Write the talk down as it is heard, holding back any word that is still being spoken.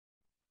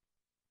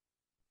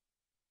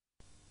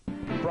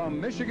From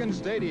Michigan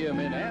Stadium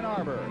in Ann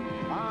Arbor,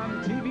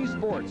 On TV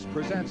Sports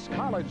presents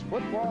college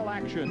football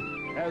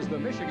action as the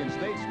Michigan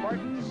State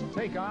Spartans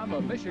take on the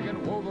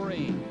Michigan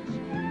Wolverines.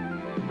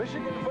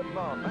 Michigan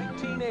Football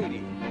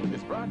 1980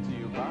 is brought to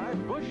you by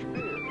Busch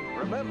Beer.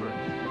 Remember,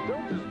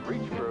 don't just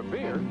reach for a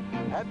beer,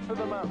 head for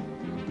the mountain.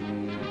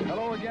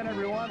 Hello again,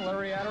 everyone.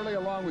 Larry Adderley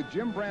along with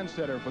Jim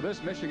Brandstetter for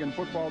this Michigan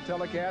football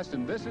telecast,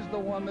 and this is the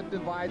one that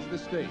divides the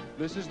state.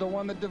 This is the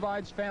one that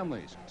divides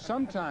families.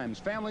 Sometimes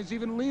families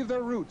even leave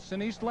their roots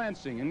in East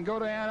Lansing and go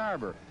to Ann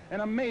Arbor.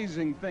 An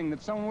amazing thing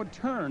that someone would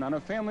turn on a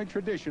family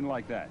tradition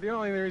like that. The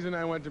only reason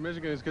I went to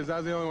Michigan is because I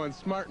was the only one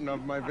smart enough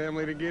in my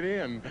family to get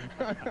in.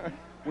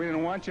 We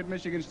didn't want you at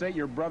Michigan State.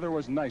 Your brother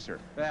was nicer.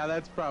 Yeah,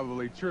 that's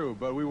probably true,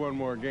 but we won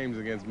more games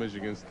against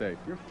Michigan State.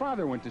 Your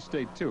father went to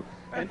state, too.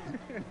 And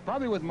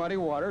probably with Muddy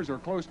Waters or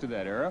close to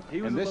that era.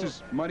 And this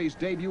is Muddy's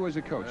debut as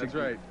a coach. That's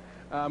right.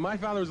 My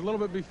father was a little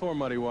bit before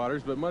Muddy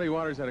Waters, but Muddy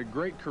Waters had a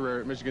great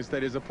career at Michigan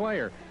State as a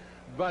player.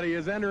 But he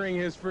is entering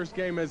his first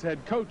game as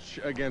head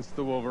coach against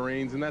the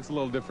Wolverines, and that's a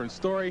little different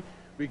story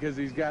because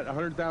he's got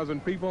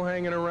 100,000 people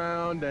hanging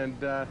around,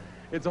 and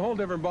it's a whole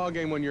different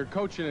ballgame when you're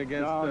coaching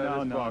against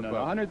this ball club.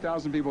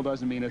 100,000 people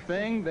doesn't mean a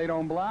thing. They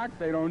don't block.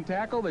 They don't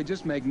tackle. They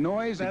just make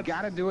noise. You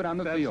got to do it on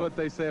the field. That's what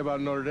they say about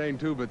Notre Dame,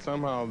 too, but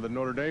somehow the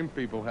Notre Dame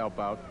people help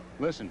out.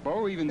 Listen,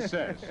 Bo even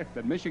says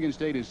that Michigan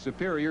State is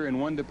superior in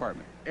one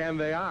department. And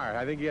they are.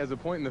 I think he has a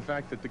point in the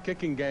fact that the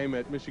kicking game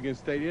at Michigan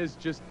State is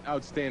just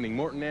outstanding.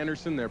 Morton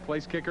Anderson, their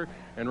place kicker,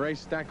 and Ray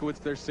Stakowitz,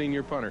 their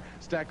senior punter.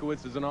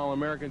 Stakowitz is an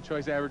All-American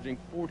choice, averaging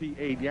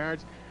 48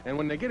 yards. And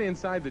when they get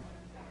inside the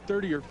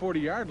 30 or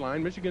 40-yard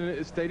line,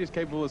 Michigan State is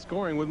capable of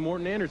scoring with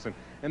Morton Anderson.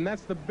 And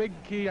that's the big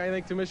key, I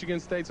think, to Michigan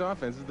State's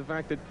offense, is the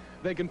fact that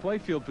they can play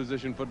field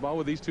position football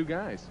with these two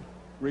guys.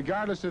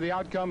 Regardless of the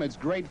outcome, it's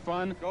great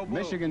fun.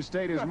 Michigan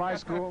State is my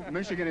school.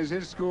 Michigan is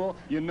his school.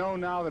 You know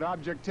now that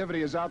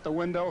objectivity is out the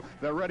window.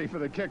 They're ready for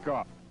the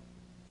kickoff.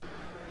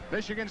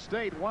 Michigan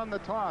State won the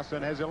toss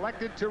and has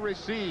elected to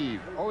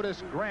receive.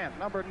 Otis Grant,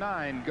 number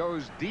 9,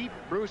 goes deep.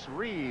 Bruce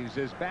Reeves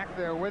is back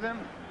there with him,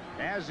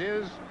 as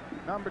is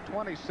number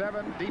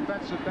 27,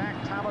 defensive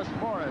back Thomas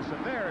Morris.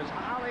 And there's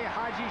Ali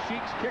Haji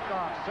Sheik's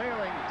kickoff,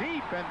 sailing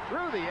deep and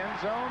through the end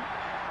zone.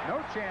 No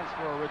chance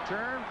for a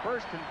return.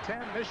 1st and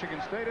 10,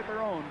 Michigan State at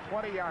their own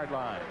 20-yard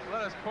line.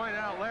 Let us point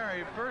out,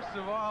 Larry, first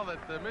of all,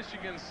 that the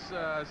Michigan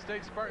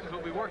State Spartans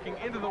will be working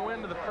into the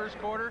wind of the first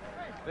quarter.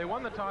 They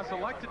won the toss,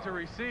 elected to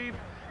receive.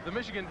 The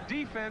Michigan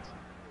defense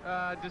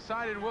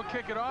decided we'll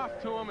kick it off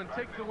to them and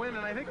take the win,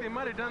 and I think they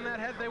might have done that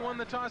had they won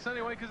the toss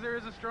anyway, because there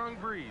is a strong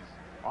breeze.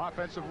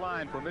 Offensive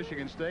line for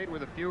Michigan State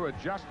with a few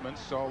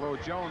adjustments, although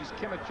Jones,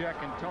 Kimachek,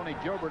 and Tony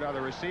Gilbert are the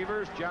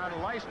receivers. John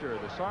Leister,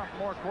 the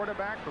sophomore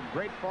quarterback from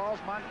Great Falls,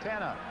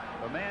 Montana,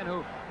 the man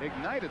who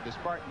ignited the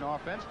Spartan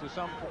offense to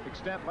some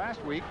extent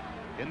last week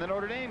in the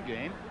Notre Dame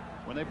game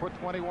when they put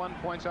 21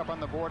 points up on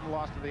the board and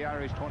lost to the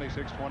Irish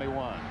 26-21.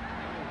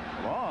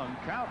 Long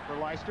count for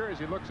Leister as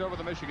he looks over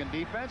the Michigan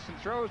defense and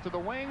throws to the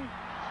wing.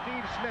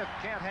 Steve Smith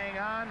can't hang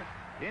on.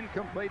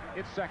 Incomplete.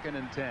 It's 2nd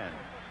and 10.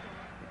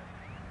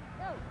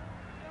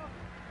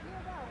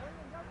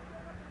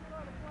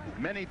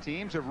 Many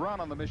teams have run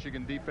on the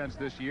Michigan defense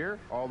this year,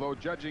 although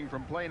judging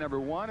from play number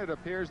 1, it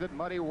appears that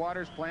Muddy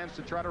Waters plans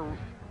to try to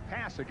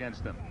pass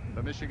against them.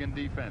 The Michigan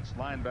defense,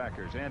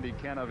 linebackers, Andy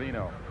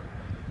Canavino,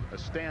 a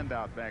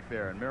standout back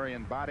there, and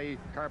Marion Body,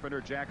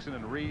 Carpenter, Jackson,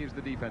 and Reeves,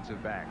 the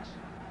defensive backs.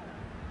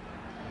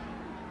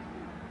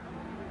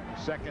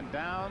 2nd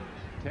down,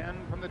 10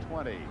 from the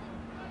 20.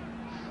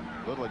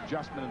 Little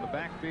adjustment in the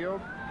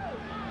backfield.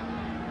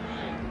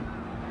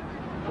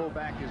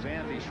 Fullback is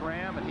Andy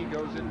Schramm, and he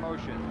goes in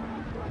motion.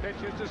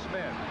 Pitches to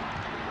Smith.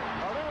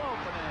 A little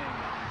opening.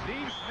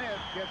 Steve Smith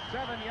gets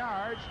 7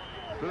 yards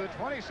to the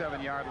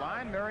 27-yard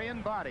line.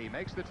 Marion Body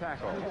makes the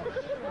tackle.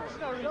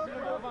 No reason to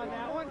move on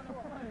that one.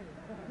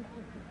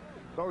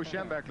 Bo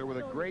Schembechler with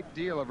a great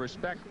deal of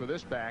respect for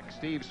this back,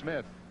 Steve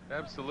Smith.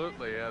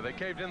 Absolutely. They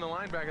caved in the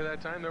linebacker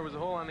that time. There was a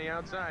hole on the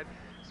outside.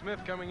 Smith,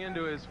 coming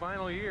into his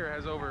final year,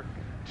 has over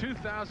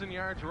 2,000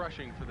 yards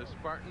rushing for the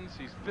Spartans.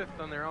 He's 5th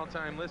on their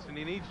all-time list, and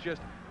he needs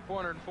just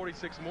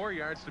 446 more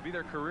yards to be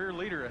their career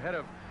leader ahead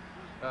of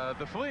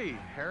the Flea,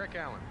 Herrick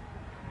Allen.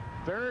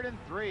 3rd and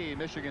 3,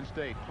 Michigan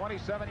State,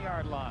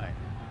 27-yard line.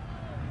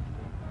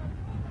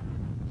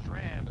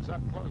 Schramm is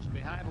up close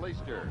behind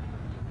Leister.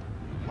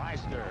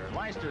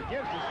 Leister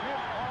gives to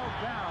Smith,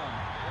 falls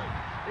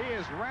down. He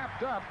is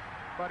wrapped up,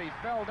 but he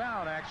fell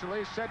down,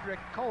 actually. Cedric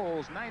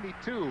Coles,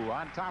 92,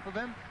 on top of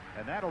him,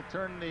 and that'll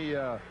turn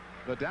the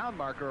down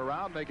marker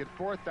around, make it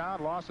 4th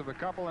down, loss of a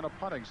couple, in a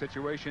punting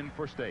situation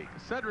for State.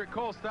 Cedric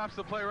Cole stops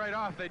the play right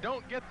off. They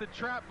don't get the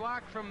trap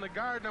block from the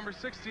guard, number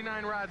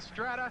 69, Rod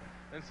Strata,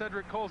 and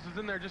Cedric Coles is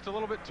in there just a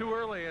little bit too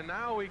early, and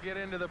now we get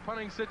into the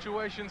punting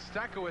situation.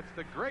 Stakowitz,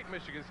 the great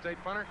Michigan State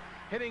punter,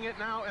 hitting it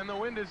now, and the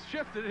wind has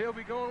shifted. He'll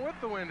be going with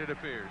the wind, it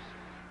appears.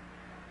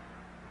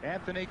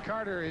 Anthony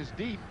Carter is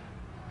deep.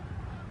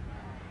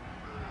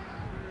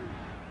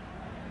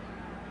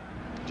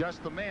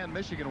 Just the man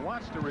Michigan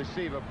wants to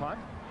receive a punt.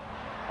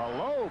 A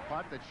low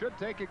punt that should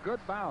take a good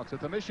bounce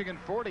at the Michigan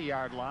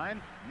 40-yard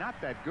line. Not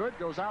that good.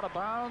 Goes out of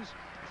bounds.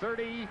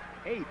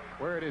 38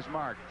 where it is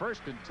marked.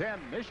 1st and 10,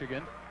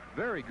 Michigan.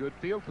 Very good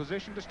field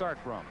position to start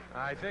from.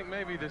 I think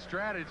maybe the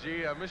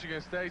strategy of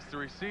Michigan State's to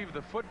receive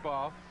the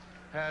football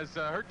has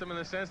hurt them in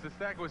the sense that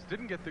Stakowitz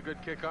didn't get the good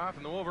kickoff,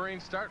 and the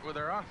Wolverines start with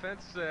their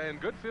offense in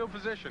good field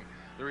position.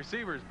 The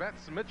receivers,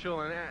 Betts,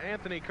 Mitchell, and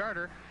Anthony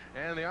Carter,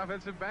 and the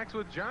offensive backs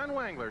with John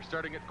Wangler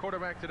starting at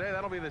quarterback today.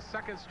 That'll be the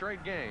 2nd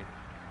straight game.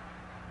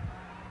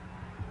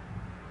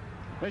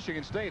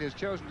 Michigan State has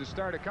chosen to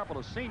start a couple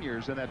of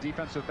seniors in that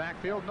defensive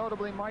backfield,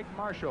 notably Mike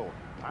Marshall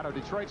out of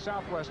Detroit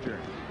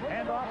Southwestern.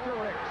 Hand off to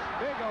Ricks.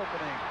 Big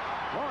opening.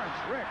 Lawrence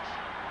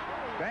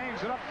Ricks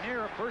bangs it up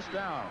near a 1st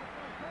down.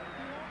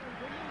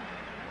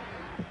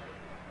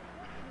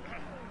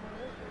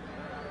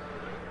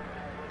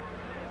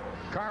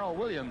 Carl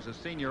Williams, a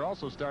senior,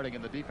 also starting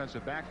in the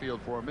defensive backfield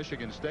for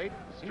Michigan State.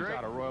 He's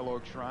out of Royal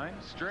Oak Shrine.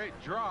 Straight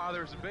draw.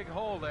 There's a big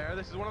hole there.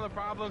 This is one of the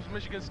problems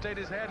Michigan State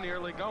has had in the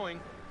early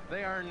going.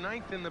 They are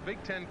 9th in the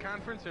Big Ten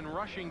Conference in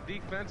rushing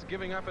defense,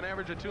 giving up an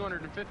average of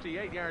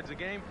 258 yards a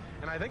game.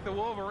 And I think the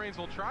Wolverines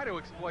will try to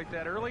exploit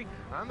that early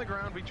on the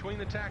ground between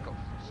the tackles.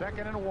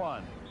 2nd and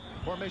 1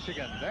 for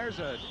Michigan. There's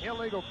an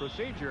illegal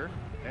procedure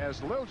as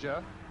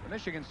Lilja, the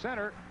Michigan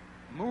center,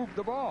 moved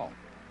the ball.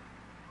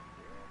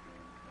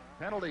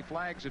 Penalty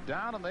flags it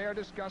down, and they are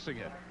discussing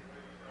it.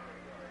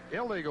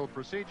 Illegal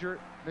procedure,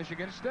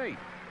 Michigan State.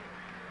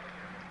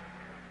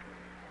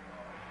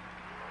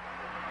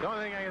 The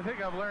only thing I can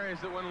think of, Larry, is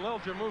that when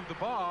Lilja moved the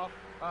ball,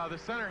 the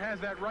center has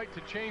that right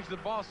to change the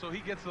ball so he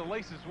gets the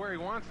laces where he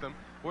wants them,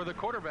 where the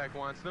quarterback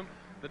wants them.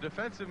 The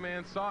defensive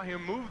man saw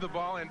him move the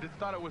ball and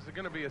thought it was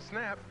going to be a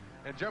snap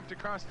and jumped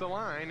across the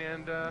line,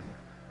 and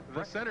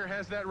the center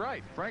has that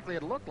right. Frankly,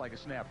 it looked like a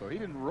snap, though. He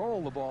didn't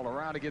roll the ball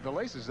around to get the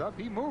laces up.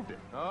 He moved it.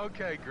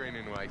 Okay, green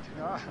and white.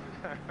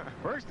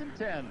 1st and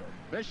 10,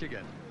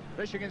 Michigan.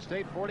 Michigan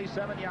State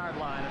 47-yard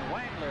line, and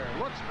Wangler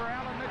looks for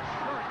Allen. It's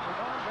short for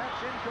one.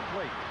 That's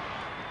incomplete.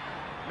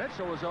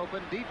 Mitchell was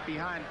open deep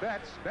behind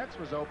Betts. Betts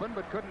was open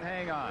but couldn't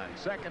hang on.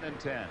 2nd and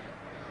 10.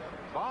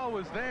 Ball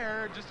was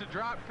there, just a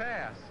drop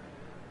pass.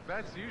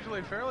 Betts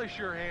usually fairly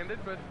sure-handed,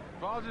 but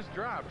ball just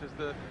dropped. As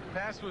the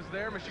pass was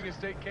there, Michigan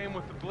State came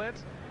with the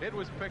blitz. It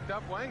was picked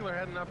up. Wangler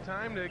had enough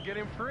time to get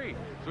him free.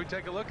 So we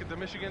take a look at the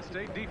Michigan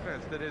State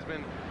defense that has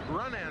been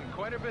run on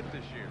quite a bit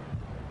this year.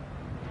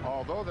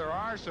 Although there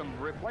are some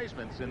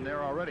replacements in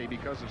there already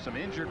because of some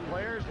injured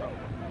players from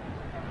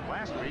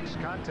last week's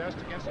contest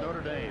against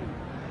Notre Dame.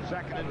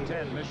 2nd and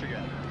 10,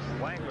 Michigan.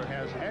 Wangler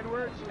has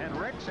Edwards and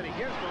Ricks, and he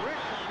gives to Ricks,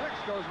 and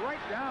Ricks goes right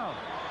down.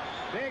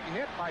 Big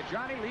hit by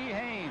Johnny Lee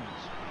Haynes.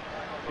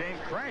 Came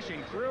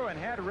crashing through and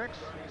had Ricks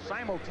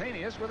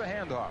simultaneous with a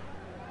handoff.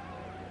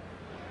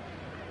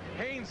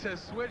 Haynes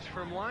has switched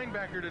from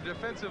linebacker to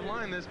defensive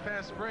line this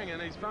past spring, and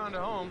he's found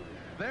a home.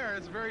 There,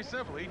 it's very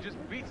simple. He just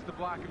beats the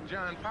block of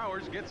John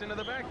Powers, gets into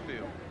the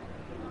backfield.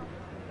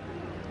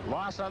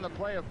 Loss on the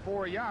play of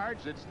 4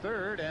 yards. It's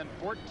 3rd and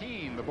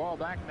 14. The ball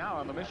back now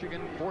on the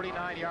Michigan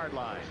 49-yard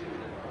line.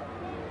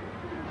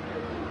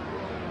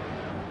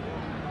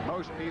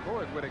 Most people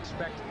would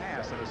expect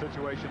pass in a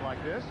situation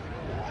like this.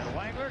 And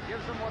Wangler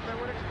gives them what they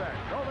would expect.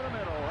 Over the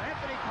middle.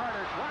 Anthony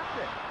Carter dropped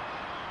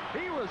it.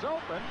 He was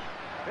open.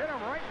 Hit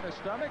him right in the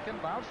stomach and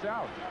bounced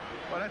out.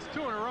 Well, that's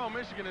 2 in a row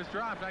Michigan has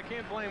dropped. I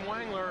can't blame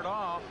Wangler at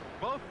all.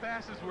 Both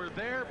passes were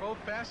there. Both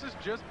passes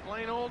just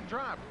plain old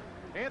dropped.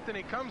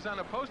 Anthony comes on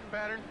a post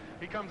pattern.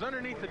 He comes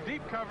underneath the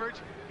deep coverage.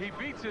 He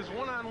beats his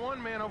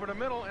one-on-one man over the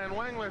middle, and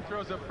Wangler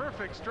throws a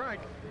perfect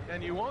strike,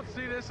 and you won't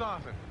see this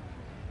often.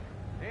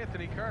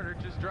 Anthony Carter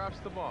just drops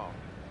the ball.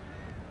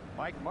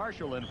 Mike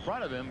Marshall in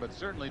front of him, but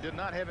certainly did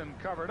not have him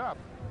covered up.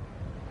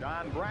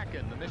 Don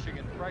Bracken, the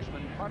Michigan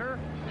freshman punter,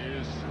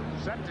 is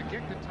set to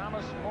kick to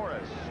Thomas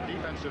Morris,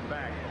 defensive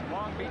back,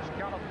 Long Beach,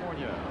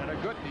 California, and a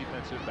good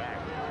defensive back.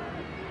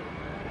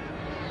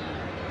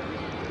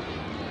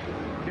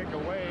 Kick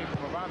away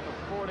from about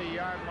the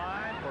 40-yard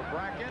line for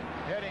Bracken,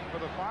 heading for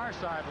the far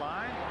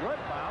sideline. Good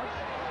bounce.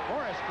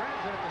 Morris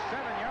grabs it at the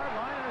 7-yard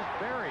line and is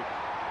buried.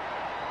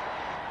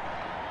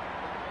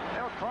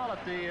 They'll call it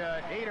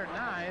the 8 or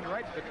 9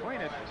 right between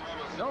it.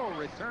 No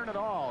return at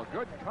all.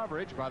 Good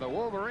coverage by the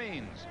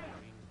Wolverines.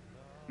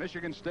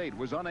 Michigan State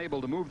was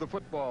unable to move the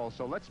football,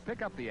 so let's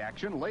pick up the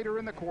action later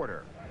in the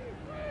quarter.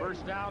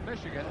 1st down,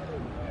 Michigan.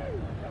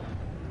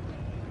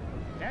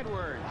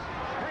 Edwards,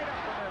 straight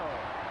up the middle.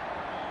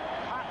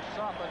 Hops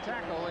off the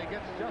tackle. He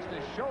gets just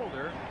his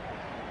shoulder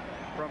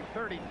from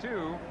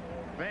 32.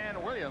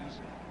 Van Williams.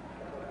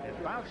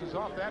 It bounces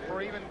off that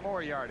for even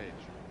more yardage.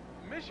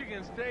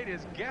 Michigan State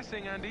is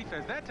guessing on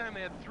defense. That time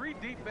they had 3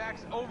 deep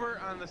backs over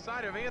on the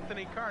side of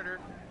Anthony Carter,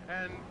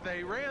 and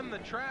they ran the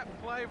trap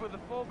play with the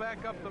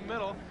fullback up the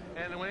middle,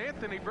 and when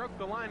Anthony broke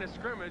the line of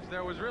scrimmage,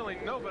 there was really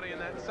nobody in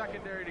that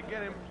secondary to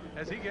get him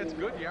as he gets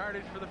good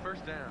yardage for the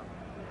 1st down.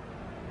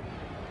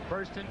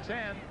 1st and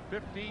 10,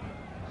 15,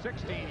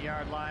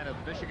 16-yard line of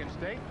Michigan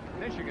State.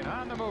 Michigan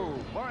on the move.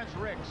 Lawrence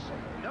Ricks,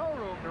 no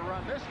room to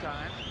run this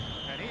time,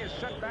 and he is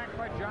set back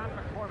by John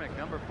McCormick,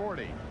 number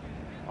 40.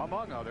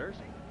 among others.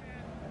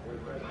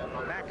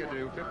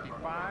 McAdoo,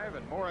 55,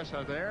 and Morris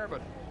are there,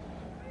 but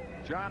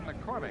John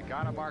McCormick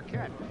out of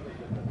Marquette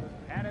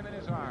had him in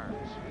his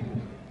arms.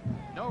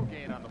 No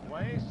gain on the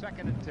play,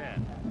 2nd and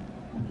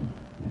 10.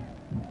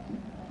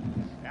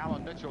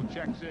 Alan Mitchell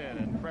checks in,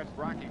 and Fred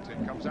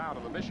Brockington comes out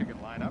of the Michigan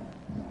lineup.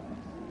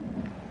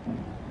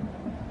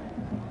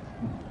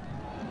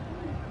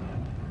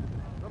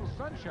 Little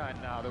sunshine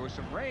now. There was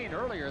some rain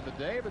earlier in the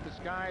day, but the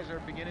skies are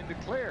beginning to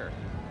clear.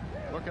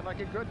 Looking like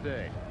a good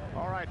day.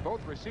 All right,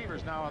 both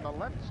receivers now on the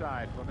left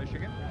side for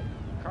Michigan.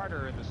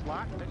 Carter in the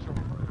slot. Mitchell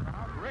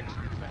out. Ricks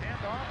gets the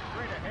handoff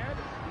straight ahead.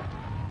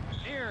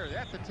 Near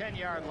at the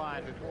 10-yard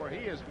line before he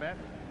is met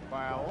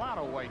by a lot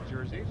of white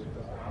jerseys.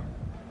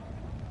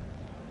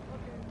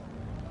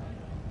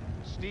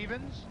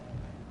 Stevens.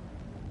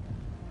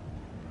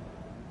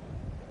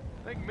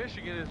 I think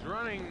Michigan is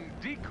running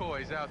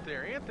decoys out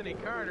there. Anthony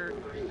Carter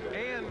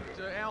and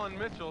Alan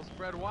Mitchell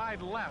spread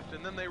wide left,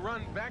 and then they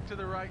run back to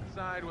the right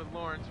side with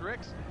Lawrence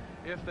Ricks.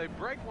 If they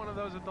break one of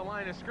those at the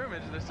line of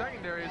scrimmage, the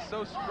secondary is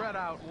so spread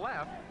out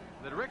left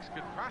that Ricks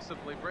could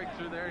possibly break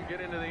through there and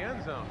get into the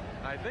end zone.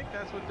 I think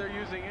that's what they're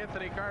using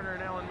Anthony Carter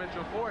and Alan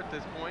Mitchell for at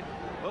this point.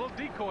 A little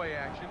decoy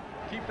action.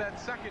 Keep that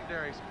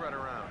secondary spread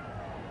around.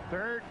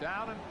 3rd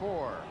down and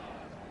 4.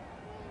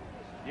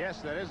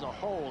 Yes, that is a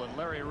hole in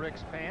Larry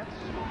Rick's pants.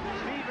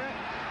 Steven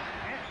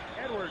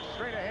Edwards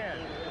straight ahead.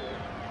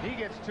 He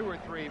gets 2 or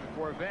 3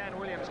 before Van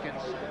Williams can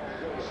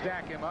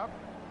stack him up.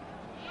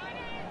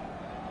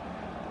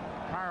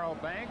 Carl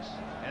Banks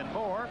and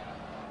more.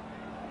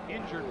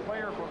 Injured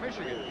player for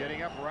Michigan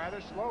getting up rather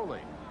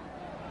slowly.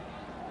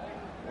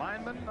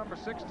 Lineman number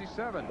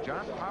 67,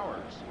 John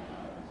Powers.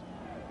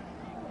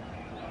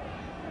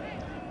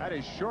 That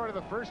is short of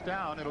the 1st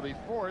down. It'll be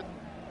 4th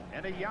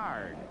and a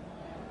yard.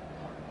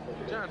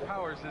 John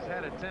Powers has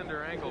had a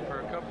tender ankle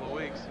for a couple of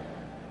weeks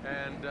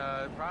and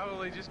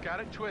probably just got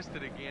it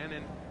twisted again,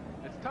 and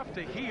it's tough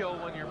to heal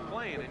when you're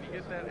playing and you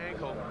get that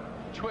ankle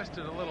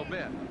twisted a little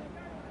bit.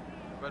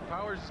 But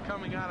Powers is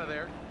coming out of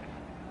there.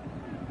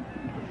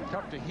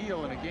 Tough to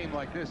heal in a game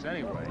like this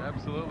anyway.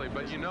 Absolutely,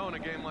 but you know, in a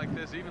game like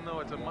this, even though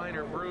it's a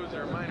minor bruise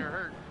or a minor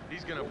hurt,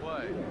 he's going to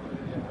play,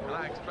 and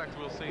I expect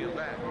we'll see him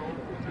back.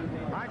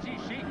 Haji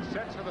Sheik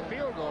sets for the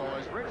field goal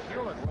as Rich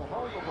Hewlett will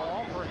hold the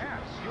ball.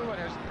 Perhaps Hewlett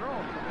has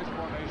thrown from this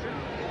formation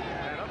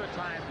and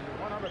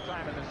one other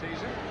time in the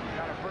season,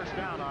 got a 1st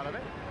down out of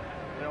it.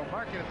 They'll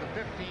mark it at the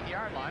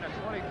 15-yard line, a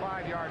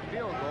 25-yard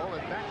field goal,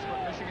 and that's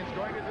what Michigan's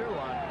going to do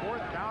on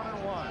 4th down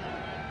and 1.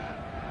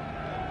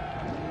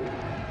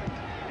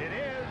 It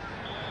is.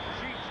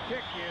 Sheik's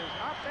kick is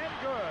up and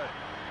good.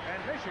 And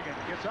Michigan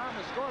gets on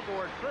the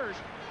scoreboard first.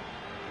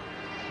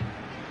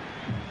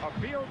 A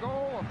field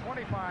goal of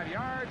 25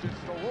 yards. It's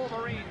the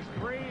Wolverines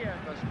 3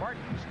 and the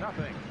Spartans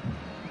nothing.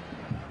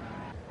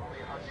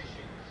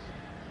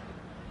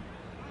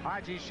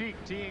 Haji Sheik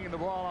teeing the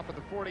ball up at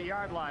the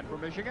 40-yard line for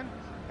Michigan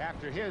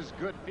after his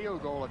good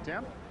field goal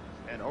attempt.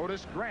 And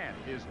Otis Grant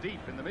is deep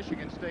in the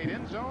Michigan State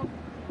end zone,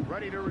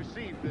 ready to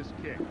receive this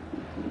kick.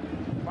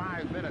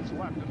 5 minutes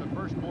left in the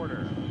 1st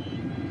quarter.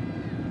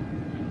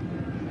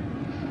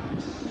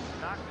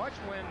 Not much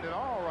wind at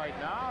all right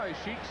now as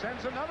Sheik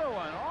sends another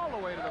one all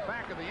the way to the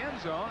back of the end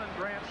zone, and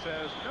Grant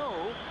says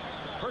no.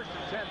 1st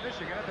and 10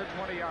 Michigan at their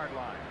 20-yard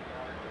line.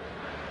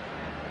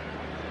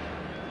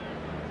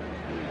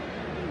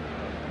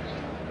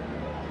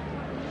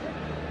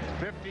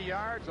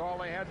 Yards, all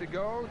they had to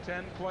go.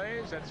 10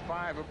 plays, that's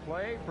 5 a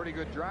play. Pretty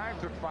good drive.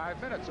 Took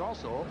 5 minutes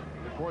also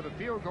before the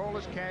field goal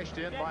is cashed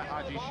in by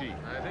Haji Sheik.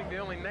 I think the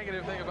only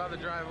negative thing about the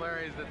drive,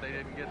 Larry, is that they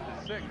didn't get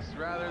the 6.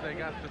 Rather, they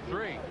got the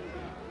 3.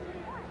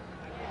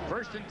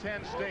 1st and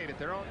 10 State at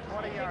their own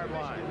 20-yard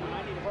line.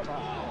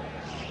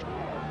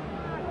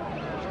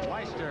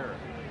 Leister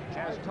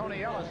has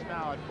Tony Ellis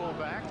now at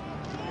fullback,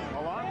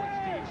 along with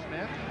Steve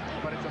Smith.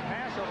 But it's a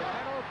pass over the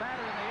middle,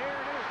 batted in the air,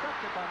 and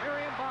intercepted by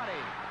Marion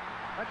Body.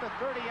 At the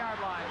 30-yard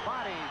line,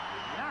 Body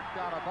knocked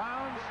out of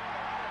bounds.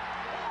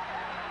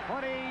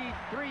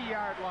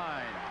 23-yard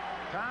line.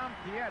 Tom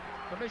Piette,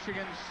 the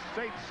Michigan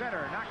State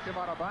center, knocked him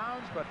out of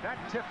bounds, but that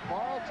tip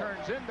ball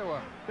turns into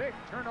a big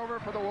turnover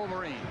for the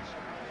Wolverines.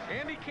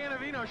 Andy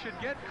Canavino should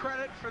get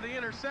credit for the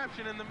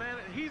interception, and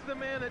he's the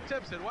man that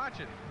tips it. Watch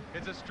it.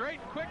 It's a straight,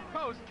 quick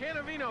post.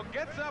 Canavino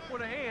gets up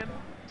with a hand,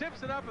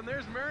 tips it up, and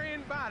there's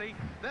Marion Body.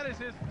 That is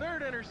his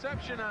 3rd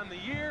interception on the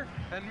year,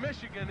 and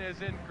Michigan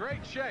is in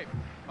great shape.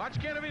 Watch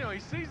Canavino. He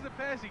sees the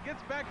pass. He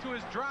gets back to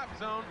his drop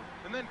zone,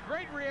 and then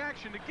great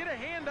reaction to get a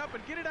hand up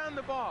and get it on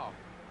the ball.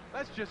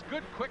 That's just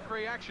good, quick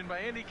reaction by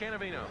Andy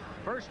Canavino.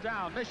 1st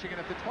down, Michigan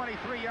at the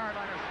 23-yard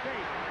line of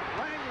State.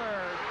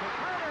 Wrangler to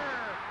Carter.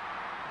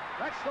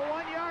 That's the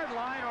 1-yard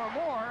line or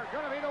more.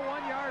 Going to be the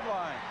 1-yard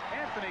line.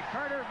 Anthony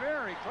Carter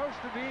very close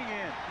to being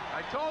in.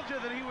 I told you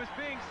that he was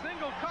being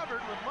single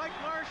covered with Mike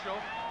Marshall,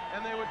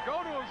 and they would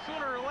go to him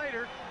sooner or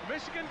later.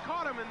 Michigan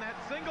caught him in that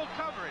single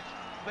coverage.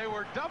 They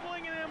were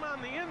doubling him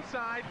on the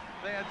inside.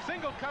 They had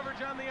single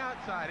coverage on the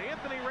outside.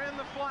 Anthony ran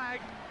the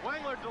flag.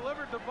 Wrangler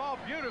delivered the ball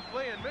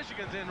beautifully, and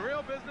Michigan's in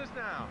real business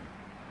now.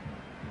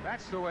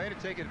 That's the way to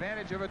take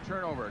advantage of a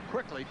turnover.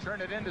 Quickly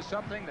turn it into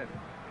something that,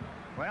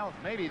 well,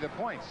 maybe the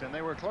points, and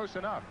they were close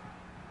enough.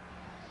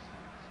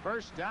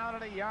 First down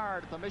and a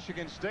yard at the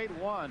Michigan State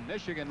 1.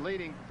 Michigan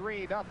leading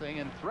 3-0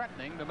 and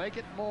threatening to make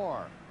it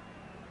more.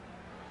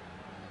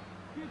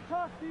 Get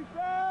tough,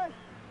 defense!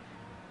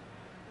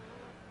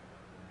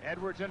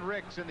 Edwards and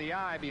Ricks in the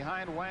eye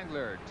behind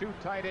Wangler. Two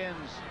tight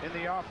ends in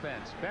the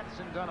offense, Betts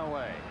and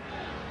Dunaway.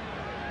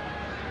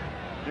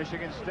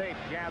 Michigan State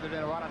gathered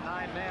in about a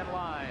 9-man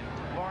line.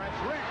 Lawrence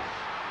Ricks,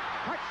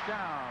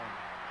 touchdown.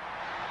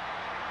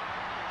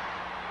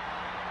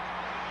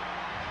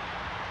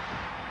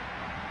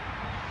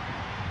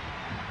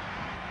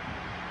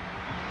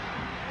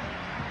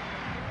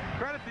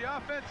 Credit the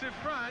offensive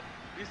front.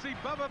 You see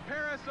Bubba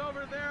Paris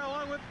over there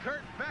along with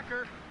Kurt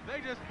Becker. They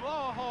just blow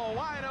a hole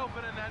wide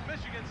open in that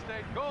Michigan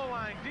State goal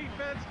line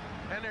defense,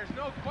 and there's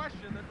no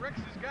question that Ricks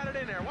has got it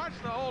in there. Watch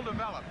the hole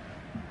develop.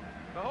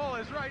 The hole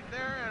is right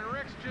there, and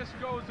Ricks just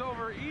goes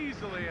over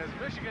easily as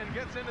Michigan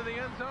gets into the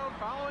end zone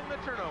following the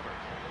turnover.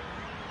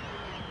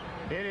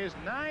 It is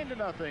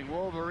 9-0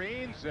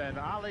 Wolverines, and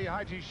Ali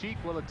Haji Sheikh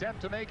will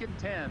attempt to make it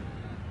 10.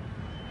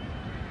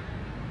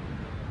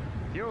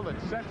 Hewlett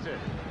sets it.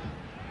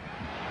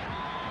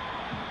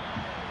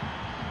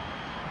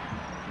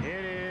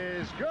 It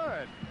is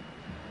good.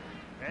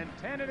 And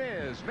 10 it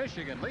is.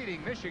 Michigan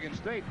leading Michigan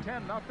State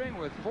 10-0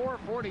 with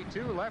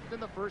 4:42 left in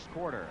the first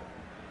quarter.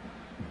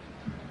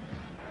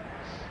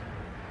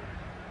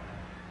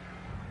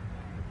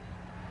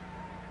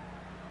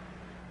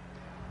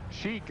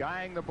 Sheik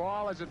eyeing the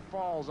ball as it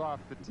falls off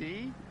the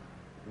tee.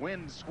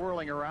 Wind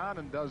swirling around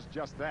and does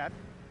just that.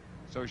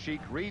 So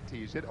Sheik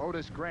re-tees it.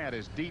 Otis Grant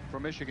is deep for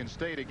Michigan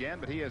State again,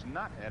 but he has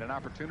not had an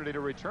opportunity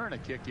to return a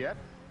kick yet.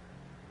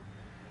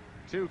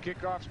 Two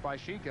kickoffs by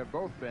Sheik have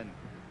both been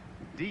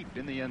deep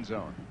in the end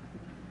zone.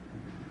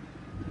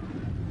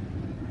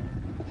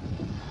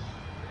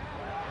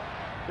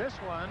 This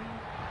one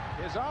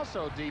is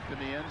also deep in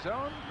the end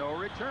zone. No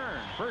return.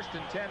 1st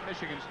and 10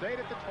 Michigan State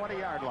at the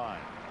 20-yard line.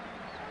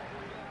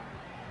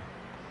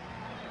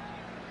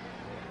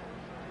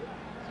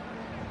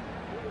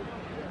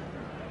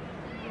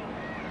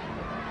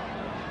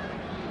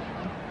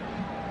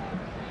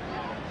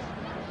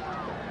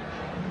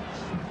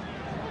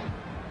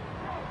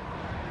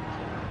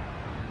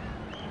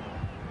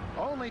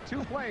 Only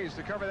 2 plays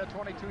to cover that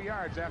 22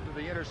 yards after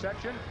the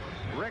interception.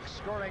 Ricks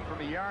scoring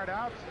from a yard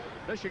out.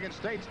 Michigan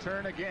State's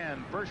turn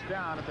again. First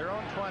down at their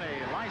own 20.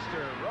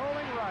 Leister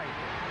rolling right.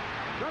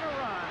 Gonna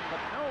run, but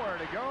nowhere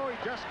to go. He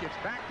just gets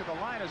back to the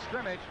line of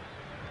scrimmage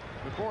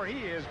before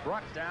he is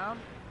brought down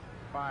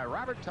by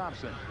Robert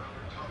Thompson.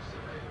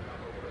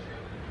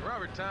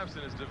 Robert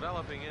Thompson is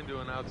developing into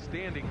an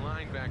outstanding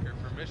linebacker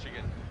for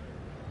Michigan.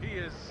 He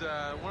is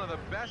one of the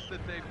best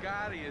that they've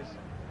got. He is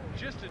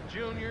just a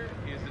junior.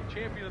 He is the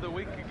champion of the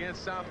week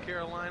against South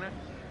Carolina.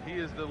 He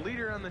is the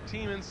leader on the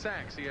team in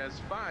sacks. He has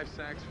 5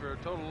 sacks for a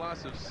total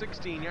loss of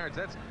 16 yards.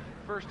 That's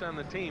first on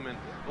the team. And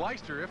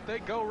Leister, if they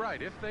go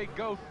right, if they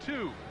go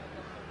 2,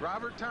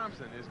 Robert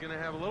Thompson is going to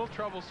have a little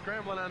trouble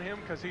scrambling on him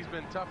because he's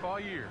been tough all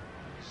year.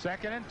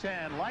 2nd and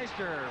 10.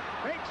 Leister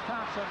fakes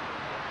Thompson.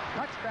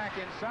 Cuts back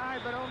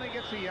inside, but only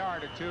gets a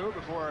yard or 2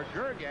 before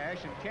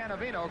Gergash and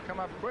Canavino come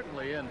up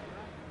quickly and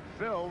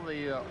fill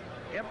the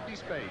empty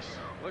space.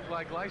 Looked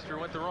like Leister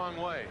went the wrong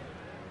way.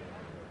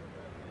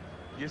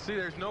 You see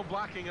there's no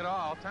blocking at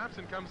all.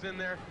 Thompson comes in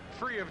there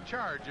free of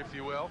charge, if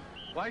you will.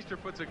 Leister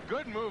puts a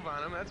good move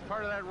on him. That's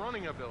part of that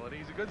running ability.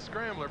 He's a good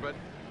scrambler, but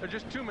there are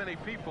just too many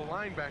people,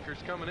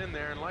 linebackers, coming in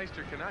there, and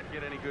Leister cannot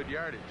get any good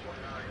yardage.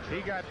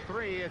 He got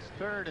 3. It's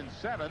 3rd and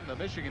 7. The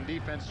Michigan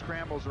defense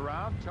scrambles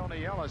around.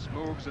 Tony Ellis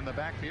moves in the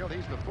backfield.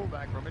 He's the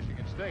fullback for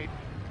Michigan State.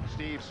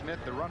 Steve Smith,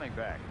 the running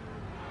back.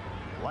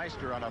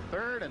 Leister on a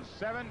 3rd and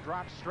 7,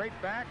 drops straight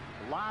back,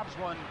 lobs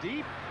one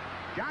deep,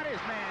 got his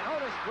man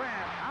Otis Grant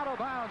out of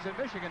bounds in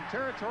Michigan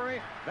territory.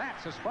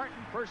 That's a Spartan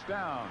first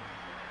down.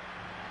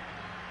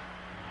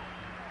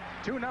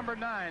 2 number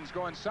 9s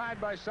going side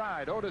by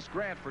side. Otis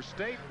Grant for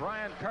State,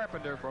 Brian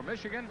Carpenter for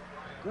Michigan.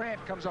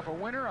 Grant comes up a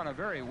winner on a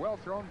very well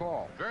thrown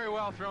ball. Very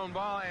well thrown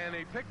ball, and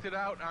he picked it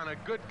out on a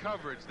good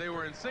coverage. They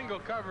were in single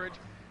coverage,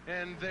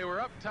 and they were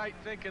uptight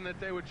thinking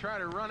that they would try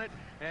to run it,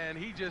 and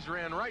he just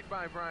ran right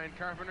by Brian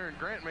Carpenter, and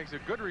Grant makes a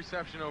good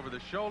reception over the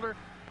shoulder,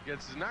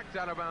 gets knocked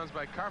out of bounds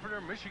by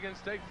Carpenter. Michigan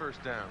State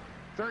first down.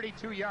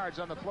 32 yards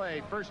on the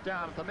play. First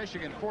down at the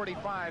Michigan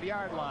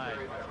 45-yard line.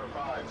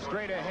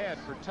 Straight ahead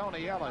for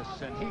Tony Ellis,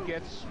 and he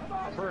gets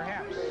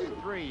perhaps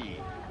 3.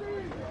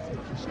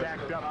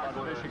 Stacked up by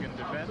the Michigan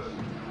defense.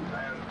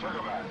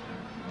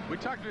 We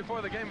talked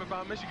before the game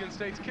about Michigan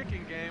State's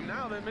kicking game.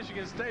 Now that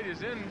Michigan State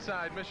is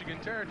inside Michigan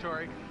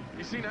territory,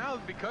 you see now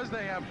because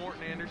they have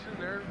Morton Anderson,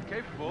 they're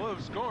capable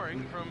of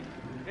scoring from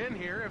in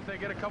here if they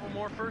get a couple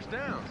more first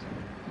downs.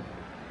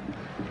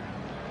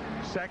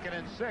 2nd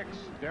and 6.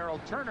 Darrell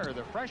Turner,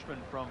 the freshman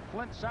from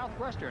Flint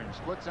Southwestern,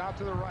 splits out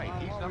to the right.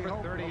 He's number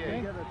 38.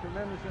 Get a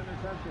tremendous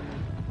interception.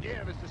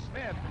 Give is to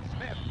Smith.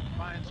 Smith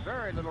finds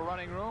very little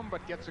running room,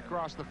 but gets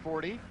across the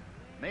 40,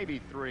 maybe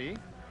 3.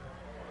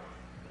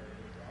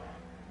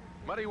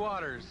 Buddy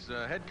Waters,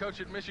 head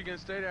coach at Michigan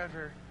State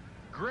after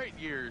great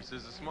years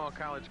as a small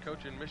college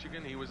coach in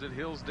Michigan. He was at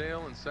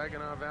Hillsdale and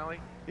Saginaw Valley.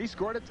 He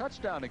scored a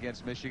touchdown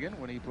against Michigan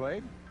when he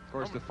played. Of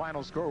course, the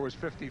final score was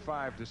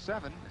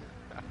 55-7.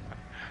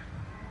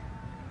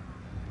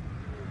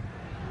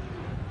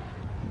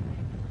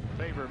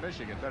 Favor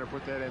Michigan. Better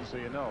put that in so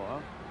you know, huh?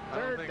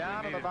 Third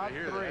down and about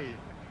 3.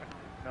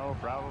 No,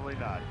 probably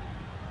not.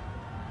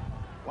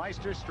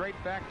 Leicester straight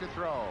back to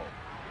throw.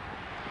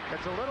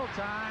 Gets a little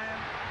time.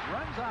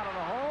 Runs out of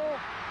the hole.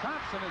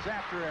 Thompson is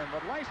after him,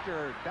 but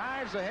Leicester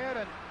dives ahead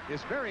and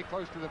is very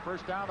close to the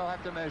first down. They'll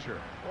have to measure.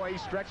 Boy, he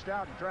stretched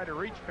out and tried to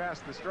reach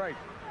past the stripe.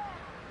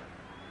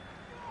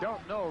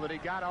 Don't know that he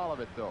got all of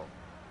it, though.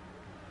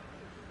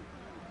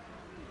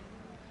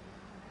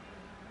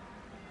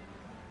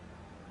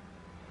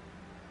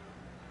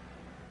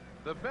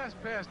 The best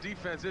pass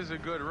defense is a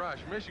good rush.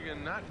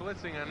 Michigan not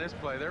blitzing on this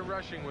play. They're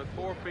rushing with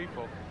 4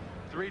 people.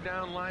 3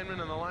 down linemen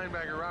and the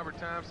linebacker Robert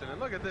Thompson. And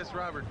look at this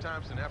Robert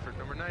Thompson effort,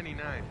 number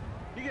 99.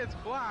 He gets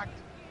blocked.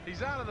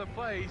 He's out of the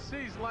play. He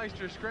sees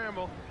Leicester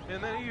scramble,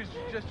 and then he uses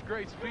just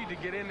great speed to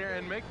get in there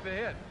and make the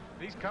hit.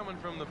 He's coming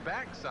from the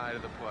back side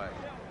of the play.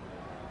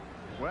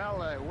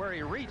 Well, where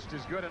he reached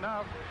is good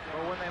enough,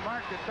 but when they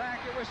marked it back,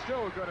 it was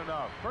still good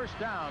enough. First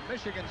down,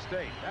 Michigan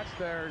State. That's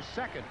their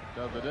second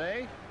of the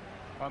day.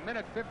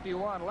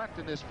 1:51 left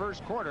in this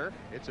first quarter.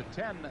 It's a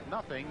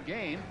 10-0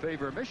 game,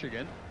 favor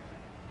Michigan.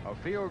 A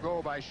field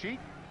goal by Sheet.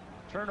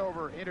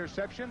 Turnover,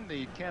 interception.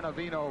 The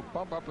Canavino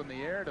bump up in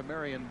the air to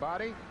Marion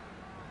Body.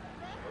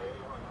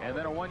 And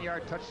then a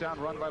 1-yard touchdown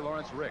run by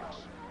Lawrence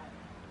Ricks.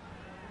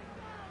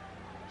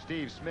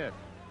 Steve Smith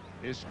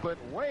is split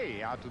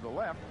way out to the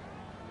left,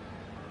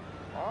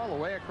 all the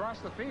way across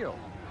the field.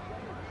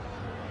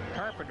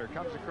 Carpenter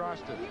comes across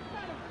to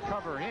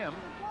cover him.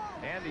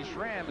 Andy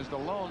Schramm is the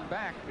lone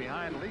back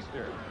behind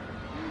Leicester.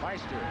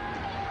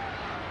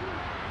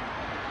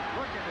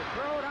 Looking to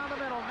throw down the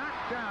middle,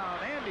 knocked down.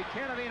 Andy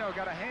Canavino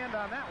got a hand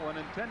on that one,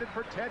 intended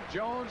for Ted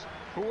Jones,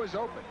 who was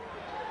open.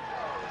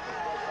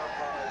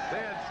 They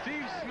had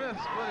Steve Smith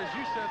split, as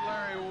you said,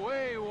 Larry,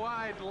 way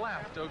wide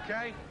left,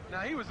 okay?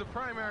 Now, he was the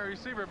primary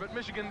receiver, but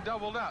Michigan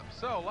doubled up.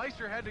 So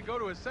Leicester had to go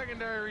to a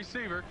secondary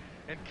receiver,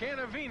 and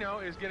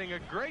Canavino is getting a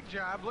great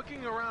job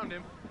looking around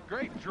him.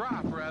 Great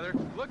drop, rather.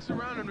 Looks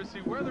around him to see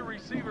where the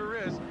receiver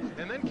is,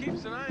 and then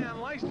keeps an eye on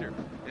Leicester,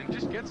 and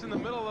just gets in the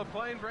middle of the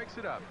play and breaks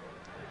it up.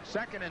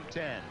 2nd and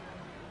 10.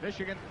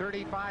 Michigan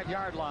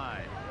 35-yard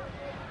line.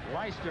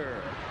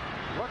 Leicester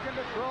looking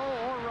to throw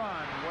or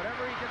run,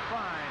 whatever he can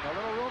find. A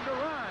little room to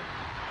run.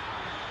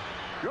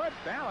 Good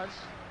balance.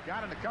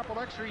 Got in a couple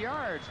extra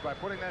yards by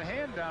putting that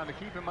hand down to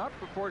keep him up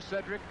before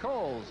Cedric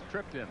Coles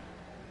tripped him.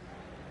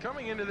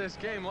 Coming into this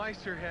game,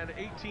 Leicester had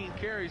 18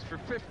 carries for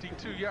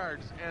 52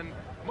 yards, and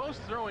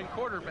most throwing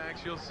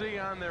quarterbacks you'll see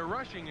on their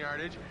rushing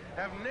yardage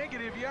have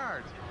negative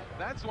yards.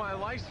 That's why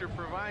Leicester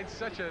provides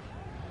such a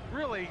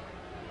really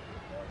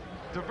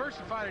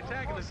diversified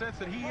attack in the sense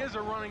that he is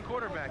a running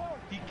quarterback.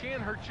 He can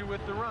hurt you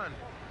with the run.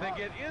 They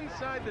get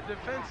inside the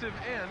defensive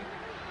end,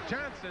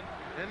 Johnson,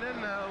 and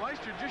then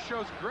Leicester just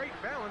shows great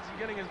balance in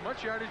getting as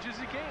much yardage as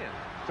he can.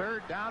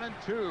 3rd down and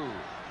 2.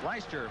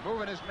 Leicester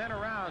moving his men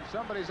around.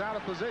 Somebody's out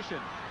of position.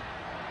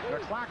 The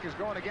clock is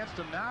going against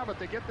him now, but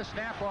they get the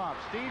snap off.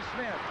 Steve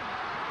Smith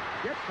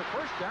gets the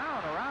first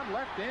down around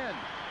left end.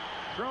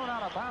 Thrown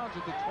out of bounds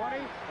at the 20,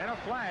 and a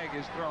flag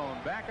is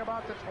thrown back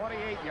about the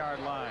 28-yard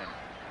line.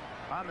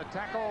 On the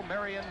tackle,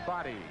 Marion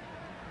Body.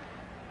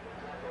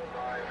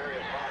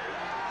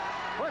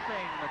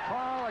 Flipping the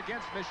call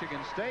against Michigan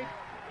State.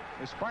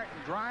 The Spartan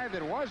drive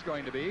that was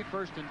going to be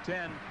 1st and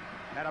 10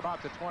 at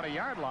about the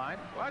 20-yard line.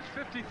 Watch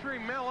 53,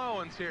 Mel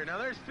Owens here. Now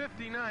there's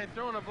 59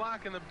 throwing a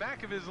block in the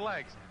back of his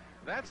legs.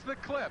 That's the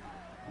clip.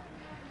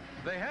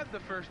 They had the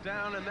first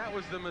down, and that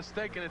was the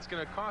mistake, and it's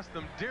going to cost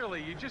them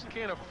dearly. You just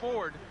can't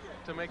afford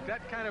to make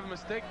that kind of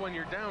mistake when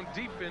you're down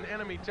deep in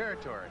enemy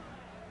territory.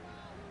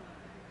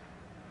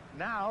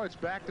 Now it's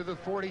back to the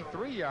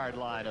 43-yard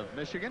line of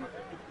Michigan.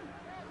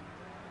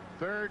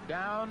 3rd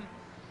down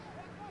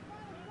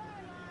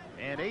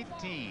and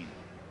 18.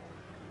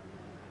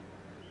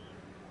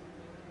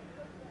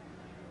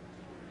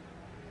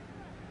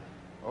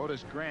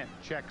 Otis Grant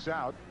checks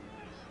out.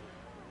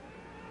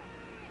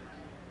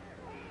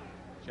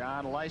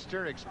 John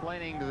Leicester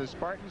explaining to the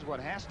Spartans what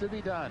has to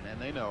be done, and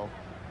they know.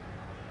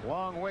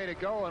 Long way to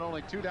go and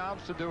only 2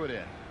 downs to do it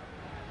in.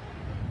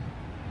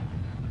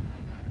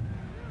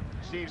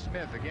 Steve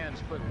Smith again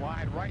split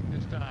wide right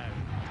this time.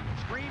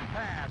 Screen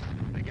pass.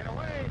 They get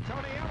away.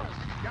 Tony Ellis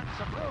got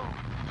some room.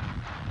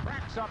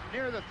 Cracks up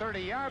near the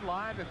 30-yard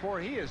line before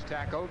he is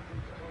tackled.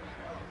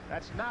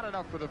 That's not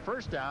enough for the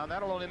first down.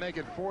 That'll only make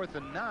it 4th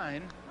and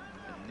 9.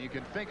 And you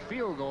can think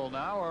field goal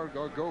now or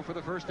go for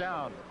the first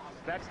down.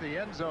 That's the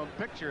end zone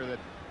picture that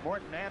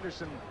Morton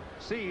Anderson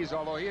sees,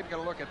 although he ain't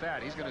going to look at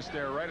that. He's going to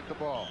stare right at the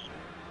ball.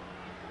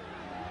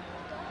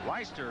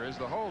 Leicester is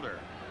the holder.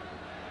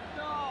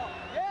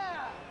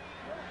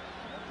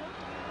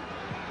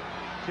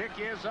 Kick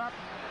is up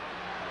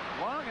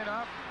long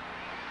enough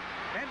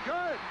and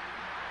good.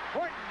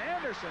 Morton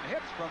Anderson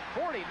hits from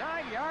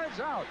 49 yards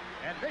out,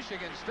 and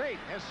Michigan State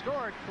has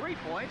scored 3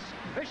 points.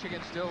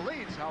 Michigan still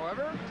leads,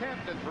 however,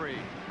 10-3.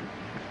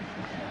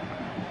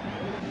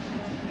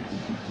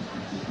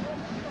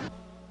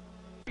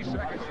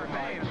 Seconds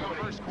remain in the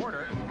first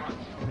quarter,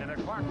 and the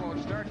clock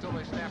won't start till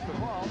they snap the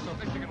ball, so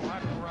Michigan will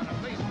have to run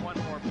at least one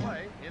more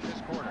play in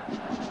this quarter.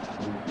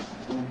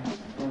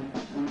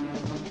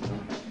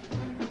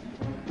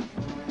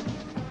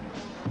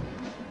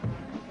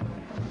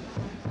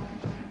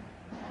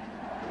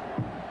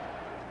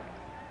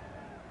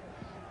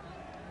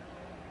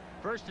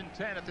 First and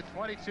 10 at the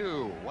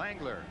 22.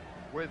 Wangler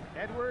with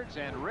Edwards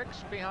and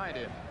Ricks behind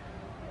him.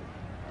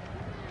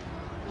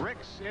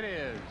 Ricks it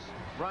is.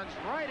 Runs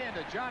right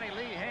into Johnny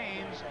Lee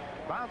Haynes.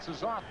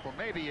 Bounces off for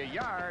maybe a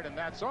yard, and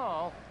that's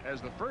all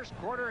as the first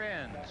quarter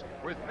ends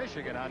with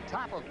Michigan on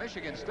top of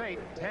Michigan State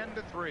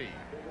 10-3.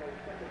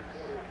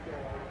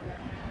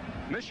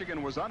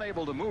 Michigan was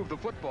unable to move the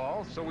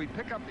football, so we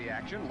pick up the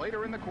action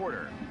later in the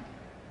quarter.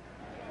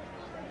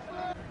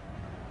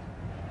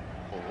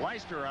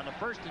 Leister on the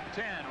first and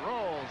 10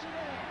 rolls.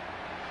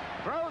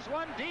 Throws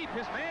one deep.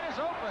 His man is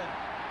open.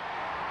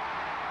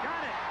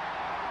 Got it.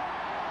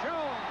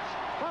 Jones.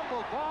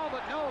 Fumbled ball,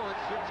 but no,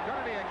 it's going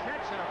to be a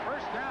catch and a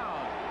first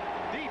down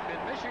deep in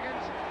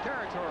Michigan's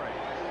territory.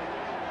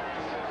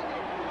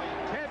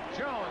 Ted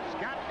Jones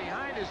got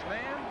behind his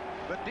man.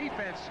 The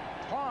defense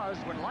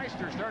paused when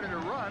Leister started to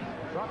run.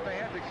 Thought they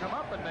had to come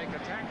up and make a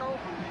tackle,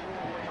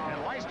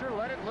 and Leister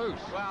let it loose.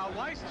 Well,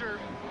 Leister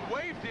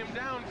waved him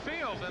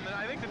downfield, and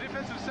I think the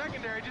defensive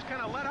secondary just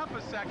kind of let up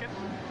a second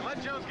and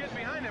let Jones get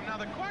behind him. Now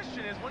the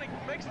question is, when he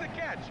makes the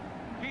catch,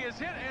 he is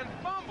hit and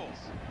fumbles.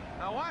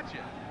 Now watch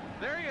it.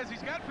 There he is.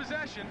 He's got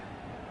possession.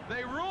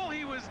 They rule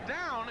he was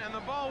down, and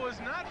the ball was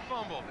not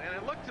fumbled, and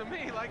it looked to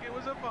me like it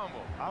was a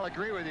fumble. I'll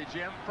agree with you,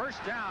 Jim.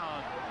 First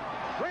down.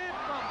 Grant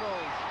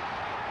fumbles,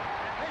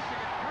 and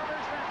Michigan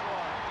covers that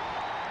one.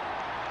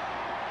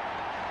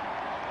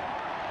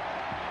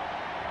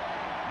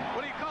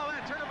 What do you call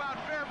that? Turnabout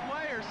fair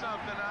play or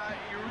something?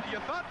 You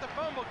thought the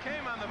fumble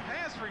came on the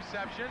pass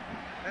reception,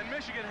 and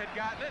Michigan had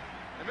gotten it.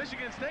 And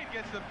Michigan State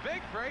gets the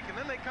big break, and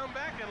then they come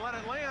back and let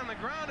it lay on the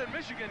ground, and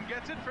Michigan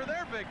gets it for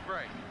their big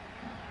break.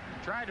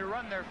 Tried to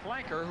run their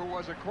flanker, who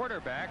was a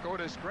quarterback,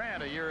 Otis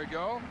Grant, a year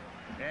ago,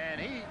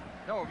 and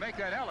make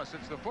that Ellis.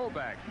 It's the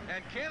fullback.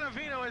 And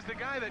Canavino is the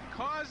guy that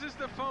causes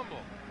the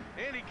fumble.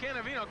 Andy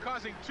Canavino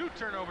causing 2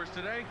 turnovers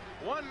today,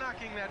 one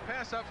knocking that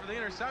pass up for the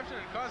interception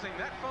and causing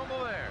that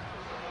fumble there.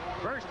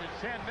 First and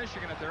 10,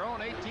 Michigan at their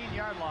own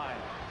 18-yard line.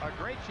 A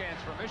great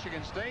chance for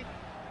Michigan State.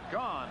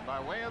 Gone by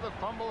way of the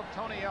fumble of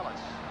Tony Ellis.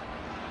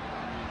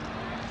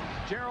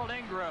 Gerald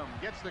Ingram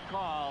gets the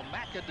call.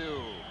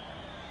 McAdoo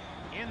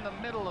in the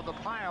middle of the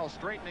pile,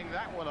 straightening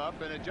that one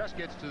up, and it just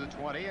gets to the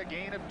 20, a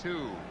gain of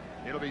 2.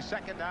 It'll be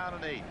second down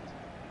and 8.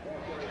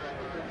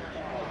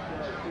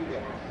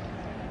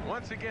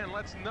 Once again,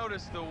 let's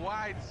notice the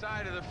wide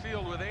side of the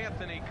field with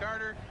Anthony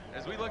Carter.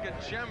 As we look at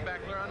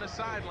Schembechler on the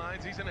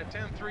sidelines, he's in a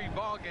 10-3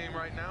 ball game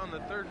right now in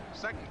the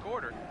second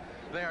quarter.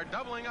 They are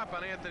doubling up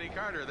on Anthony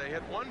Carter. They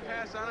hit one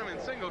pass on him in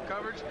single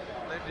coverage.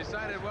 They've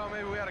decided, well,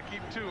 maybe we ought to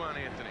keep 2 on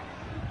Anthony.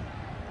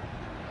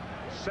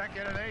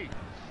 Second and 8.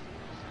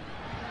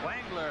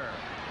 Wangler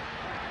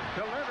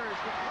delivers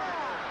the Carter.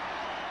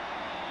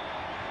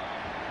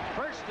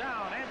 First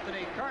down.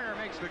 Anthony Carter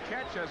makes the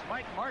catch as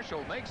Mike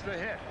Marshall makes the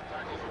hit.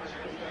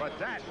 But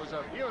that was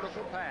a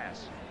beautiful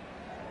pass.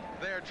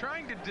 They are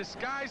trying to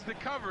disguise the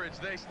coverage.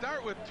 They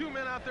start with 2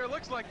 men out there.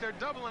 Looks like they're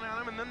doubling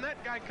on him, and then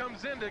that guy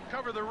comes in to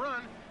cover the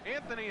run.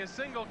 Anthony is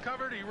single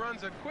covered. He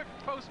runs a quick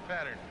post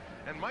pattern.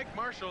 And Mike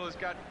Marshall has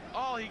got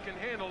all he can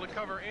handle to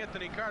cover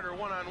Anthony Carter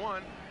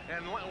one-on-one.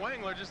 And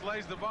Wangler just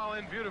lays the ball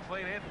in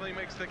beautifully, and Anthony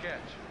makes the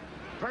catch.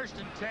 First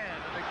and 10,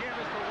 and the give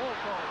is to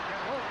Wolfo.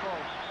 Can Wolfo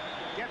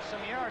get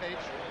some yardage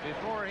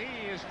before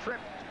he is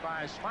tripped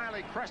by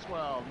Smiley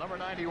Cresswell, number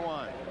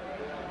 91.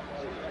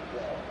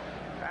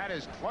 That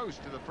is close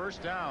to the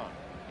first down.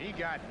 He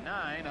got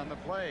 9 on the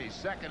play.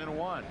 Second and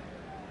 1.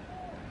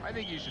 I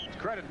think you should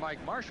credit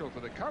Mike Marshall for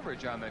the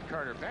coverage on that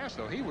Carter pass,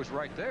 though. He was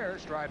right there,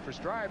 stride for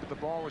stride, but the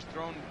ball was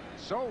thrown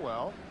so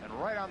well and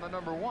right on the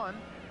number 1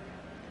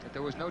 that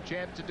there was no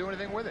chance to do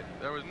anything with it.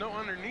 There was no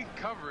underneath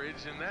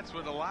coverage, and that's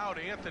what allowed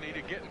Anthony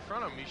to get in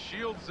front of him. He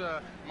shields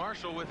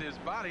Marshall with his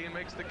body and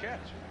makes the catch.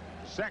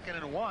 Second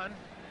and 1.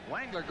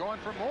 Wangler going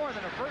for more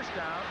than a first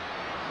down.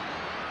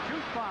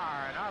 Too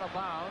far and out of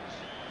bounds.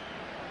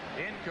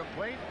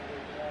 Incomplete.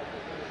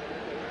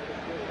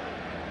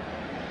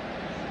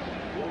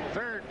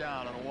 Third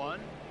down and 1.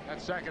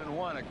 That's second and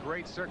 1. A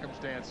great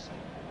circumstance,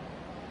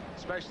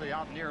 especially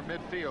out near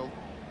midfield.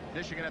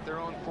 Michigan at their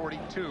own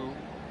 42.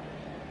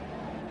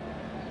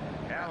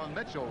 Alan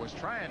Mitchell was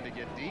trying to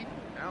get deep.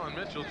 Alan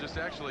Mitchell just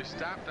actually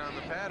stopped on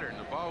the pattern.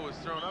 The ball was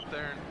thrown up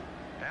there,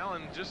 and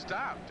Alan just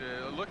stopped.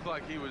 It looked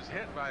like he was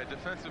hit by a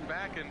defensive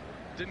back and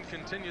didn't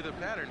continue the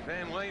pattern.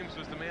 Van Williams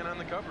was the man on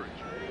the coverage.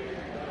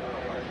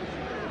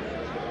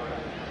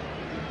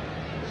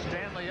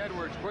 Stanley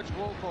Edwards, Butch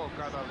Woolfolk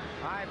are the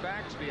high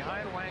backs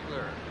behind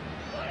Wangler.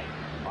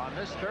 on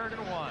this 3rd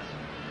and 1.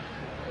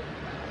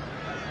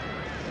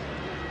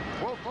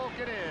 Woolfolk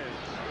it is.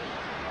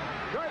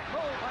 Good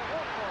move by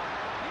Woolfolk.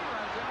 He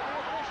runs into the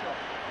official.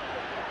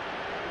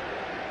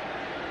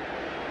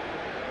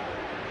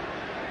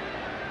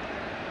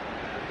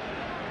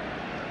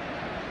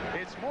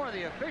 It's more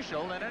the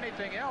official than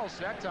anything else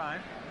that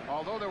time,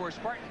 although there were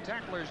Spartan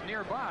tacklers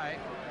nearby.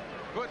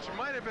 Butch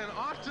might have been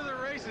off to the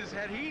races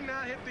had he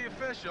not hit the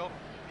official.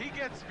 He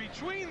gets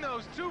between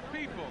those two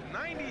people,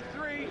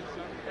 93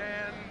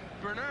 and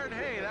Bernard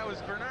Hay. That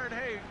was Bernard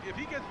Hay. If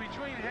he gets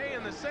between Hay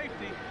and the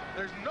safety,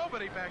 there's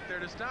nobody back there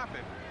to stop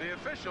him. The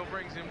official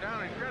brings him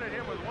down, and credit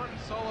him with one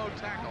solo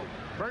tackle.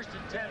 1st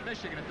and 10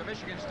 Michigan at the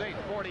Michigan State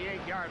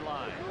 48-yard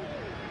line.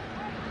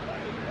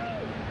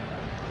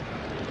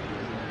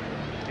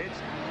 It's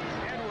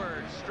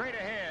Edwards straight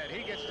ahead.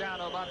 He gets down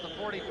to about the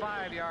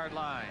 45-yard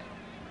line.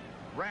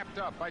 Wrapped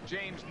up by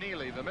James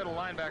Neely, the middle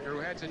linebacker who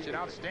had such an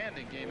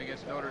outstanding game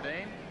against Notre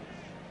Dame.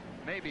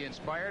 Maybe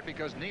inspired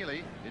because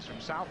Neely is from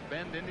South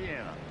Bend,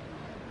 Indiana.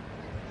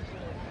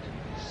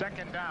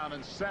 2nd down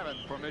and 7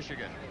 for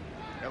Michigan.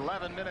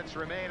 11 minutes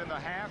remain in the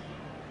half.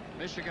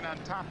 Michigan on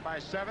top by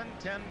 7,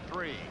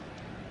 10-3.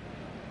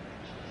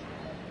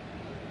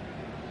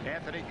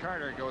 Anthony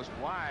Carter goes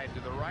wide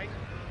to the right.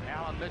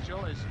 Alan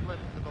Mitchell is split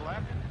to the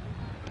left.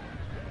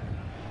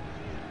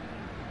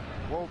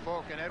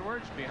 Woolfolk and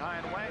Edwards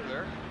behind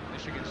Wangler.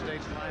 Michigan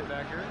State's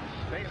linebacker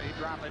Bailey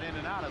dropping in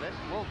and out of it.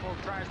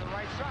 Woolfolk tries the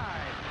right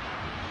side.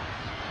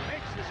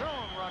 Makes his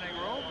own running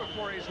room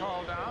before he's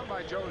hauled down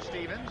by Joe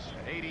Stevens,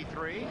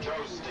 83.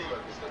 Joe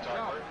Stevens, the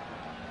tackler.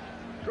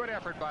 Good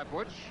effort by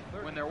Butch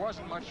when there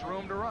wasn't much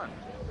room to run.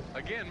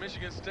 Again,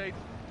 Michigan State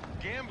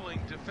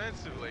gambling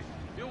defensively.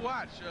 You'll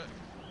watch.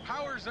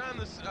 Powers on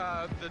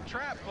the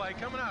trap play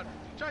coming out.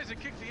 Tries to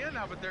kick the end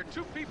out, but there are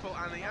two people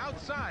on the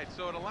outside,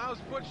 so it allows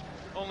Butch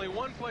only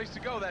one place to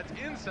go. That's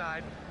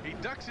inside. He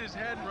ducks his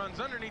head and runs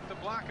underneath the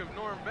block of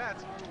Norm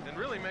Betts and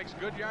really makes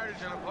good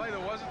yardage on a play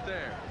that wasn't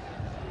there.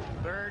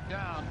 3rd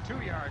down, 2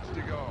 yards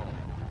to go.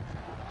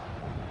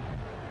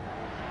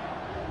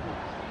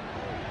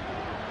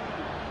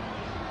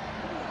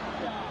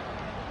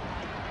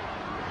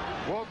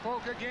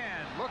 Woolfolk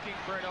again looking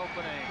for an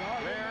opening.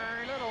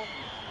 Very little.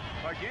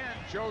 Again,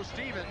 Joe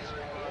Stevens,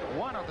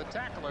 one of the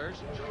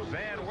tacklers.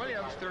 Van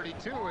Williams,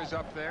 32, is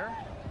up there.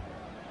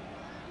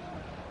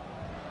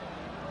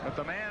 But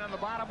the man on the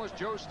bottom was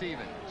Joe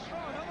Stevens.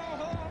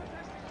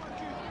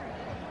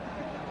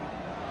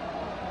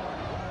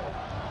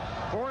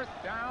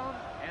 4th down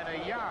and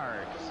a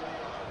yard.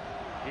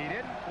 He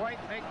didn't quite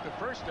make the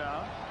 1st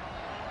down,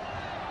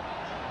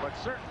 but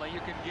certainly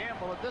you can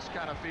gamble at this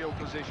kind of field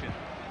position.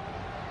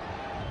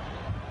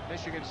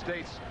 Michigan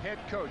State's head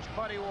coach,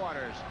 Muddy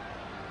Waters,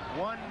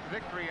 1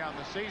 victory on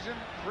the season,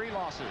 3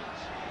 losses.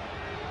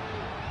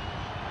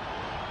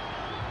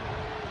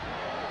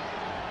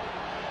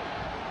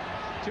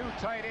 Two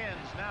tight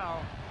ends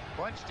now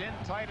bunched in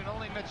tight, and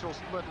only Mitchell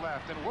split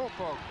left, and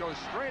Woolfolk goes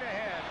straight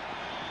ahead.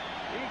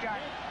 He got,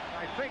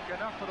 I think,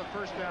 enough for the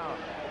 1st down.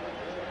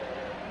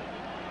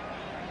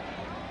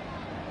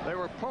 They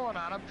were pulling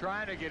on him,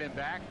 trying to get him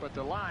back, but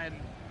the line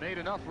made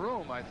enough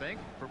room, I think,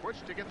 for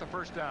Butch to get the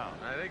 1st down.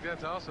 I think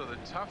that's also the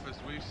toughest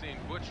we've seen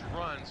Butch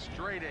run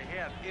straight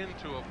ahead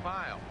into a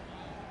pile.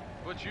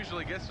 Butch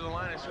usually gets to the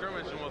line of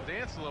scrimmage and will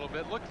dance a little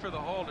bit, look for the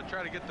hole to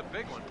try to get the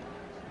big one.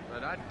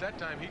 But at that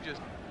time, he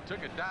just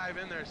took a dive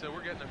in there and said,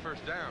 we're getting the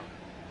 1st down.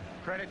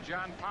 Credit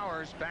John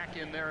Powers back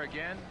in there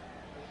again.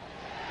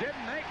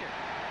 Didn't make it.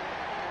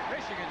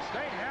 Michigan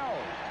State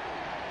held.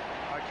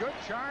 A good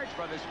charge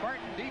by the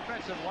Spartan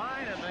defensive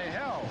line, and they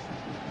held.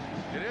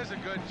 It is a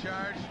good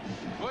charge.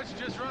 Butch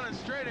just running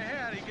straight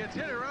ahead. He gets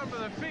hit around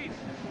with the feet,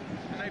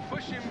 and they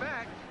push him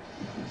back.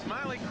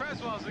 Smiley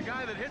Creswell is the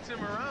guy that hits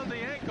him around the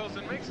ankles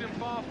and makes him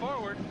fall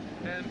forward.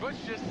 And Butch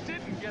just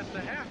didn't get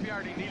the half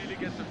yard he needed to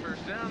get the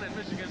 1st down. And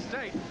Michigan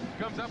State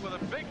comes up with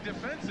a big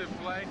defensive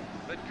play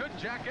that could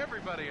jack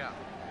everybody up.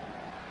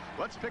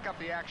 Let's pick up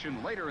the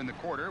action later in the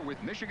quarter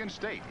with Michigan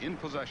State in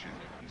possession.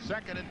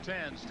 2nd and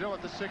 10, still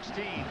at the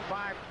 16.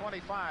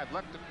 5:25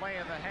 left to play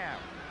in the half.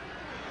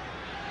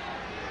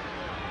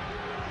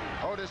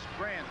 Otis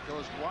Grant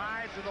goes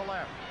wide to the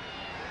left.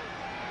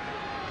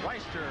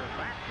 Leister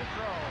back to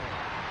throw.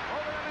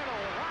 Over the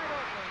middle, wide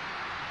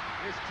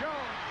open is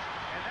Jones,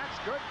 and that's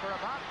good for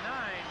about 9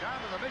 down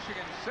to the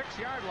Michigan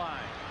 6-yard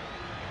line.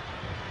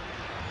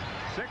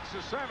 6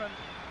 of 7.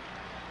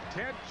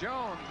 Ted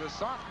Jones, the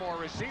sophomore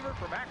receiver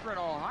from Akron,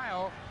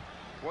 Ohio,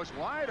 was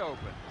wide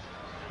open.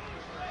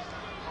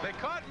 They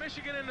caught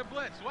Michigan in the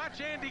blitz. Watch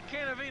Andy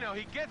Canavino.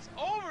 He gets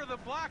over the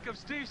block of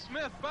Steve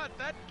Smith, but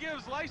that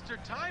gives Leister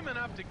time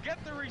enough to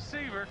get the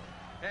receiver,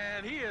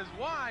 and he is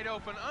wide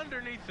open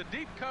underneath the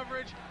deep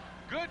coverage.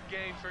 Good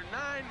game for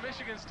 9.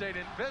 Michigan State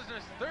in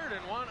business. 3rd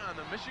and 1 on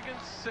the Michigan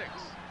 6.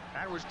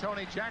 That was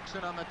Tony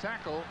Jackson on the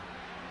tackle.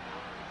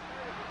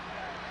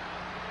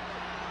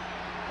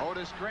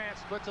 Otis Grant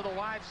split to the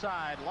wide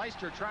side.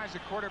 Leister tries a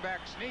quarterback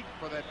sneak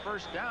for that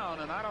 1st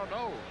down, and I don't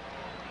know.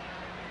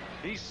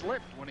 He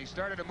slipped when he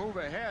started to move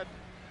ahead.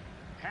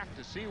 have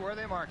to see where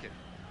they mark it.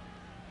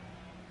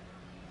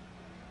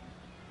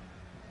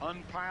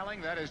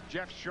 Unpiling, that is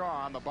Jeff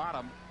Shaw on the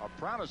bottom, a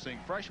promising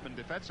freshman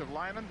defensive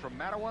lineman from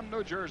Matawan,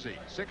 New Jersey.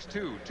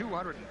 6'2",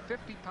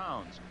 250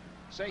 pounds.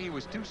 Say he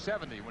was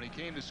 270 when he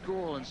came to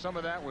school, and some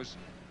of that was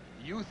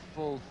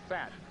youthful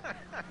fat.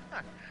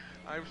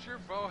 I'm sure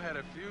Bo had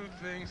a few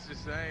things to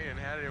say and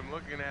had him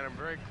looking at him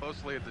very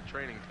closely at the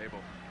training table.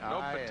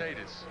 No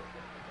potatoes.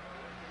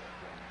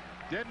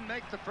 Didn't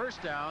make the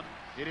first down.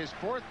 It is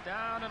 4th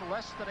down and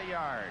less than a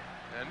yard.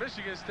 And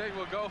Michigan State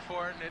will go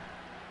for it, and it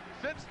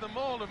fits the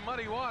mold of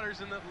Muddy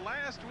Waters in that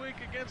last week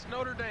against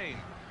Notre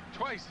Dame.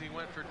 Twice he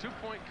went for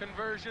 2-point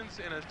conversions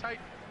in a tight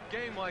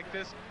game like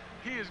this.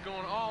 He is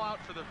going all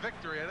out for the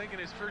victory. I think in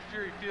his first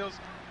year he feels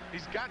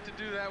he's got to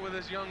do that with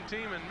his young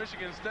team, and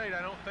Michigan State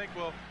I don't think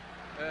will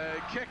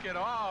kick it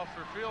off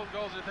for field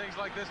goals or things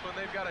like this when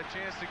they've got a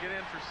chance to get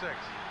in for 6.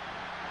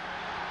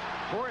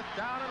 4th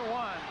down and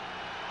 1.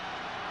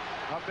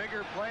 A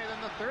bigger play than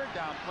the 3rd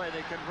down play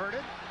they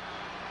converted,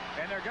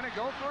 and they're going to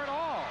go for it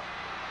all.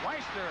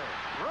 Leister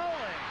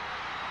rolling,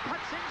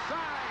 cuts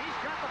inside. He's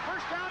got the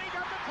first down. He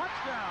got the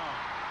touchdown.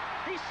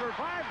 He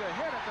survived the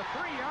hit at the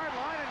 3-yard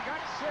line and got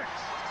 6.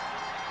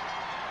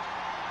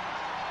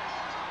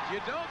 You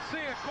don't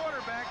see a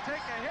quarterback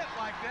take a hit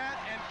like that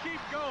and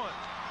keep going.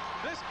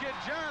 This kid,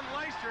 John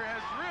Leister,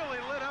 has really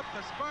lit up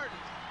the Spartans.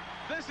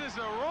 This is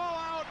a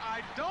rollout.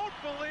 I don't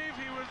believe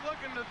he was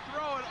looking to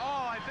throw it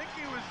all. I think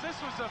this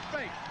was a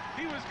fake.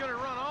 He was going to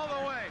run all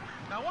the way.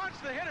 Now watch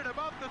the hit at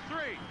about the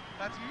 3.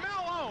 That's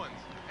Mel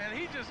Owens, and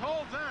he just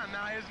holds on.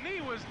 Now his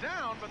knee was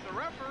down, but the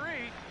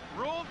referee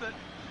ruled that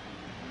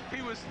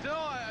he was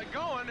still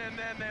going, and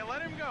then they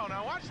let him go.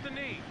 Now watch the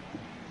knee.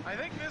 I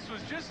think this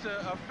was just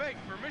a fake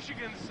for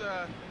Michigan's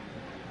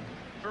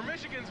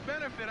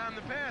benefit on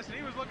the pass, and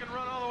he was looking to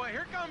run all the way.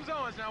 Here comes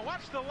Owens. Now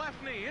watch the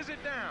left knee. Is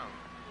it down?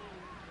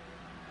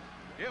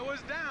 It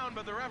was down,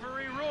 but the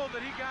referee ruled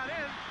that he got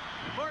in.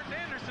 Morton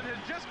Anderson has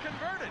just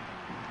converted.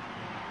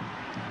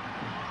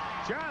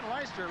 John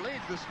Leister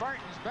leads the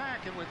Spartans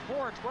back, and with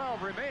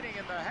 4:12 remaining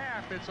in the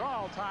half, it's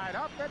all tied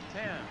up at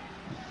 10.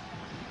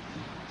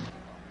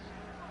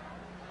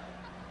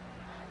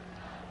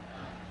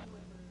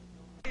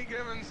 Any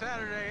given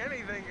Saturday,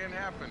 anything can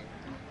happen.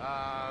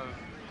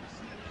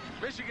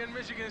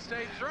 Michigan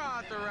State draw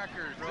out the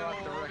record.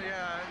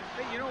 Yeah.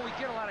 You know, we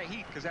get a lot of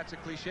heat because that's a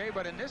cliche,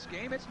 but in this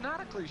game, it's not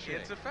a cliche.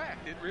 It's a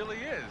fact. It really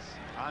is.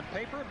 On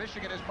paper,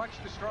 Michigan is much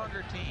the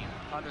stronger team.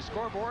 On the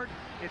scoreboard,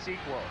 it's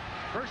equal.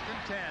 1st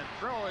and 10.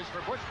 Throw is for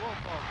Butch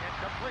Woolfolk.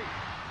 Incomplete.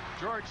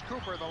 George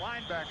Cooper, the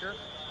linebacker,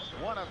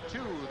 1 of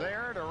 2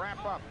 there to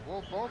wrap up.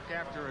 Woolfolk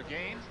after a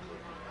gain.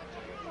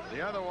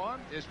 The other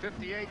one is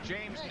 58,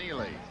 James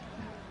Neely.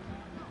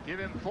 Give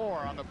him 4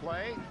 on the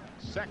play.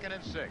 2nd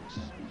and 6.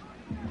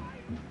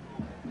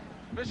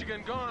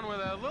 Michigan going with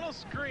a little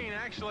screen.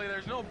 Actually,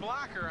 there's no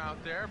blocker out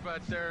there,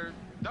 but they're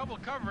double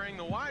covering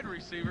the wide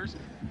receivers.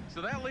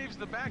 So that leaves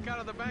the back out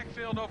of the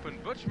backfield open.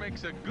 Butch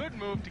makes a good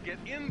move to get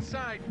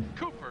inside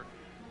Cooper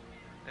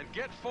and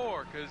get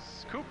 4,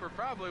 because Cooper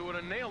probably would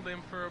have nailed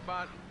him for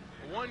about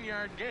a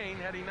 1-yard gain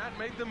had he not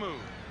made the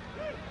move.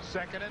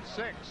 2nd and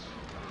 6.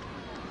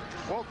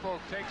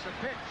 Woolfolk takes a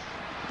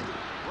pitch.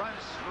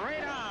 Runs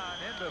straight on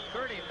into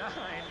 39.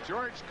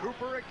 George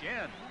Cooper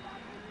again.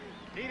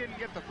 He didn't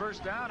get the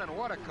first down, and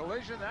what a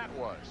collision that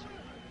was.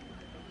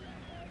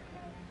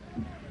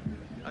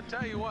 I'll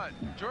tell you what,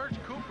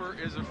 George Cooper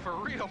is a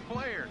for-real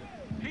player.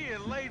 He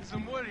had laid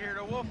some wood here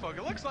to Woolfolk.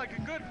 It looks like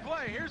a good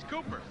play. Here's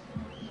Cooper.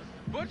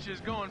 Butch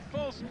is going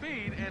full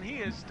speed, and he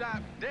is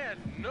stopped dead.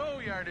 No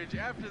yardage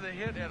after the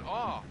hit at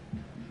all.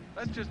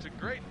 That's just a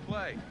great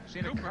play.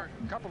 Seen a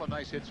couple of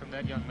nice hits from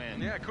that young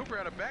man. Yeah, Cooper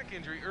had a back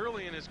injury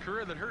early in his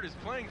career that hurt his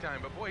playing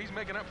time, but boy, he's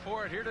making up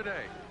for it here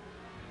today.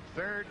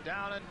 3rd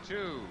down and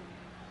 2.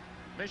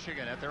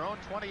 Michigan at their own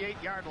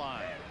 28-yard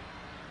line.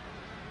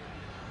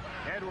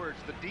 Edwards,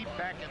 the deep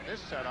back in this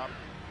setup.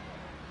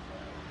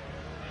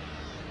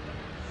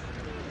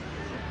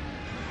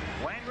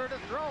 Wangler to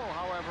throw,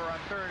 however, on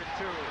 3rd and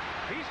 2.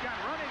 He's got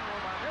running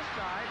room on this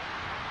side,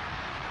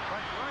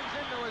 but runs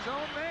into his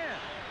own man,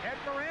 Ed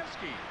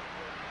Moransky.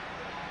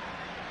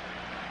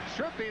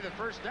 Should be the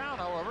first down,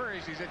 however,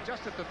 as he's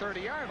just at the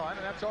 30-yard line,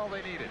 and that's all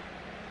they needed.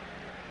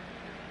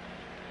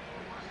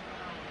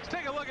 Let's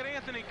take a look at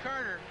Anthony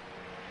Carter.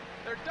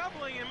 They're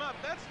doubling him up.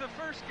 That's the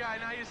first guy.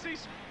 Now you see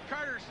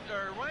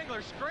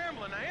Wangler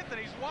scrambling. Now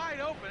Anthony's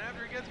wide open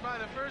after he gets by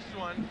the first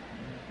one.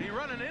 He's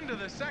running into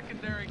the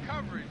secondary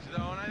coverage,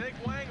 though, and I think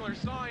Wangler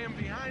saw him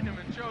behind him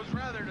and chose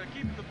rather to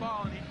keep the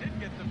ball, and he did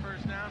get the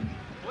first down.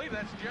 I believe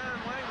that's John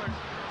Wangler's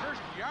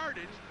first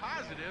yardage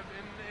positive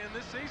in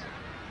this season.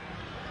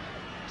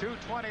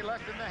 2:20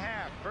 left in the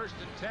half. 1st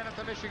and 10 at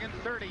the Michigan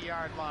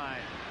 30-yard line.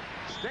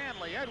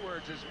 Stanley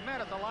Edwards is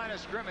met at the line of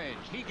scrimmage.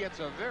 He gets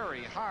a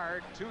very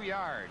hard 2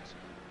 yards.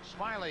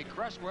 Smiley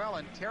Cresswell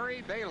and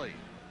Terry Bailey,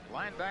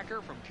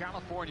 linebacker from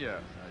California,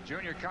 a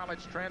junior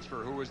college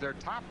transfer who was their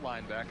top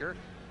linebacker.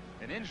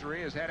 An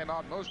injury has had him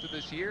out most of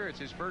this year. It's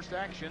his first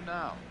action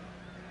now.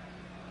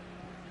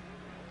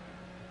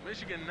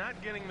 Michigan not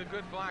getting the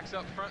good blocks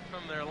up front from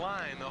their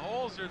line. The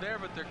holes are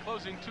there, but they're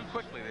closing too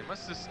quickly. They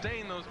must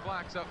sustain those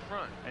blocks up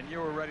front. And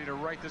you were ready to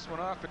write this one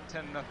off at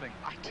 10-0.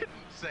 I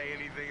didn't say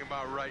anything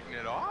about writing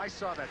it off. I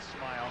saw that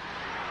smile.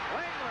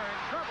 Wangler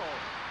in trouble.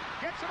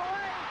 Gets it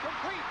away.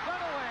 Complete.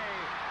 Dunaway.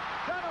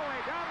 Dunaway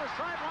down the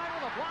sideline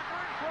with a blocker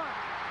in front.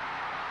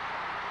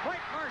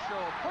 Mike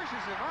Marshall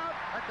pushes him out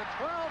at the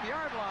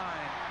 12-yard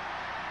line.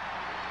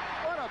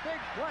 What a big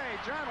play.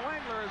 John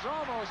Wangler is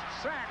almost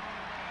sacked.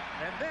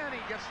 And then he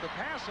gets the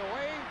pass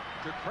away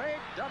to Craig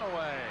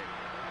Dunaway.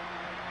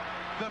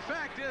 The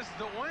fact is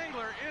that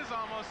Wangler is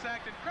almost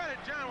sacked, and credit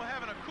John with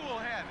having a cool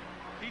head.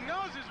 He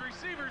knows his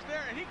receiver's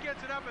there, and he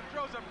gets it up and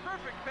throws a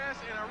perfect pass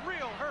in a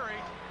real hurry.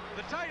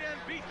 The tight end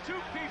beat two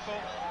people,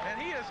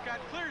 and he has got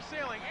clear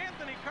sailing.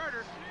 Anthony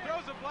Carter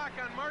throws a block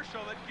on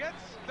Marshall that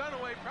gets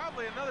Dunaway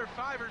probably another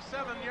 5 or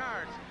 7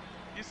 yards.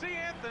 You see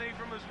Anthony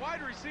from his wide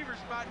receiver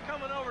spot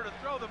coming over to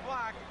throw the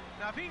block.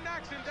 Now, if he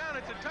knocks him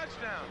down, it's a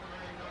touchdown.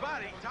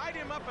 But he tied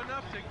him up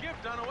enough to give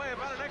Dunaway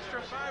about an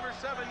extra 5 or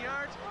 7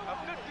 yards. A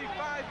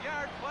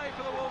 55-yard play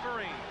for the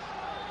Wolverines.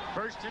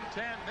 1st and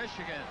 10,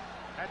 Michigan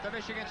at the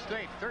Michigan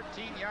State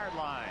 13-yard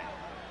line.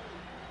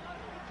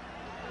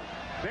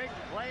 Big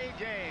play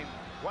game.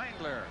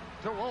 Wangler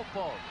to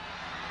Wolfolk.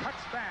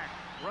 Cuts back.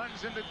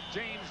 Runs into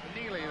James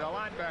Neely, the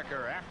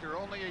linebacker, after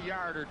only a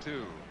yard or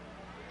two.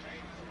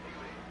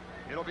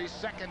 It'll be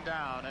 2nd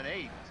down and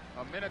 8.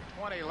 A minute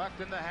 20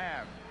 left in the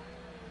half.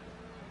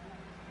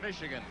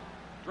 Michigan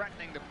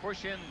threatening to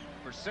push in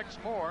for 6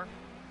 more,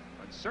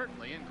 but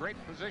certainly in great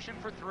position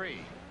for 3.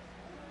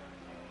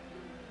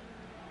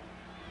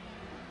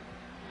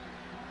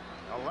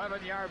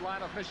 11-yard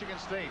line of Michigan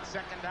State,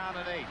 2nd down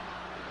and 8.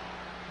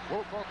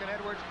 Wolfolk and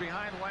Edwards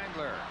behind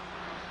Wangler.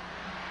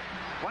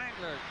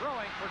 Wangler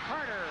throwing for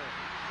Carter.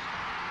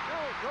 No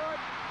good.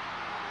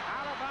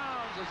 Out of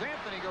bounds as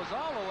Anthony goes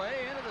all the way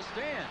into the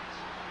stands,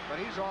 but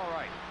he's all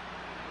right.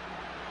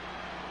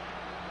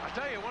 I'll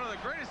tell you, one of the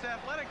greatest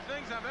athletic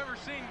things I've ever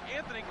seen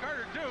Anthony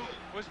Carter do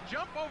was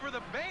jump over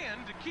the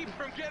band to keep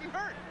from getting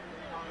hurt.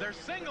 They're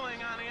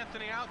singling on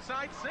Anthony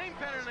outside. Same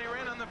pattern they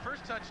ran on the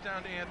first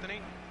touchdown to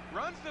Anthony.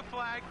 Runs the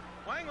flag.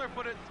 Wangler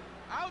put it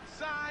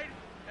outside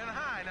and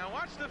high. Now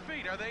watch the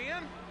feet. Are they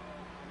in?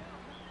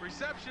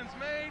 Reception's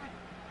made.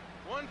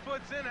 1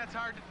 foot's in. That's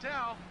hard to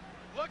tell.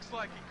 Looks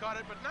like he caught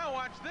it, but now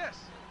watch this.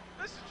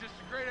 This is just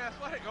a great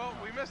athletic. Oh,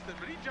 we missed it,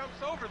 but he jumps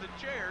over the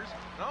chairs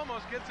and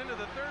almost gets into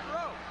the 3rd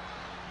row.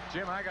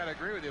 Jim, I got to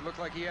agree with you. It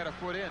looked like he had a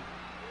foot in.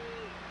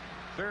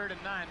 3rd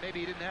and 9. Maybe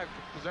he didn't have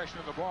possession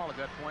of the ball at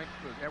that point.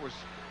 That was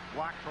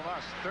blocked from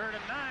us. 3rd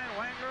and 9.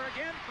 Wangler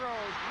again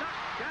throws.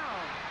 Knocked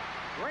down.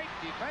 Great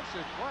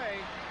defensive play.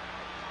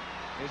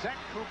 Is that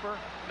Cooper?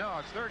 No,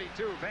 it's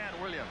 32, Van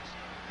Williams.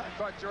 I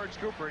thought George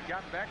Cooper had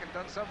gotten back and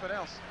done something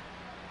else.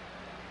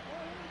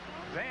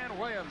 Van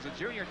Williams, a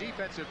junior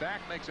defensive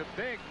back, makes a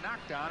big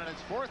knockdown, and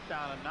it's 4th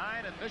down and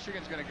 9, and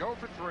Michigan's going to go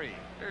for 3.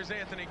 There's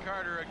Anthony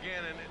Carter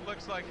again, and it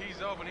looks like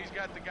he's open. He's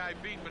got the guy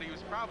beat, but he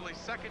was probably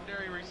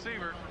secondary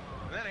receiver.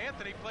 And then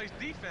Anthony plays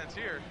defense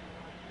here.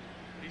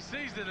 He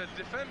sees that a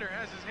defender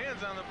has his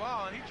hands on the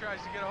ball, and he tries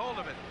to get a hold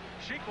of it.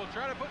 Sheik will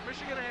try to put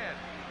Michigan ahead.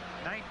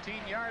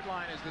 19-yard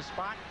line is the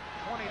spot.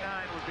 29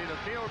 would be the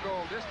field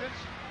goal distance.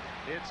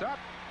 It's up,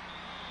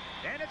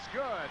 and it's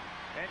good.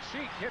 And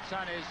Sheik hits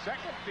on his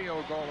 2nd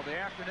field goal of the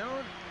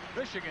afternoon.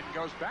 Michigan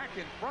goes back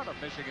in front of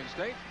Michigan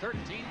State,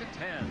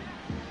 13-10.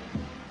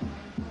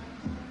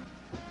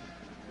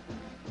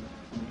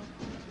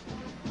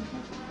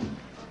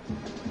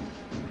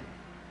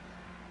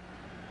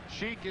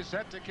 Sheik is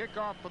set to kick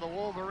off for the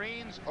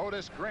Wolverines.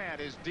 Otis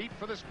Grant is deep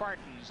for the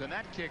Spartans, and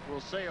that kick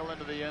will sail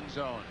into the end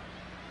zone.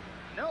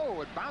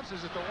 No, it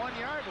bounces at the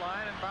 1-yard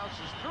line and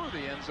bounces through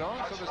the end zone,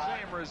 so the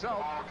same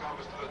result.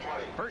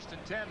 1st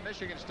and 10,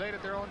 Michigan State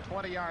at their own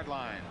 20-yard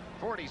line.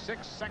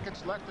 46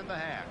 seconds left in the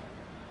half.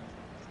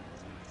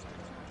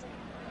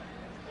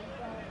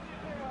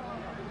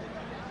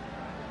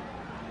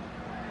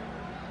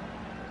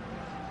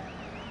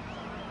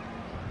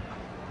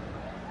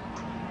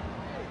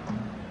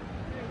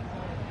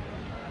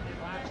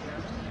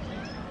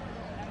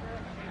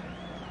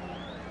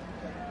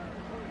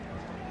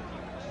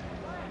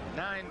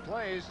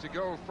 Plays to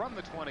go from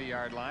the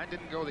 20-yard line.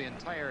 Didn't go the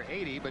entire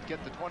 80, but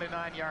get the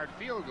 29-yard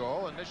field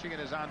goal, and Michigan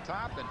is on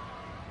top, and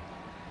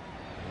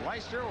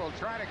Leicester will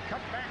try to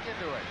cut back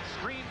into it.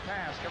 Screen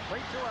pass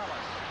complete to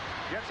Ellis.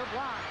 Gets a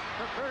block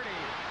to 30,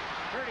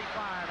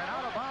 35, and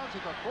out of bounds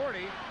at the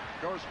 40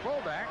 goes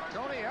fullback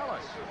Tony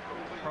Ellis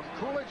from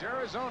Coolidge,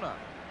 Arizona.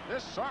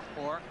 This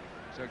sophomore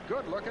is a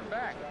good-looking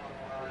back.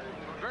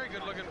 Very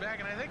good-looking back,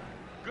 and I think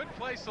good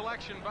play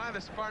selection by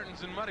the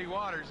Spartans in muddy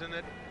waters, and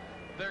that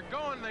they're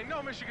going, they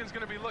know Michigan's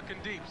going to be looking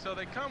deep, so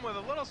they come with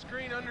a little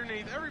screen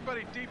underneath.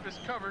 Everybody deep is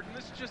covered, and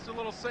this is just a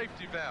little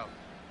safety valve.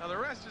 Now the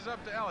rest is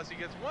up to Ellis. He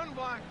gets 1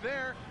 block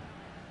there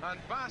on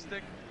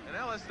Bostic, and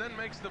Ellis then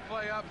makes the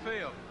play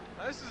upfield.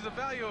 Now this is the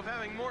value of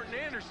having Morton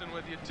Anderson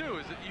with you too,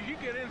 is that you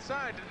get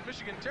inside to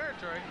Michigan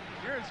territory,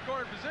 you're in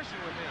scoring position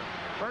with him.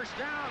 1st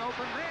down,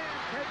 open man,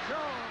 Ted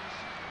Jones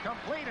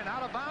Complete and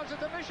out of bounds at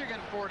the Michigan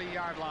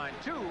 40-yard line.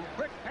 2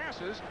 quick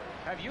passes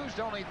have used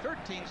only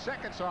 13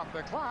 seconds off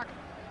the clock,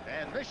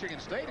 and Michigan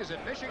State is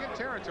in Michigan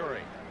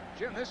territory.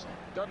 Jim, this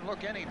doesn't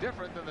look any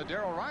different than the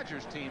Darrell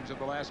Rogers teams of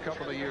the last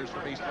couple of years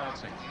from East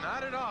Lansing.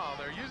 Not at all.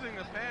 They're using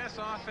the pass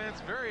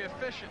offense very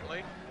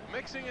efficiently,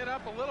 mixing it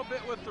up a little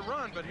bit with the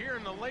run, but here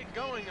in the late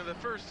going of the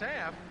first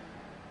half,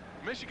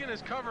 Michigan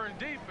is covering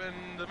deep,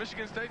 and the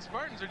Michigan State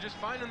Spartans are just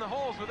finding the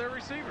holes with their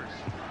receivers.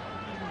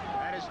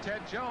 That is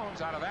Ted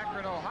Jones out of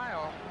Akron,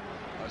 Ohio,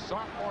 a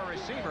sophomore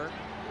receiver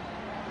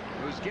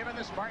who's given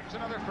the Spartans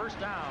another first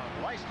down.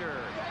 Leister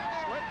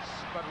slips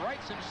but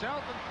rights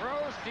himself and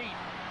throws deep.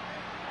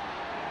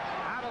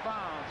 Out of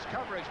bounds.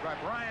 Coverage by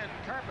Brian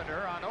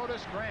Carpenter on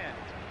Otis Grant.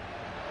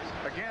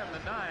 Again, the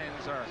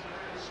Nines are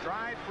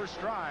stride for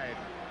stride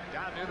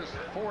down near the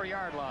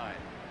 4-yard line.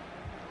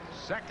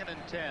 2nd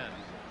and 10.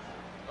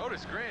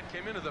 Otis Grant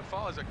came into the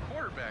fall as a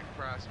quarterback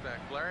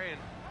prospect, Larry, and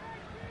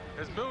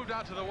has moved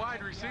out to the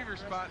wide receiver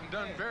spot and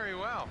done very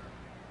well.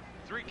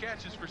 3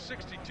 catches for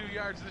 62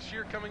 yards this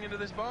year coming into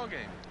this ball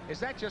game. Is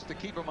that just to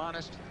keep him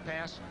honest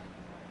pass?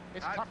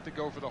 It's tough to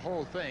go for the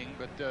whole thing,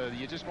 but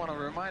you just want to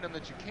remind him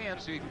that you can,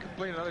 so you can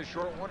complete another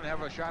short one and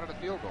have a shot at a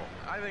field goal.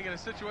 I think in a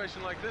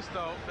situation like this,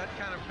 though, that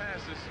kind of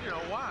pass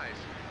is, wise.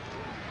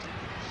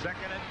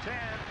 2nd and 10.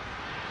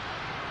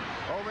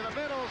 Over the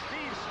middle,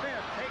 Steve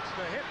Smith takes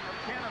the hit from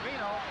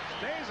Canavino,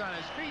 stays on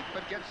his feet,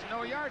 but gets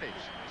no yardage.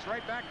 It's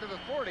right back to the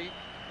 40,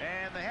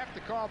 and they have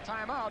to call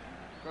timeout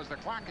because the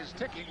clock is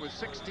ticking with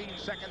 16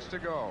 seconds to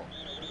go.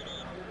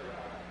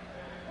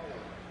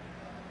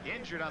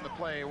 Injured on the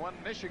play, one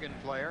Michigan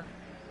player.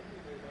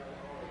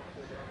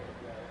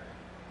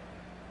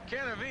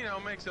 Canavino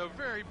makes a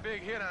very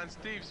big hit on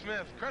Steve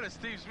Smith. Credit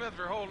Steve Smith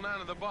for holding on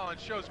to the ball. It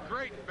shows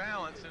great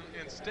balance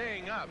and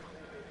staying up.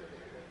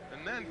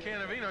 And then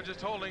Canavino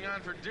just holding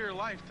on for dear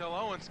life till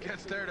Owens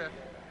gets there to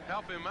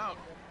help him out.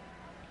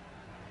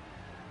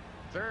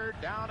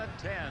 3rd down and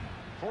 10.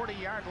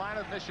 40-yard line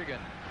of Michigan.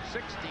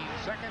 16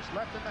 seconds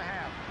left in the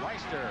half.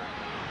 Leister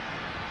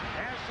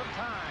has some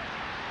time.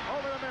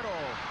 Over the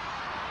middle.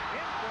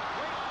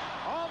 Incomplete.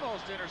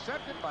 Almost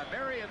intercepted by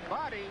Marion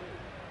Body.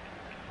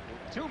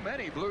 Too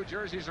many blue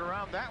jerseys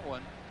around that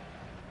one.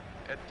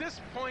 At this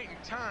point in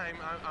time,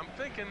 I'm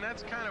thinking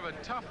that's kind of a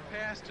tough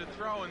pass to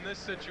throw in this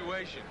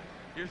situation.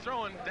 You're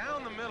throwing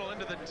down the middle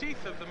into the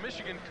teeth of the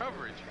Michigan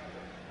coverage.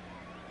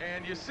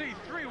 And you see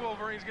 3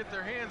 Wolverines get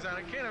their hands on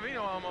it.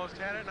 Canavino almost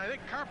had it, and I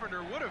think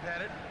Carpenter would have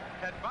had it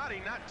had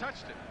Body not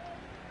touched it.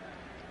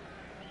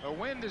 The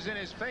wind is in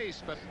his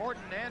face, but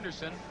Morton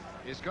Anderson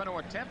is going to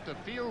attempt a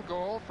field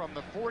goal from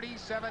the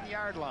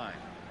 47-yard line.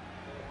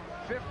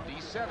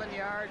 57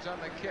 yards on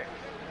the kick.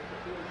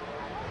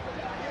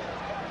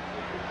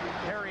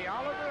 Harry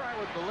Oliver, I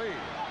would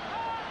believe.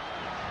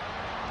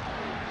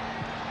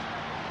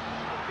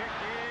 Kick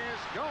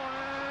is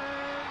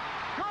going.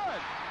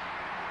 Good.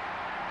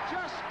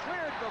 Just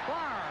cleared the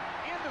bar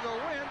into the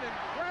wind.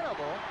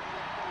 Incredible.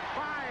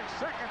 5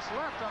 seconds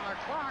left on the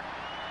clock,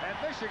 and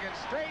Michigan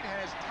State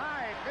has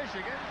tied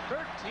Michigan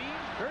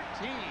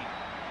 13-13.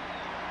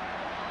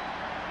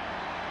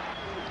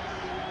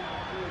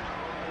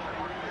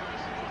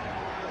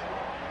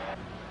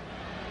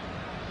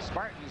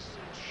 Spartans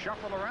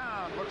shuffle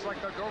around. Looks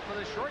like they'll go for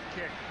the short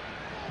kick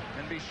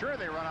and be sure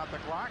they run out the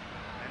clock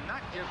and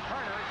not give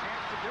Carter a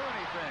chance to do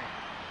anything.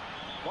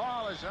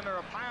 Ball is under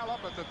a pile up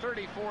at the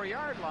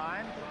 34-yard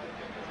line.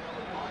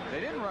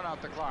 They didn't run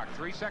out the clock.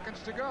 3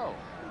 seconds to go.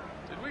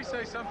 Did we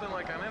say something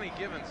like on any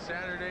given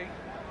Saturday,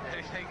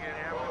 anything can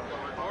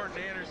happen?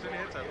 Morton Anderson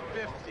hits a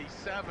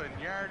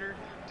 57-yarder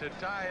to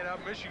tie it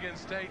up. Michigan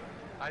State,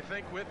 I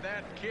think with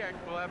that kick,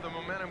 will have the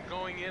momentum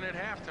going in at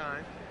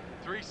halftime.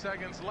 3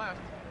 seconds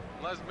left.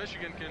 Unless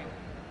Michigan can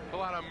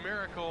pull out a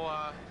miracle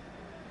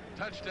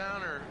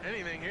touchdown or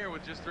anything here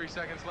with just 3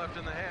 seconds left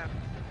in the half.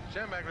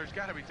 Schembechler's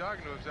got to be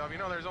talking to himself.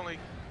 There's only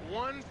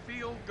 1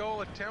 field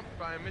goal attempt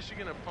by a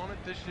Michigan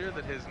opponent this year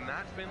that has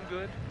not been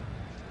good.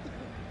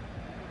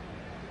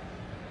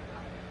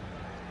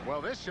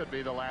 Well, this should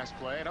be the last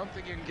play. I don't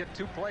think you can get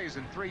 2 plays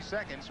in 3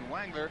 seconds.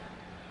 Wangler,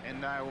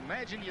 and I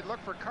imagine you'd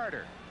look for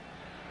Carter.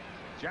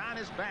 John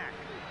is back.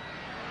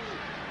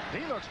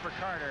 He looks for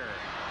Carter.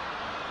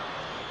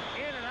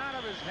 In and out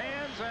of his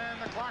hands,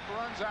 and the clock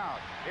runs out.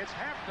 It's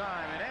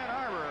halftime in Ann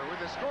Arbor with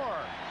the score.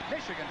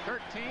 Michigan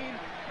 13,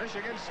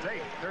 Michigan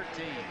State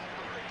 13.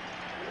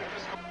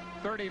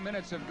 30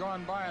 minutes have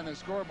gone by on the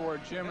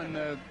scoreboard, Jim, and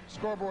the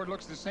scoreboard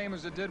looks the same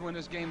as it did when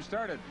this game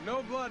started.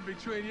 No blood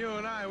between you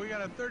and I. We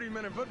got a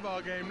 30-minute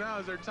football game now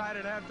as they're tied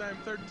at halftime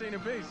 13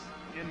 apiece.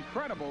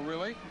 Incredible,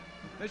 really.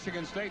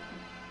 Michigan State,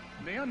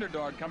 the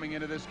underdog coming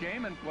into this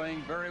game and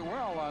playing very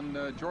well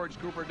on George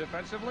Cooper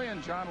defensively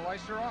and John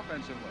Leister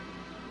offensively.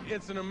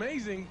 It's an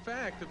amazing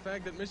fact, the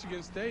fact that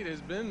Michigan State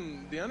has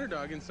been the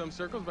underdog in some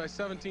circles by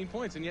 17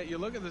 points, and yet you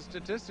look at the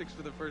statistics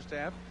for the first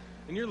half,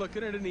 and you're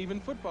looking at an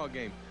even football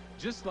game,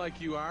 just like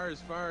you are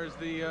as far as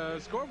the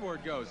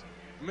scoreboard goes.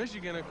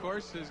 Michigan, of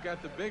course, has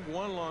got the big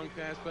one long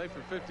pass play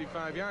for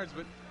 55 yards,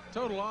 but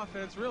total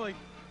offense really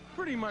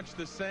pretty much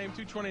the same,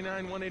 229,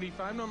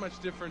 185, not much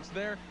difference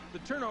there. The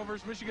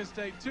turnovers, Michigan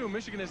State 2.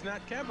 Michigan has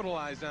not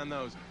capitalized on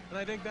those, and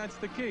I think that's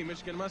the key.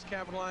 Michigan must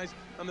capitalize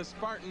on the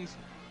Spartans'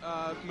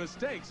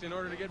 mistakes in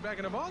order to get back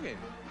in a ballgame.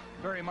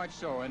 Very much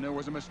so, and there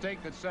was a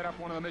mistake that set up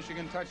one of the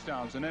Michigan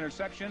touchdowns. An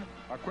interception,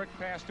 a quick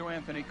pass to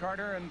Anthony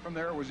Carter, and from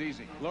there it was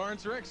easy.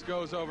 Lawrence Ricks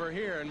goes over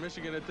here, and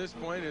Michigan at this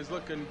point is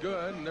looking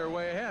good, and they're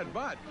way ahead.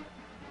 But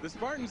the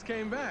Spartans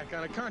came back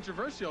on a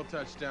controversial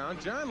touchdown.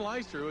 John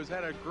Leister, who has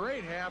had a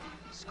great half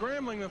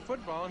scrambling the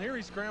football, and here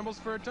he scrambles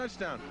for a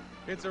touchdown.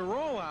 It's a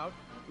rollout,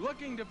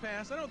 looking to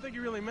pass. I don't think he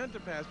really meant to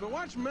pass, but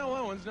watch Mel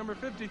Owens, number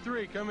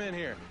 53, come in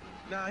here.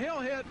 Now he'll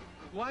hit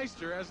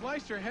Leister as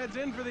Leister heads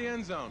in for the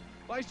end zone.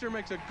 Leister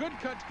makes a good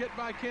cut to get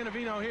by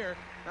Cannavino here.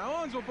 Now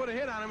Owens will put a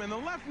hit on him, and the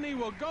left knee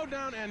will go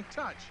down and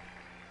touch.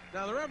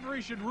 Now the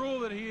referee should rule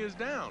that he is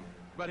down,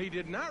 but he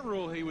did not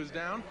rule he was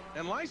down,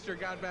 and Leister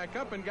got back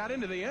up and got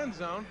into the end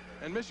zone,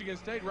 and Michigan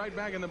State right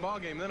back in the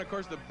ballgame. Then, of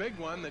course, the big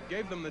one that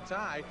gave them the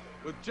tie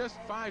with just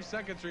 5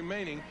 seconds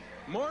remaining.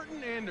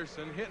 Morton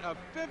Anderson hit a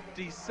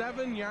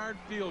 57-yard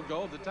field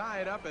goal to tie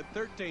it up at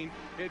 13.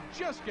 It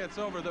just gets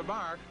over the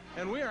bar,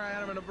 and we are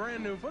at him in a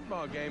brand new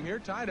football game here,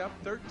 tied up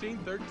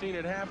 13-13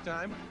 at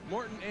halftime.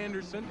 Morton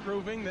Anderson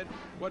proving that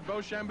what Bo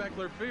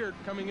Schembechler feared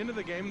coming into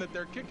the game, that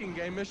their kicking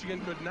game Michigan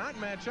could not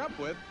match up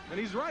with, and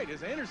he's right,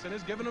 as Anderson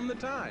has given them the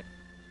tie.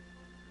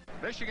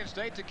 Michigan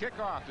State to kick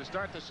off to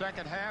start the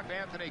second half.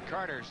 Anthony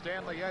Carter,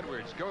 Stanley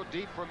Edwards go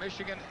deep for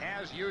Michigan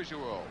as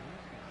usual.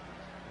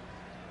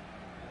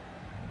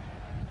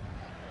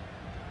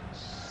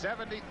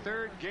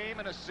 73rd game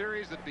in a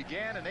series that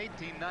began in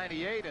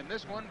 1898, and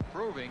this one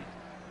proving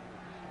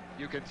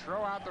you can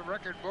throw out the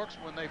record books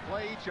when they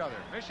play each other.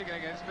 Michigan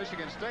against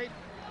Michigan State,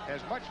 as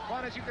much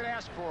fun as you could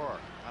ask for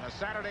on a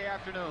Saturday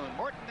afternoon.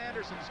 Morton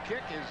Anderson's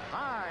kick is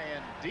high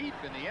and deep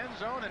in the end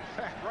zone, in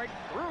fact right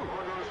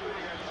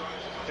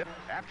through.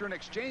 After an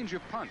exchange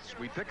of punts,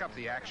 we pick up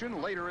the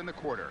action later in the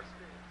quarter.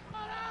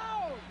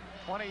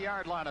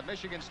 20-yard line of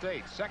Michigan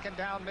State, second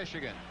down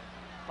Michigan.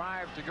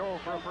 5 to go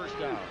for a first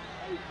down.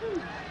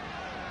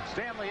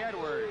 Stanley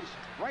Edwards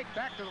right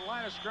back to the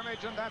line of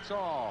scrimmage, and that's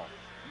all.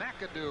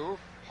 McAdoo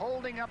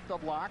holding up the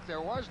block. There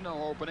was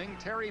no opening.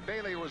 Terry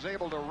Bailey was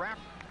able to wrap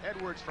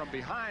Edwards from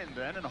behind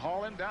then and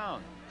haul him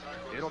down.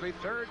 It'll be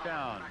third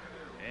down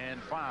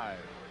and 5.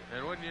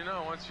 And wouldn't you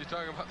know, once you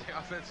talk about the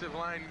offensive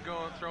line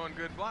throwing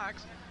good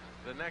blocks,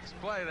 the next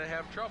play they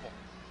have trouble.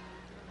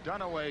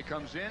 Dunaway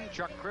comes in.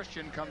 Chuck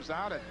Christian comes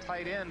out at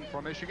tight end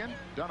for Michigan.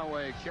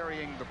 Dunaway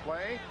carrying the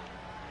play.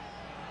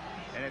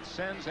 And it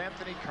sends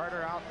Anthony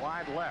Carter out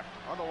wide left.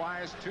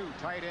 Otherwise, 2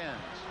 tight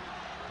ends.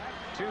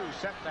 2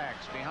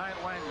 setbacks behind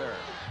Wangler.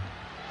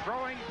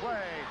 Throwing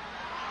play.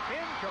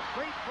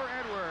 Incomplete for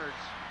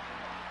Edwards.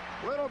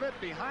 A little bit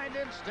behind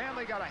him.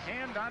 Stanley got a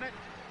hand on it.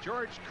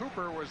 George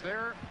Cooper was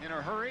there in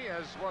a hurry,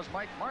 as was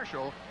Mike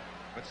Marshall.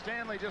 But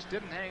Stanley just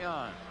didn't hang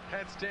on.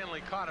 Had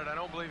Stanley caught it, I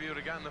don't believe he would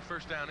have gotten the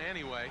first down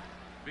anyway,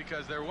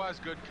 because there was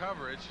good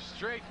coverage.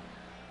 Straight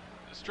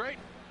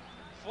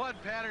flood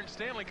pattern.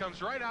 Stanley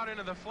comes right out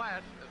into the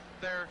flat.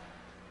 They're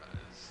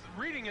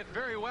reading it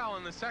very well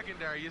in the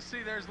secondary. You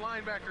see there's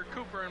linebacker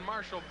Cooper and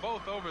Marshall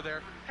both over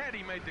there. Had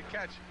he made the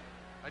catch,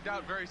 I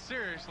doubt very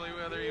seriously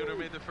whether he would have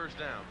made the first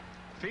down.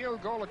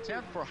 Field goal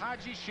attempt for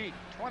Haji Sheik.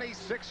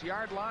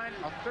 26-yard line,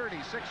 a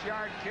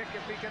 36-yard kick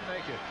if he can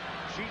make it.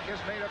 Sheik has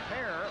made a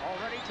pair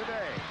already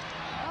today.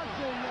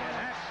 And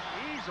that's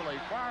easily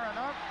far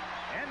enough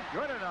and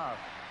good enough.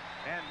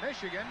 And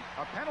Michigan,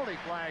 a penalty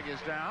flag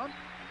is down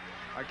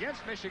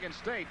against Michigan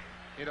State,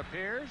 it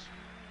appears.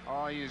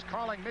 Oh, he's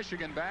calling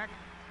Michigan back.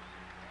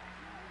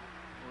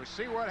 We'll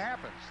see what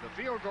happens. The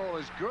field goal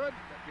is good,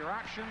 but your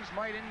options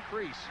might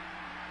increase.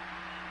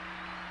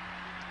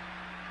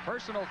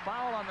 Personal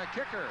foul on the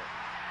kicker.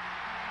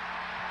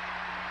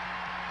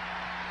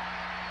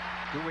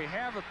 Do we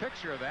have a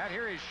picture of that?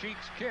 Here is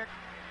Sheik's kick.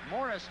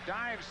 Morris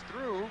dives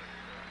through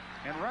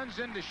and runs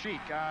into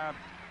Sheik.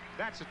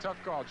 That's a tough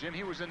call, Jim.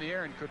 He was in the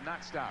air and could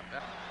not stop.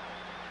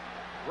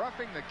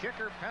 Roughing the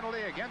kicker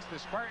penalty against the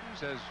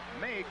Spartans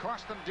may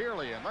cost them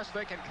dearly unless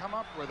they can come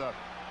up with a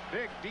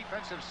big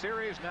defensive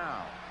series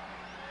now.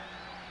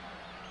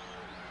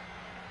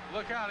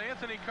 Look out,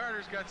 Anthony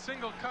Carter's got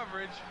single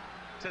coverage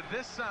to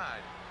this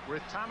side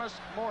with Thomas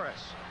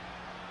Morris,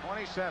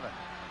 27.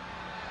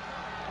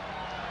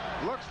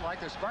 Looks like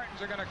the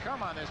Spartans are going to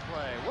come on this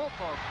play.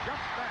 Wilfolk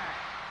jumps back.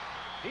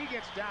 He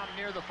gets down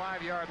near the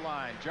 5-yard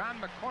line. John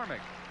McCormick,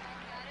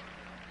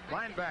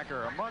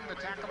 linebacker, among the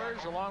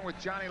tacklers, along with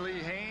Johnny Lee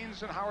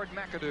Haynes and Howard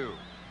McAdoo.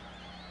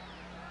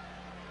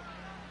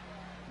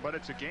 But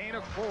it's a gain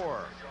of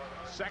 4.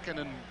 Second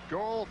and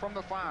goal from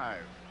the 5.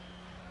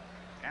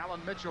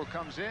 Alan Mitchell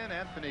comes in.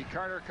 Anthony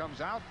Carter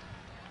comes out.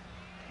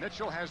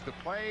 Mitchell has the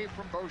play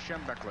from Bo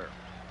Schembechler.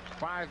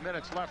 5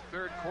 minutes left,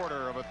 third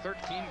quarter of a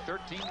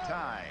 13-13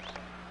 tie.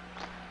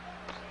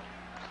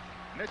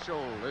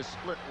 Mitchell is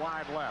split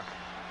wide left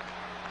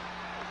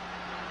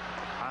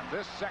on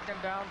this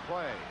second down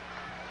play.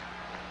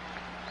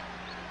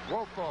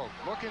 Wofolk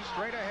looking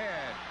straight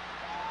ahead.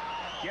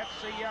 Gets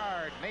a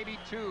yard, maybe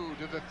 2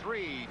 to the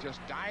 3, just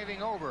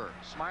diving over.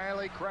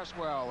 Smiley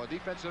Cresswell, a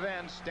defensive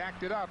end,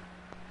 stacked it up.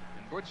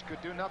 And Butch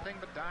could do nothing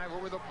but dive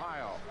over the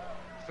pile.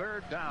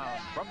 3rd down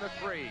from the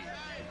 3.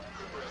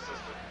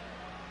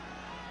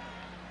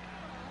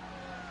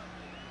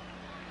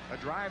 A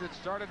drive that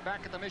started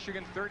back at the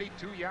Michigan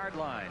 32-yard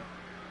line.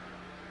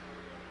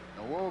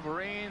 The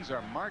Wolverines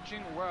are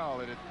marching well.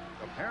 It had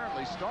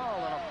apparently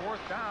stalled on a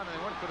 4th down, and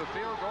they went for the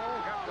field goal,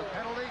 got the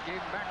penalty, gave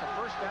them back a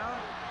 1st down,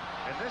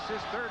 and this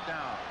is 3rd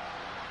down.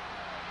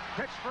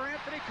 Pitch for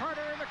Anthony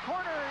Carter in the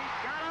corner.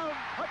 He got out.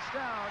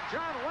 Touchdown.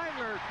 John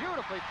Wangler,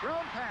 beautifully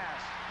thrown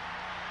pass.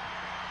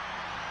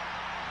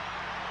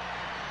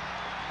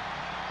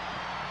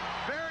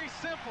 Very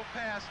simple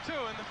pass, too,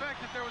 and the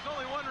fact that there was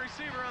only one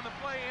receiver on the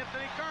play,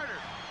 Anthony Carter.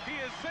 He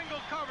is single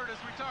covered, as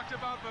we talked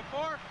about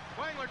before.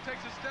 Wangler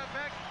takes a step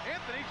back.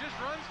 Anthony just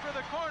runs for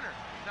the corner.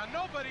 Now,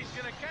 nobody's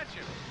going to catch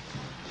him.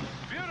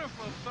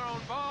 Beautiful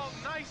thrown ball.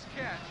 Nice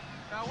catch.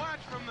 Now,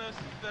 watch from the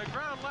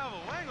ground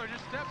level. Wangler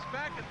just steps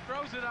back and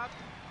throws it up.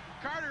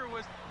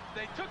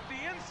 They took the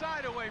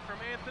inside away from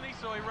Anthony,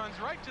 so he runs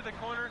right to the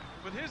corner.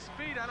 With his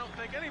speed, I don't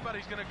think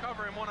anybody's going to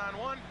cover him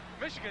one-on-one.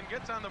 Michigan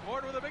gets on the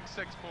board with a big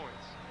 6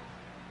 points.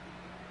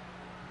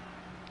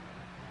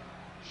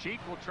 Sheik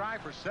will try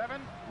for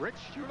 7. Rich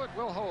Hewlett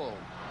will hold.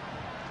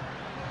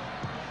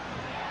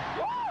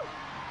 Woo!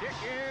 Kick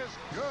is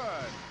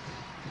good.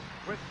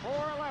 With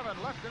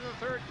 4:11 left in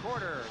the 3rd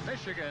quarter,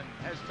 Michigan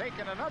has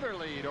taken another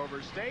lead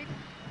over State,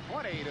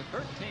 20 to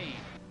 13.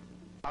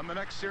 On the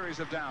next series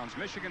of downs,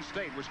 Michigan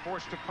State was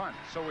forced to punt,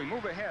 so we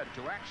move ahead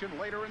to action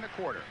later in the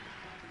quarter.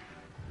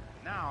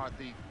 Now at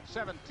the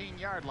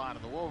 17-yard line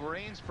of the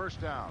Wolverines,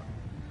 1st down.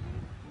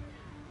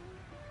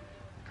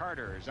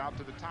 Carter is out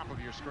to the top of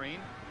your screen,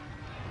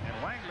 and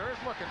Wangler is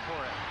looking for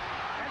it.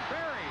 And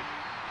buried.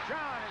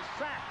 John is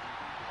sacked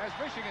as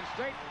Michigan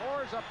State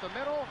pours up the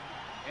middle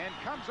and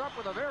comes up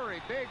with a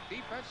very big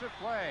defensive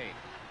play.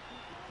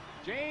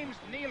 James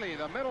Neely,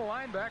 the middle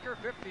linebacker,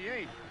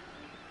 58.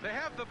 They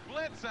have the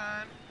blitz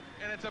on,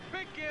 and it's a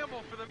big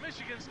gamble for the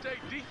Michigan State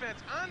defense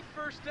on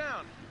 1st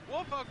down.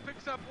 Wolfhawk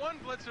picks up one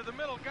blitzer, the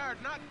middle guard,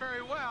 not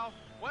very well.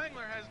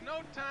 Wangler has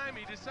no time.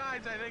 He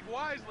decides, I think,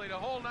 wisely to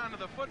hold on to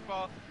the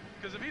football,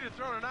 because if he'd have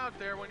thrown it out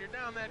there, when you're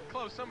down that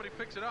close, somebody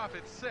picks it off,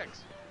 it's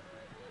 6.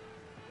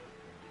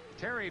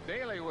 Terry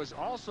Bailey was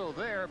also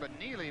there, but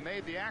Neely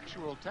made the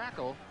actual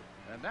tackle,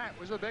 and that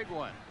was a big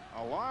one.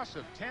 A loss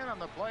of 10 on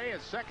the play at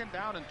 2nd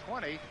down and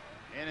 20,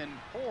 and in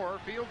 4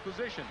 field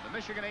position, the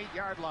Michigan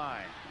 8-yard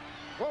line.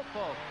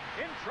 Wolfhawk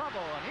in trouble,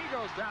 and he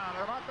goes down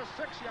at about the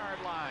 6-yard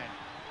line.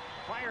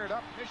 Fired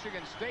up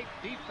Michigan State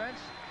defense.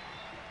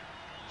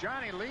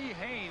 Johnny Lee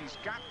Haynes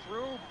got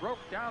through, broke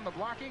down the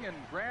blocking, and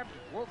grabbed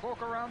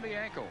Wolfhawk around the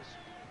ankles.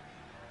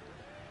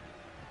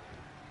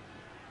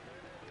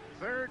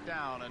 3rd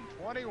down and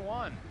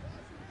 21.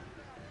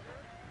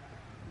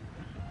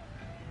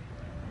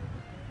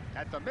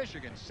 At the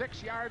Michigan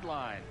 6-yard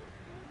line.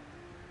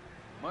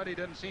 Muddy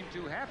doesn't seem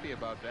too happy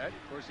about that.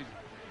 Of course, he's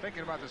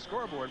thinking about the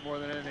scoreboard more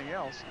than anything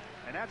else.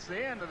 And that's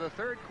the end of the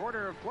 3rd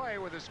quarter of play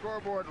with the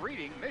scoreboard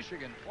reading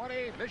Michigan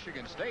 20,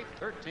 Michigan State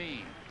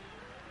 13.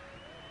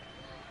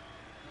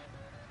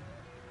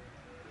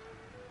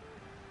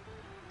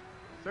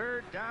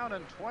 Third down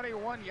and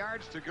 21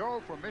 yards to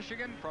go for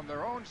Michigan from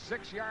their own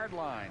 6-yard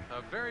line.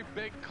 A very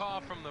big call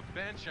from the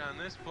bench on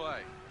this play.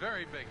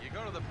 Very big. You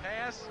go to the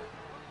pass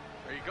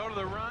or you go to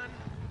the run.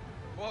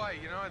 Boy,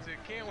 you know, it's a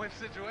can't-win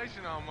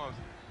situation almost.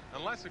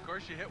 Unless, of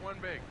course, you hit one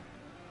big.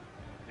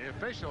 The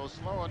officials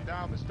slowing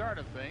down the start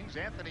of things.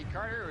 Anthony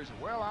Carter is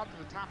well out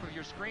to the top of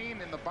your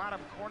screen. In the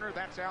bottom corner,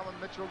 that's Alan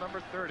Mitchell,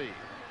 number 30.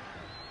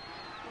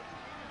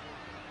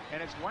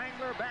 And it's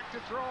Wangler back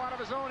to throw out of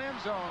his own end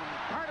zone.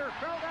 Carter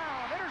fell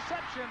down.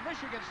 Interception.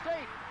 Michigan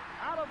State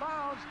out of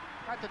bounds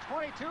at the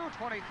 22,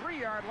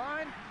 23-yard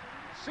line.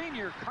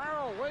 Senior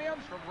Carl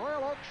Williams from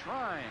Royal Oak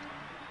Shrine.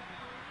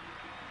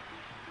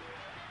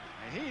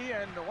 And he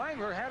and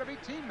Wangler had to be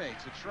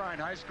teammates at Shrine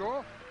High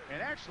School.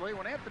 And actually,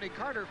 when Anthony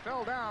Carter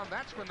fell down,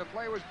 that's when the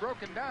play was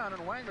broken down,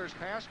 and Wangler's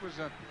pass was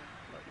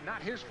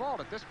not his fault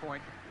at this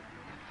point.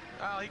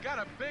 Well, he got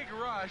a big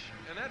rush,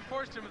 and that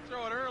forced him to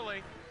throw it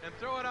early and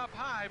throw it up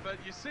high, but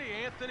you see,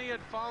 Anthony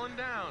had fallen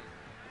down,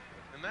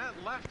 and that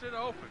left it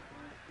open.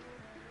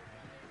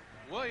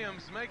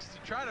 Williams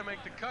try to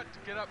make the cut to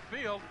get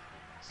upfield,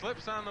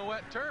 slips on the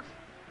wet turf,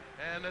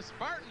 and the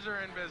Spartans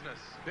are in business.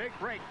 Big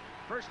break.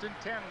 1st and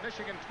 10,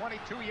 Michigan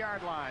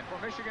 22-yard line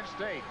for Michigan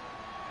State.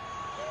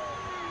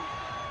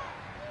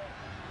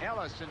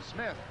 Ellis and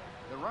Smith,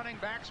 the running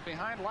backs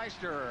behind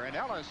Leicester, and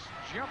Ellis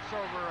jumps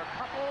over a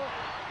couple,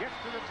 gets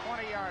to the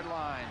 20-yard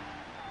line.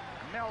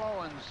 Mel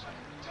Owens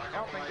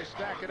helping to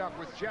stack it up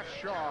with Jeff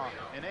Shaw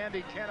and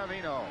Andy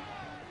Canavino.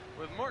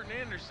 With Morton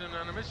Anderson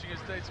on the Michigan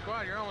State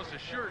squad, you're almost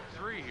assured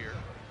 3 here.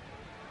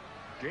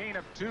 Gain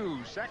of 2,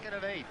 2nd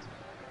and 8.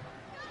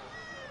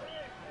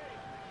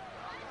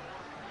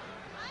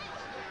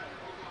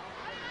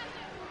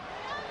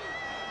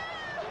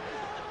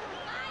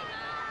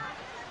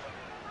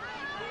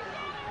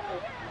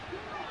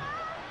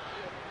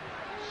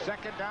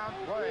 Second down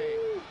play.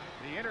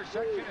 The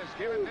interception has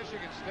given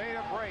Michigan State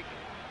a break.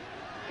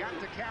 Got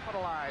to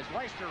capitalize.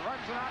 Leister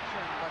runs an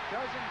option, but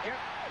doesn't get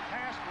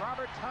past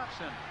Robert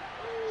Thompson.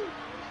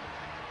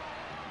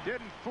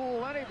 Didn't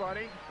fool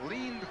anybody.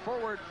 Leaned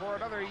forward for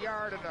another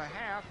yard and a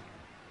half.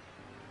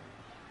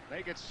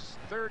 Make it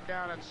third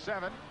down and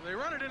 7. They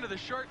run it into the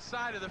short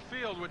side of the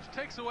field, which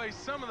takes away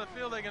some of the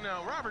field they can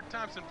know. Robert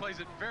Thompson plays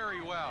it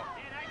very well.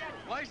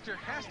 Leister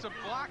has to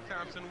block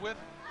Thompson with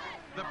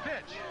the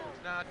pitch.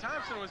 Now,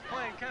 Thompson was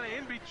playing kind of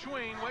in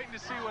between, waiting to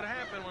see what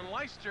happened. When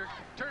Leister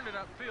turned it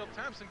upfield,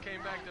 Thompson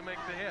came back to make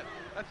the hit.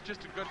 That's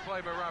just a good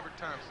play by Robert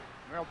Thompson.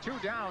 Well, 2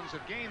 downs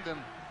have gained them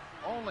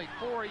only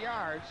 4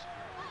 yards.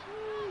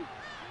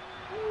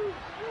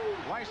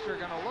 Leister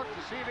going to look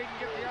to see if he can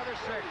get the other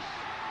 6.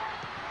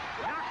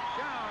 Knocked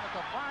down at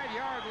the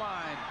 5-yard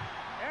line.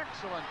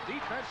 Excellent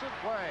defensive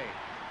play.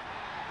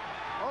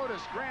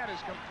 Otis Grant is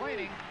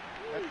complaining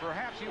that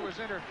perhaps he was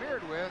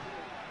interfered with.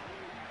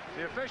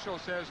 The official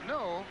says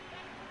no,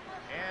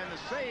 and the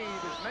save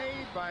is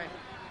made by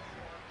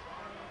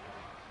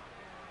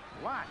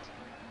Lott.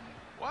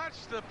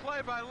 Watch the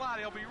play by Lott.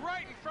 He'll be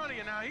right in front of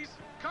you now. He's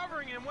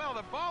covering him well.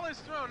 The ball is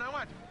thrown. Now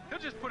watch. He'll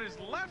just put his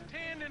left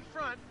hand in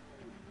front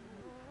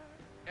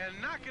and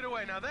knock it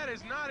away. Now that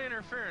is not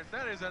interference.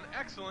 That is an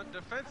excellent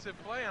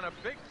defensive play on a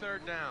big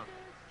third down.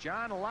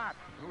 John Lott,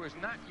 who is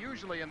not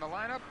usually in the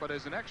lineup, but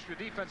is an extra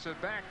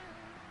defensive back,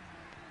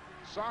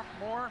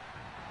 sophomore,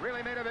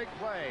 really made a big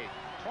play.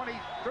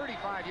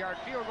 35-yard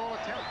field goal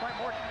attempt by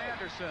Morton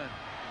Anderson.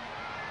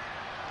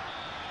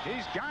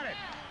 He's got it.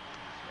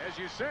 As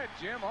you said,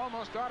 Jim,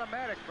 almost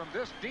automatic from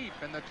this deep,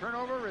 and the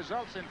turnover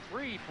results in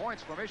 3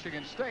 points for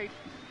Michigan State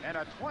and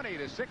a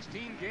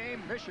 20-16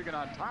 game. Michigan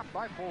on top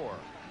by 4.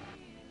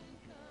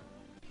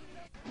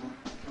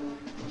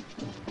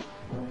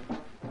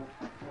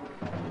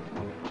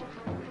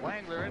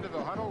 Wangler into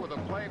the huddle with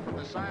a play from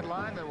the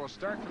sideline that will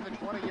start from the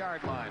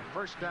 20-yard line.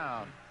 First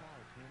down.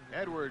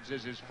 Edwards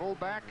is his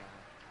fullback.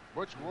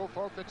 Butch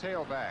Woolfolk the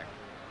tailback.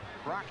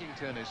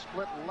 Brockington is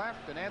split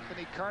left, and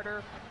Anthony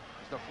Carter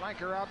is the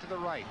flanker out to the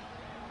right.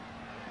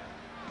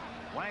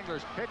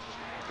 Wangler's pitch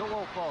to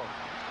Woolfolk.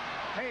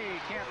 Hay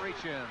can't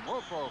reach him.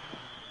 Woolfolk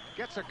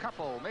gets a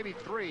couple, maybe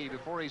 3,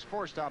 before he's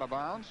forced out of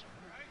bounds.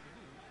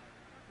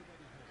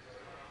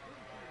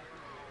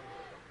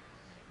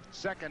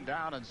 Second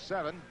down and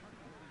 7.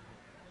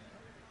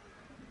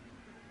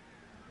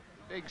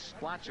 Big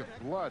splotch of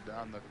blood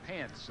on the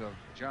pants of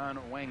John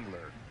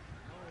Wangler.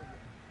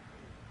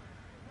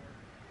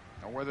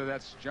 Now, whether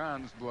that's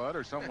John's blood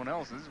or someone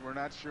else's, we're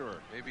not sure.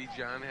 Maybe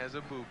John has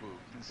a boo-boo.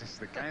 This is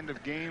the kind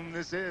of game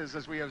this is,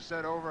 as we have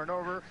said over and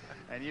over,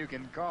 and you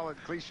can call it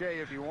cliche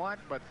if you want,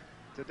 but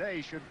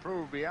today should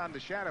prove beyond a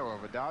shadow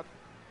of a doubt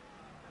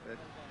that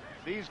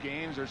these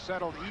games are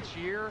settled each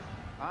year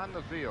on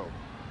the field.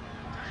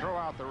 Throw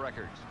out the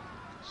records.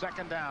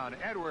 Second down.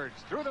 Edwards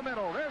through the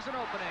middle. There's an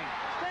opening.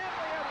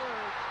 Stanley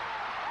Edwards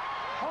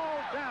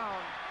hauled down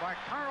by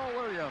Carl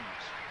Williams.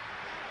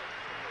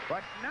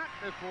 But not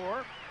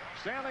before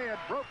Stanley had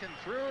broken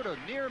through to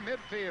near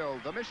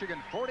midfield, the Michigan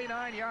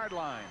 49-yard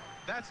line.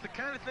 That's the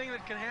kind of thing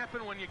that can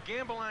happen when you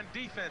gamble on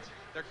defense.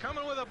 They're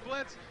coming with a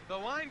blitz. The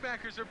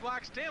linebackers are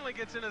blocked. Stanley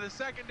gets into the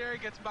secondary,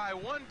 gets by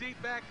 1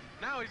 deep back.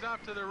 Now he's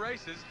off to the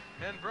races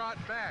and brought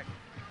back.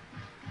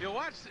 You'll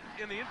watch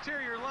in the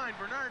interior line,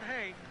 Bernard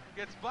Hay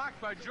gets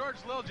blocked by George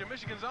Lilja,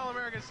 Michigan's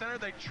All-American center.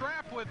 They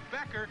trap with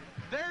Becker.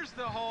 There's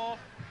the hole.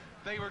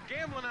 They were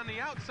gambling on the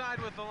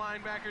outside with the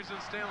linebackers,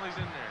 and Stanley's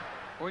in there.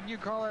 Wouldn't you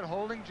call that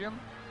holding, Jim?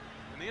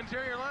 In the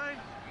interior line?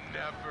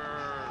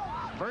 Never.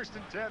 First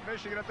and 10,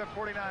 Michigan at the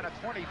 49, a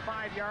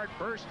 25-yard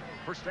burst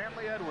for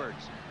Stanley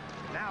Edwards.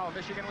 Now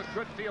Michigan with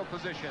good field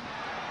position,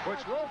 which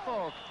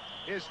Woolfolk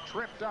is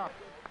tripped up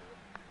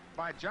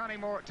by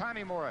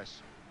Tommy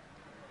Morris.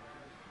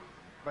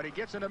 But he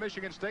gets into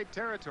Michigan State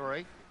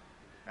territory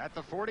at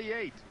the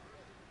 48.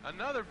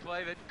 Another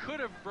play that could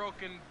have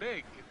broken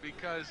big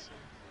because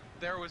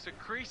there was a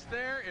crease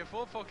there. If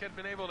Woolfolk had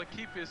been able to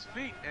keep his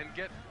feet and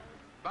get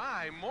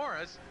by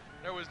Morris,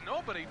 there was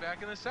nobody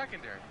back in the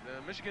secondary.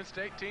 The Michigan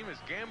State team is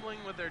gambling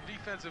with their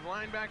defensive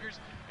linebackers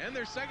and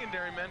their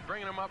secondary men,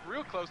 bringing them up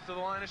real close to the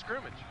line of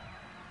scrimmage.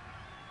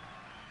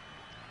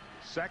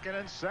 Second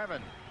and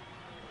 7.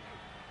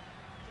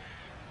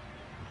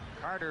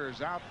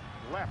 Carter's out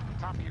left,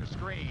 top of your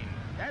screen.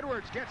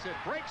 Edwards gets it,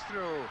 breaks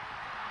through,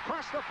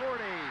 across the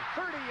 40,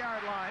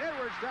 30-yard line.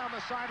 Edwards down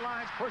the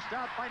sidelines, pushed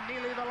out by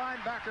Neely, the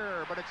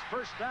linebacker. But it's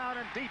first down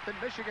and deep in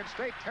Michigan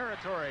State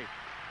territory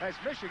as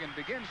Michigan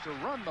begins to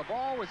run the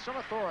ball with some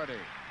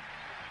authority.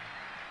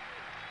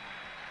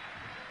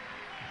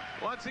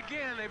 Once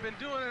again, they've been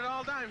doing it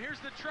all time. Here's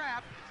the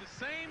trap. It's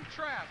the same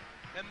trap.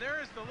 And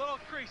there is the little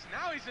crease.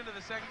 Now he's into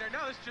the secondary.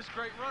 Now this is just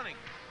great running.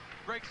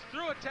 Breaks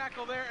through a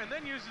tackle there and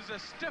then uses a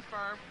stiff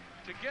arm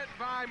to get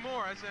by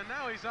Morris. And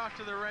now he's off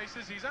to the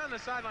races. He's on the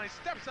sideline,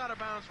 steps out of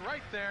bounds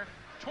right there.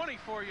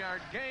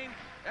 24-yard gain.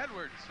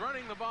 Edwards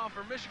running the ball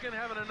for Michigan,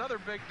 having another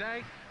big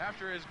day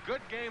after his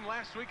good game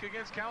last week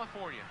against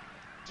California.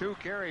 2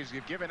 carries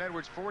have given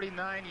Edwards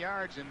 49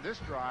 yards in this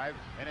drive,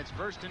 and it's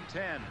 1st and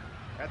 10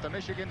 at the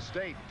Michigan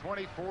State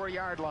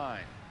 24-yard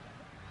line.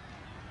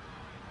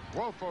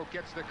 Wofolk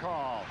gets the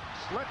call,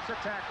 slips a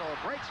tackle,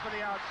 breaks for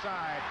the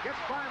outside, gets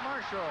by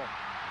Marshall.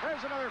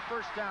 There's another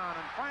 1st down,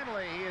 and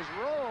finally he is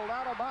rolled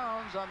out of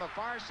bounds on the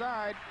far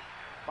side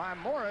by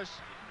Morris,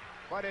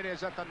 but it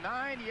is at the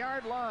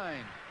 9-yard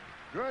line.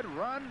 Good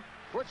run.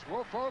 Butch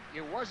Wofolk,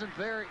 it wasn't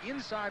there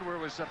inside where it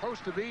was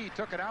supposed to be. He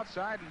took it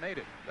outside and made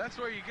it. That's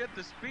where you get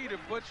the speed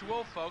of Butch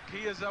Wofolk.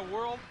 He is a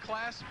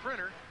world-class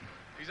sprinter.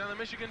 He's on the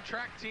Michigan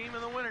track team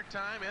in the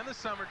wintertime and the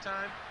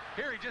summertime.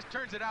 Here he just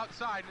turns it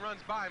outside and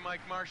runs by Mike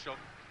Marshall.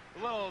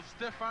 A little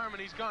stiff arm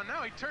and he's gone.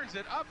 Now he turns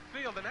it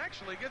upfield and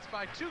actually gets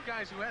by 2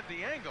 guys who had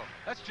the angle.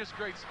 That's just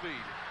great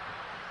speed.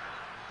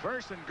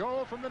 1st and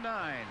goal from the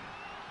 9.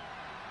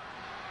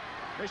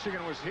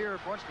 Michigan was here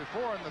once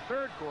before in the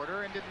 3rd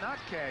quarter and did not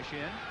cash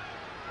in.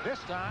 This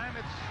time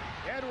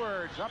it's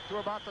Edwards up to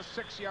about the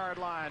 6-yard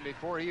line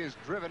before he is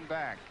driven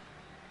back.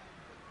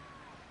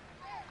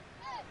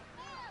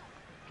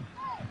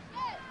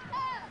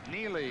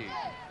 Neely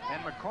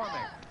and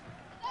McCormick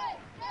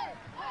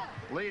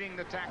leading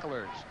the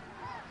tacklers.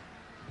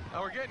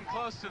 Now we're getting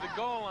close to the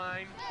goal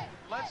line.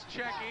 Let's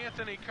check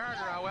Anthony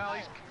Carter out. Well,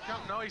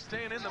 he's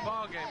staying in the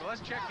ball game. But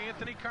let's check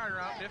Anthony Carter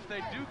out. And if they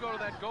do go to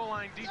that goal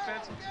line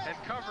defense and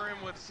cover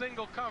him with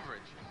single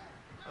coverage,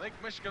 I think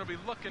Michigan will be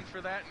looking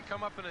for that and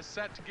come up in a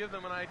set to give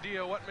them an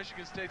idea what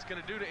Michigan State's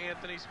going to do to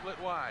Anthony split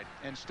wide.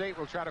 And State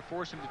will try to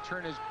force him to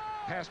turn his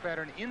pass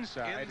pattern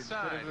inside and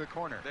split into the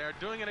corner. They're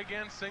doing it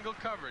again, single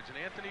coverage, and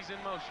Anthony's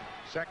in motion.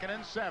 2nd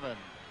and 7.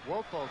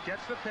 Wofolk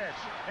gets the pitch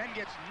and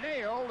gets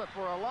nailed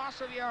for a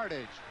loss of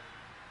yardage.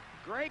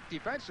 Great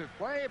defensive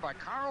play by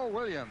Carl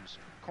Williams,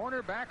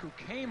 cornerback who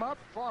came up,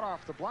 fought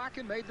off the block,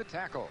 and made the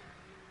tackle.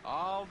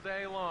 All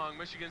day long,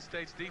 Michigan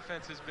State's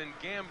defense has been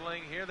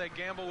gambling. Here they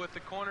gamble with the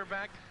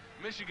cornerback.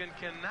 Michigan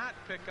cannot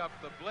pick up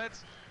the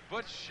blitz.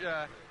 Butch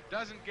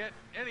doesn't get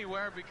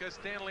anywhere because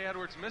Stanley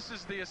Edwards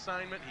misses the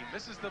assignment. He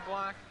misses the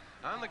block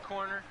on the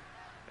corner,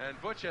 and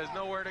Butch has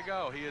nowhere to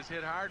go. He is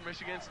hit hard.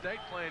 Michigan State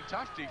playing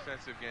tough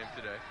defensive game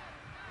today.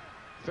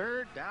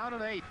 3rd down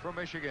and 8 for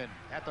Michigan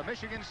at the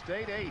Michigan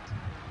State 8.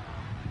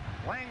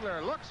 Wangler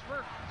looks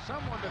for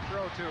someone to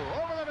throw to.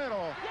 Over the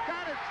middle.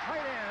 Got it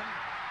tight end.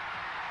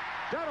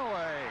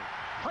 Dunaway.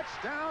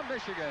 Touchdown,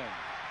 Michigan.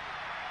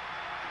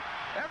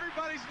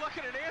 Everybody's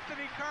looking at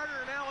Anthony Carter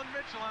and Alan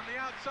Mitchell on the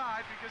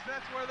outside because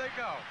that's where they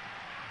go.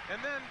 And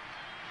then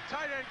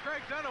tight end Craig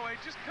Dunaway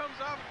just comes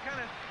off and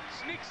kind of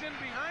sneaks in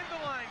behind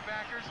the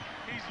linebackers.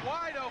 He's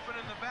wide open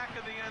in the back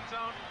of the end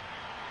zone.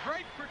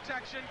 Great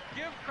protection.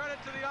 Give credit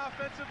to the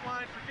offensive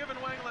line for giving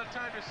Wangler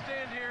time to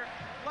stand here.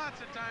 Lots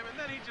of time, and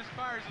then he just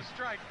fires a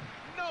strike.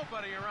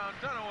 Nobody around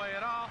Dunaway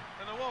at all,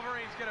 and the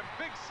Wolverines get a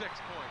big 6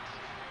 points.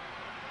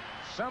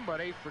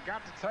 Somebody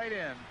forgot the tight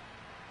end,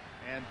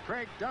 and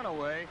Craig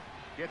Dunaway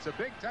gets a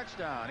big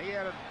touchdown. He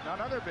had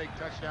another big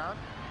touchdown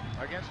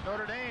against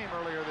Notre Dame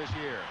earlier this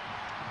year.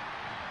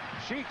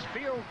 Sheik's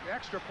field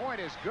extra point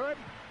is good.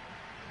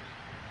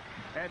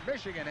 And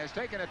Michigan has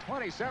taken a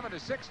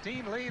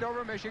 27-16 lead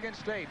over Michigan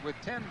State with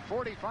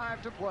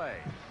 10:45 to play.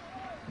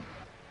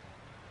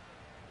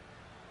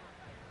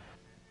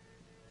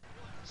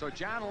 So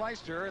John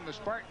Leister and the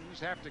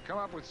Spartans have to come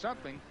up with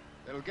something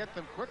that'll get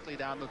them quickly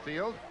down the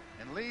field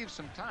and leave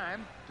some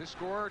time to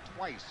score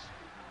twice.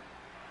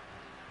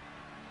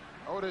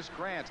 Otis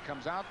Grant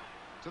comes out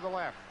to the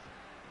left.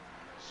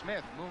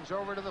 Smith moves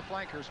over to the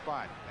flanker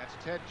spot. That's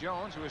Ted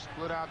Jones, who is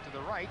split out to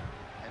the right,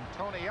 and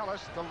Tony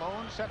Ellis, the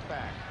lone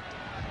setback.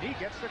 He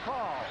gets the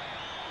call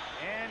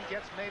and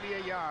gets maybe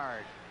a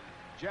yard.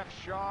 Jeff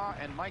Shaw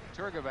and Mike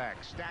Turgovac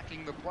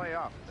stacking the play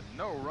up.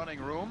 No running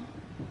room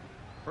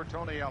for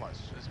Tony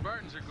Ellis. The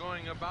Spartans are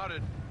going about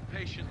it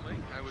patiently,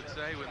 I would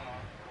say, with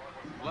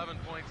 11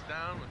 points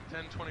down with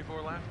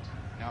 10:24 left.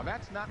 Now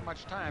that's not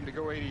much time to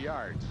go 80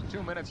 yards.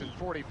 2 minutes and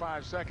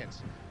 45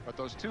 seconds. But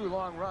those 2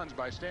 long runs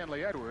by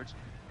Stanley Edwards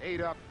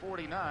ate up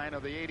 49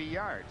 of the 80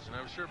 yards. And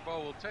I'm sure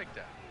Bo will take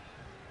that.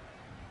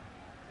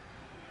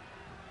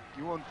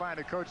 You won't find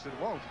a coach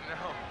that won't.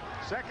 No.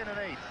 2nd and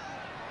 8.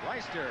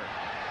 Leister.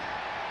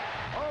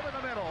 Over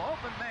the middle.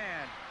 Open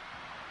man.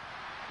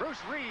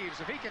 Bruce Reeves,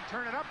 if he can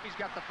turn it up, he's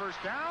got the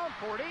 1st down.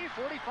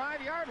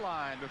 45-yard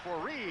line before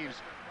Reeves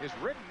is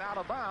ridden out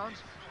of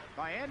bounds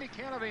by Andy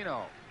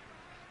Canavino.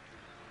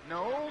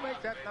 No,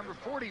 make that number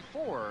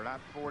 44, not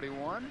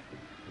 41.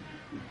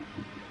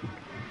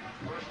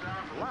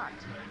 Lott.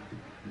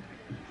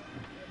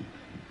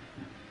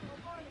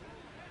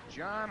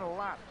 John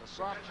Lott, a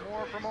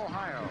sophomore from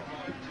Ohio,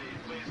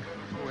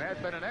 who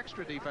had been an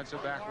extra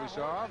defensive back we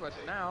saw, but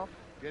now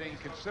getting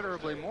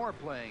considerably more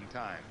playing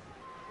time.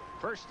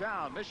 1st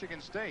down, Michigan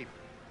State,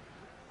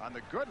 on the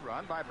good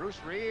run by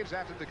Bruce Reeves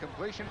after the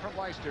completion from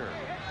Leister.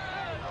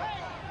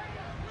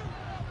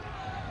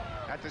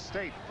 At the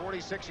State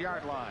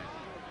 46-yard line.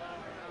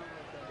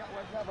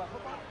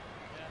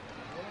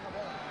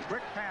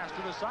 Quick pass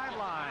to the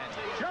sideline.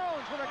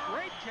 Jones with a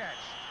great catch.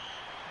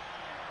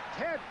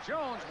 Ted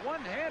Jones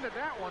one-handed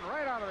that one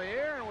right out of the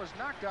air and was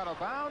knocked out of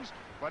bounds,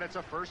 but it's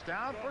a first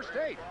down for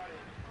State.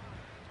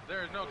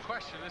 There is no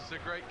question this is a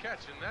great catch,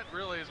 and that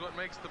really is what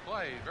makes the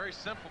play. Very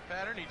simple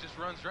pattern. He just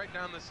runs right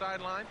down the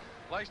sideline.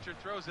 Leister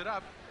throws it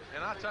up,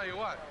 and I'll tell you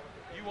what,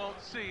 you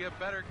won't see a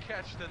better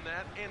catch than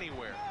that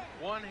anywhere.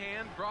 One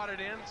hand, brought it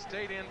in,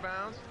 stayed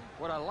inbounds.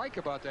 What I like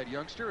about that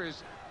youngster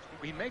is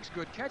he makes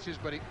good catches,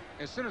 but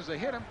as soon as they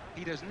hit him,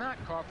 he does not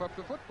cough up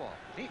the football.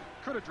 He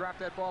could have dropped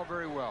that ball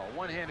very well.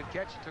 One-handed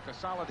catch, he took a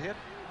solid hit,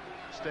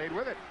 stayed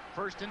with it.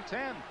 1st and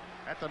 10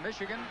 at the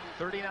Michigan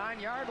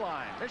 39-yard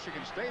line.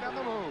 Michigan State on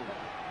the move.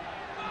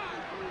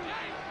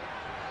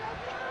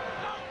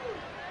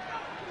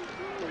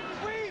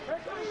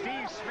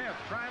 Steve Smith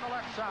trying the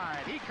left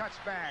side. He cuts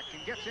back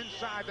and gets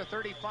inside the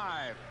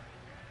 35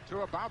 to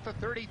about the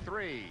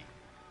 33.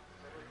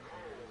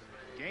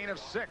 Gain of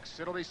 6.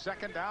 It'll be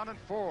 2nd down and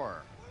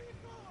 4.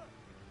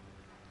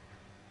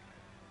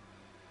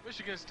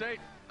 Michigan State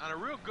on a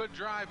real good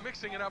drive,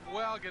 mixing it up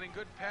well, getting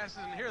good passes,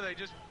 and here they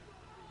just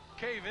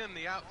cave in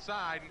the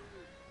outside and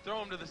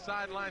throw him to the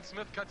sideline.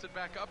 Smith cuts it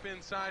back up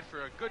inside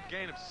for a good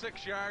gain of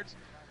 6 yards.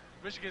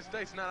 Michigan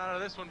State's not out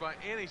of this one by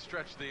any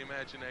stretch of the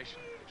imagination.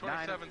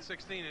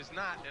 27-16 is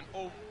not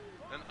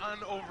an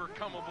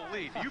unovercomable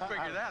lead. You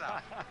figure that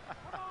out.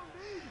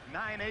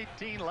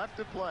 9:18 left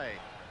to play.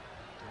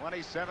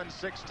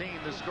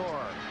 27-16 the score.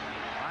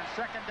 On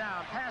 2nd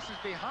down, passes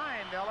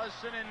behind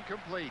Ellison,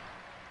 incomplete.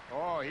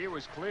 Oh, he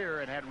was clear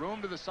and had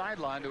room to the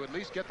sideline to at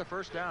least get the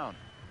first down.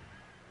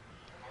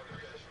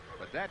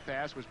 But that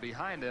pass was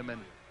behind him,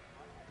 and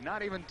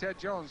not even Ted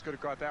Jones could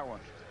have caught that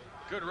one.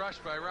 Good rush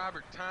by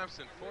Robert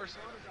Thompson. Forced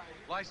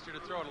Leister to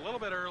throw it a little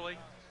bit early.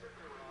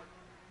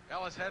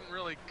 Ellis hadn't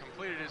really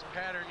completed his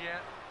pattern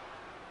yet.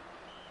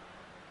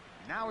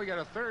 Now we got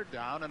a 3rd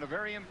down, and a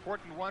very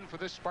important one for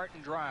this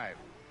Spartan drive.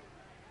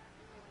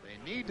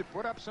 They need to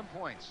put up some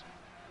points.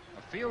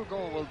 A field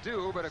goal will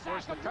do, but of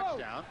course the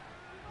touchdown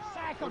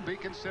would be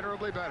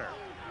considerably better.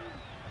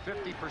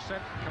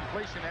 50%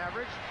 completion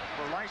average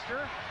for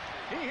Leister.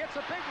 He hits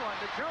a big one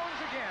to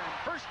Jones again.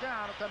 1st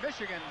down at the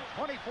Michigan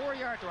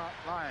 24-yard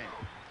line.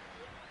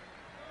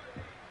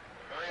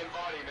 Marion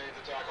Body made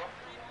the tackle.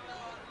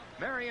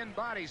 Marion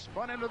Body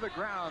spun into the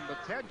ground,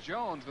 but Ted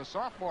Jones, the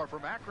sophomore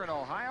from Akron,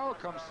 Ohio,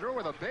 comes through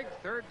with a big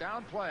 3rd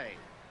down play.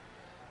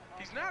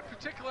 He's not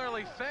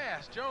particularly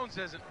fast, Jones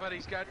isn't, but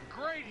he's got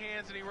great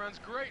hands and he runs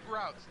great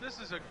routes. This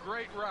is a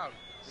great route.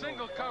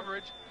 Single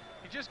coverage.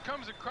 He just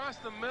comes across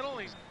the middle.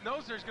 He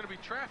knows there's going to be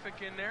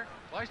traffic in there.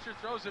 Leister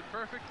throws it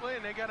perfectly,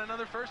 and they got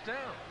another 1st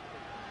down.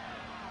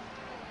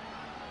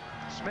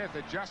 Smith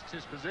adjusts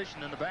his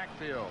position in the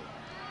backfield.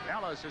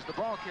 Ellis is the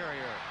ball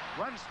carrier.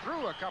 Runs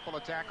through a couple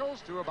of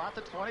tackles to about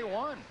the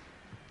 21.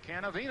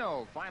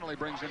 Canavino finally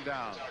brings him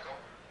down.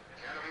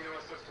 Canavino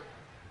assisted.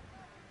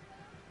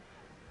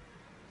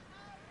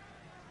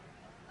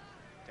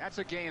 That's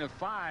a gain of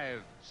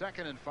 5.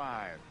 2nd and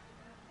 5.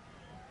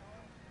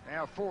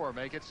 Now 4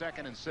 make it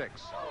 2nd and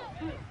 6.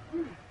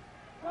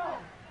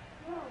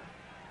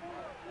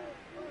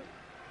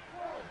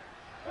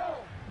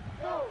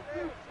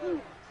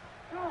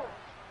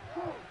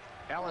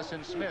 Ellis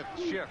and Smith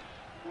shift.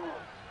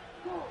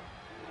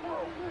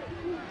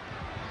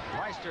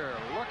 Leister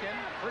looking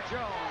for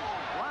Jones.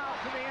 Wow,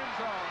 to the end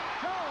zone.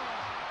 Jones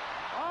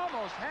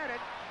almost had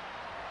it.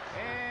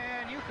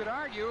 And you could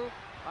argue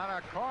on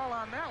a call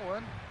on that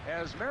one,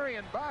 as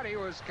Marion Body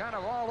was kind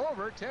of all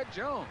over Ted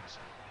Jones.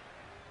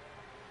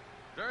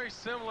 Very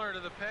similar to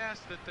the pass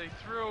that they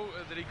threw,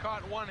 that he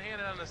caught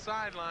one-handed on the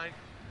sideline.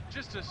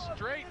 Just a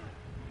straight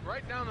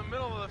right down the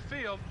middle of the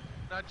field.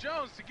 Now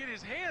Jones, to get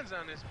his hands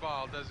on this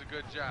ball, does a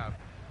good job.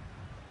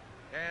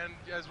 And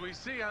as we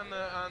see on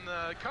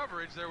the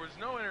coverage, there was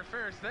no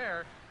interference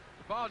there.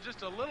 The ball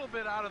just a little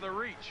bit out of the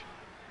reach.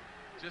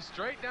 Just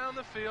straight down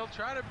the field,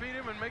 try to beat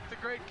him and make the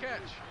great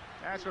catch.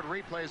 That's what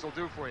replays will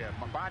do for you.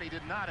 Body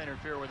did not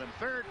interfere with him.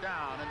 3rd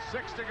down and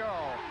 6 to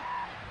go.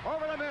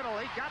 Over the middle,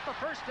 he got the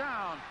 1st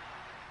down.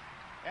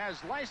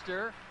 As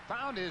Leister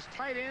found his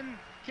tight end,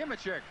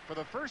 Kimachik, for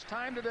the first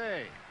time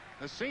today.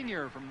 The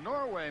senior from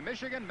Norway,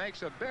 Michigan,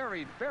 makes a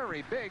very,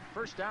 very big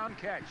 1st down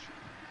catch.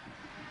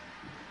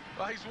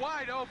 Well, he's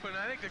wide open.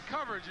 I think the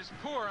coverage is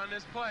poor on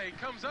this play. He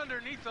comes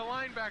underneath the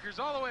linebackers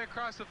all the way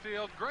across the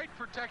field. Great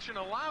protection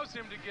allows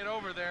him to get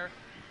over there.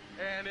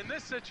 And in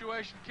this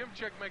situation,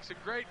 Kimchik makes a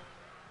great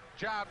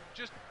job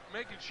just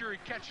making sure he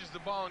catches the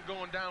ball and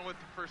going down with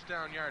the 1st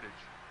down yardage.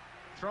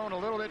 Thrown a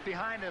little bit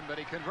behind him, but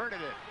he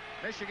converted it.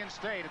 Michigan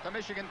State at the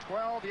Michigan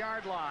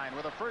 12-yard line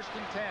with a 1st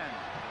and 10.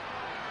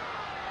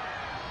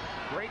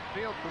 Great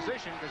field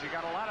position because you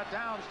got a lot of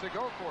downs to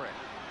go for it.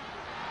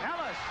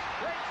 Ellis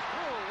breaks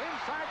through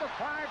inside the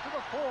 5 to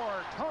the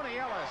 4. Tony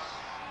Ellis.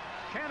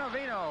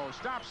 Canavino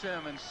stops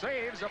him and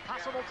saves a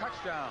possible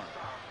touchdown.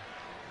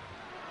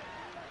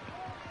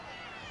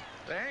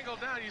 The angle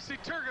down, you see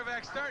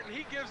Turkovac starting.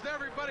 He gives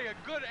everybody a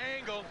good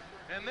angle,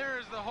 and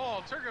there's the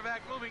hole.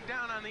 Turkovac moving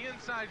down on the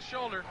inside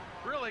shoulder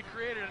really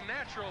created a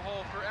natural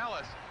hole for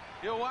Ellis.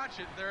 You'll watch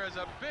it. There is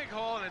a big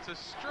hole, and it's a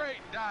straight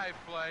dive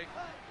play.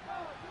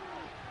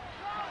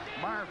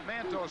 Marv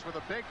Mantos with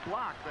a big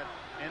block that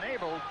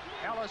enabled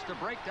Ellis to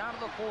break down to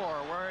the 4,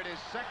 where it is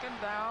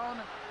 2nd down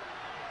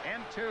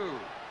and 2.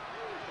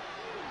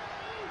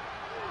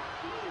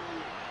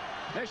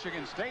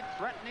 Michigan State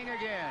threatening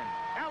again.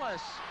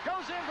 Ellis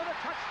goes in for the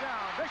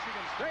touchdown.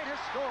 Michigan State has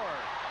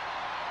scored.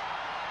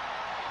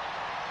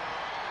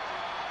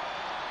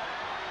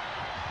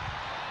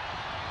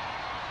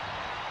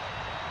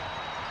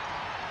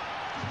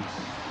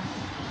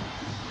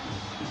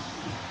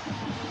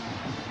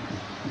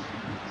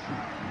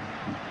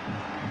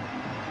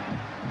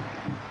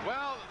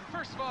 Well,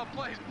 first of all,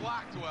 plays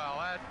blocked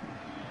well.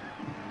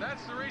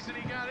 That's the reason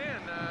he got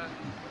in.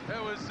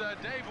 It was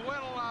Dave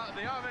Whittle,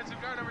 the offensive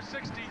guard, number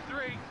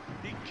 63.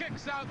 He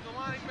kicks out the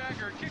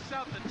linebacker, kicks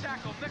out the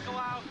tackle,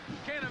 Nicolau.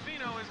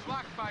 Canavino is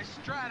blocked by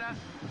Strata,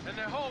 and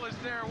the hole is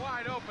there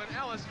wide open.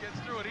 Ellis gets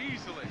through it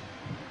easily.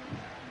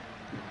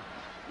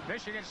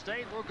 Michigan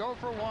State will go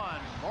for 1.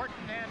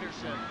 Morton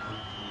Anderson.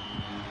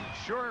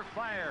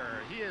 Surefire.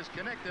 He is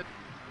connected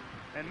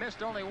and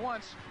missed only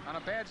once on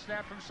a bad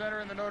snap from center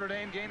in the Notre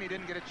Dame game. He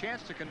didn't get a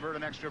chance to convert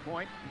an extra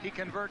point. He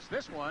converts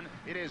this one.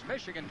 It is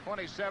Michigan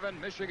 27,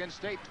 Michigan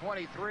State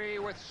 23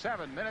 with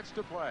 7 minutes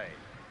to play.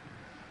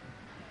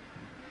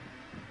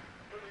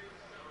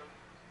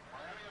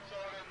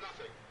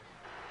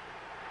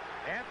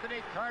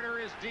 Anthony Carter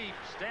is deep.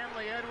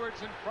 Stanley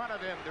Edwards in front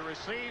of him to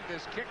receive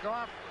this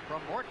kickoff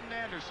from Morton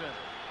Anderson.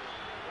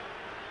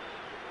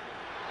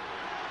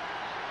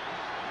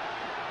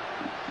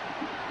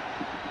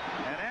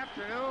 An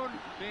afternoon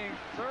being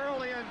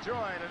thoroughly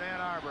enjoyed in Ann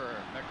Arbor.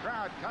 The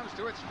crowd comes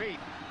to its feet.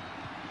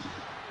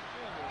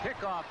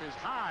 Kickoff is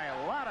high,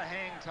 a lot of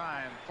hang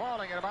time,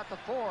 falling at about the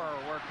 4,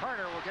 where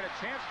Carter will get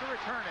a chance to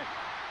return it.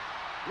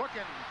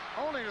 Looking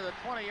only to the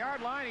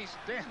 20-yard line, he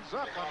stands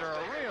up under a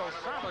real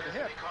solid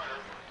hit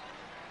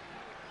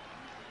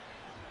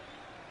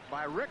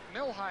by Rick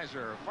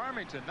Milheiser,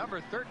 Farmington, number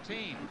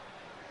 13.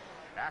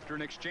 After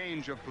an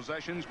exchange of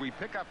possessions, we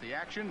pick up the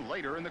action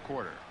later in the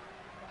quarter.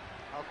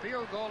 A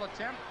field goal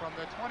attempt from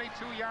the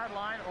 22-yard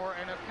line, or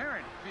an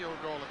apparent field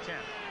goal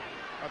attempt.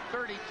 A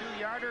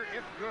 32-yarder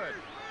if good.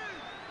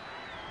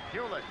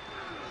 Hewlett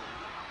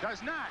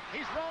does not.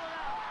 He's rolling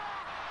out.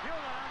 Hewlett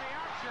on the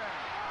option.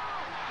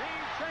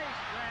 Being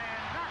chased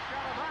and knocked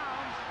out of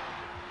bounds.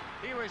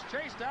 He was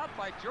chased out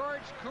by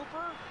George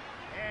Cooper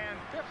and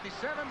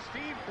 57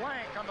 Steve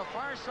Blank on the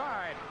far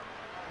side,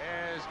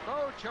 as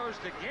Bo chose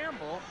to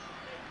gamble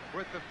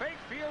with the fake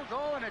field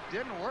goal, and it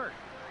didn't work.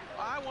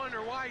 I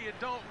wonder why you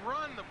don't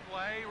run the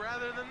play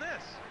rather than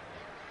this.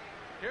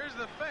 Here's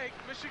the fake.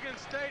 Michigan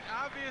State,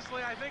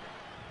 obviously, I think,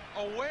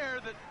 aware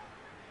that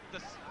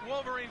the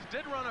Wolverines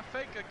did run a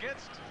fake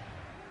against,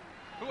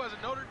 who was it,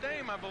 Notre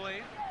Dame, I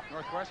believe.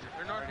 Northwestern.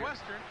 Or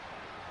Northwestern.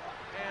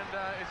 And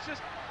it's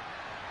just...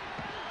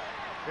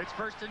 It's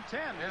 1st and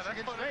 10. Yeah,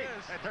 Michigan that's what State it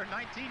is. at their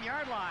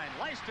 19-yard line.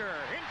 Leister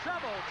in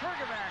trouble.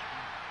 Turgevac.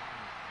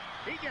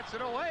 He gets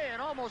it away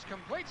and almost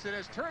completes it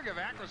as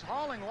Turgevac was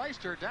hauling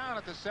Leister down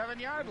at the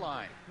 7-yard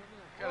line.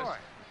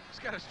 He's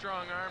got a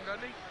strong arm,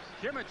 doesn't he?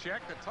 Kimachek,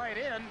 the tight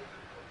end,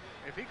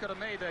 if he could have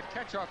made that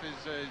catch off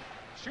his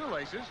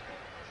shoelaces,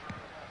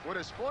 would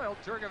have spoiled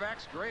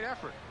Turgevac's great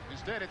effort.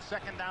 Instead, it's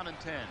 2nd down and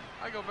 10.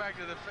 I go back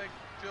to the fake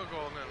field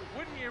goal now.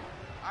 Wouldn't you,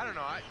 I don't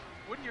know,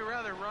 wouldn't you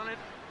rather run it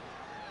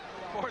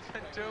 4th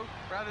and 2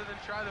 rather than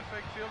try the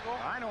fake field goal?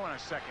 I don't want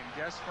to second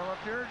guess from up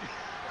here.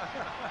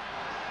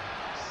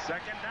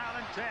 2nd down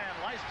and 10.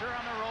 Leister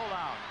on the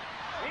rollout.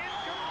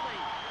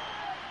 Incomplete.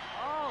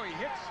 Oh, he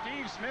hit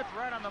Steve Smith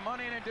right on the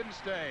money, and it didn't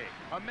stay.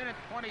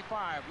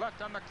 1:25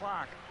 left on the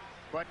clock.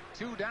 But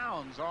 2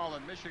 downs all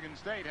that Michigan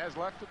State has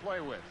left to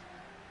play with,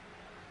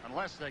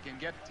 unless they can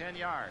get 10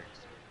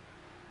 yards.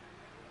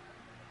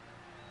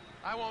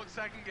 I won't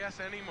second guess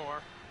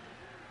anymore.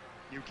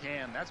 You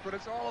can. That's what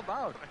it's all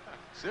about.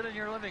 Sit in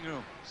your living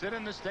room. Sit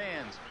in the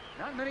stands.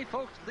 Not many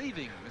folks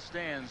leaving the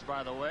stands,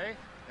 by the way,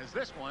 as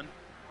this one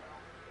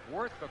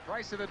worth the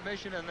price of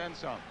admission and then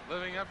some.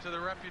 Living up to the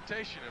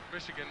reputation of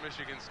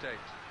Michigan State.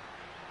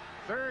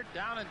 3rd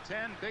down and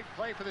 10. Big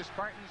play for the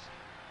Spartans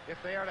if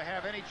they are to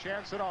have any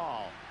chance at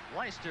all.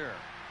 Leister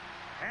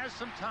has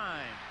some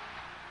time.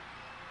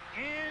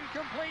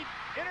 Incomplete.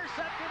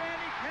 Intercepted.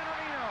 Andy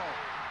Canavino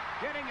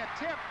getting a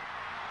tip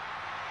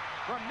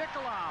from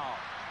Nicolau.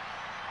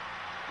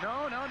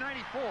 No,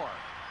 94.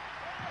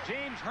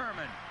 James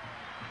Herrman.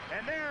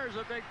 And there's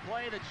a big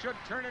play that should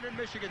turn it in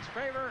Michigan's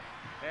favor,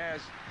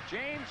 as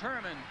James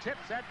Herrman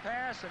tips that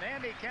pass and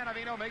Andy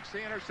Canavino makes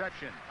the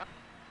interception.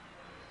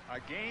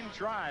 A game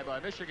try by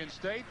Michigan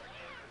State.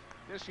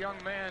 This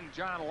young man,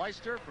 John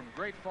Leister from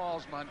Great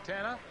Falls,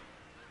 Montana,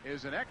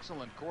 is an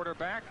excellent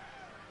quarterback.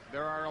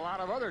 There are a lot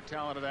of other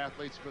talented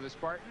athletes for the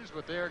Spartans,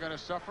 but they are going to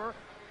suffer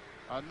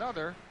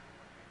another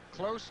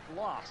close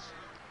loss.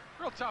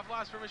 Real tough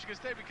loss for Michigan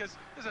State, because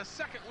this is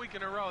a 2nd week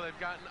in a row they've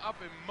gotten up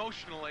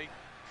emotionally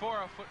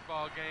for a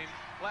football game.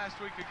 Last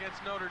week against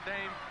Notre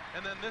Dame,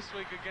 and then this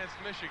week against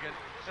Michigan.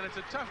 And it's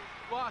a tough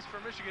loss for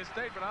Michigan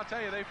State, but I'll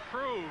tell you, they've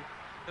proved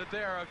that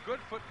they are a good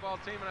football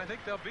team, and I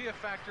think they'll be a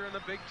factor in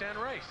the Big Ten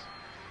race.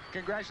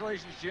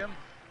 Congratulations, Jim.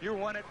 You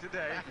won it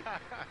today.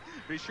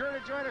 Be sure to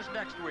join us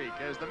next week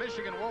as the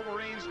Michigan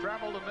Wolverines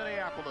travel to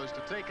Minneapolis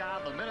to take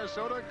on the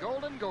Minnesota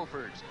Golden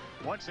Gophers.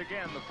 Once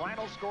again, the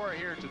final score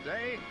here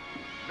today,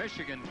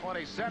 Michigan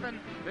 27,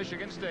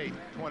 Michigan State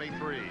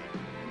 23.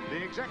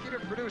 The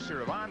executive producer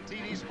of On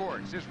TV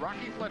Sports is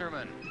Rocky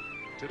Flinterman.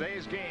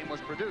 Today's game was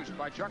produced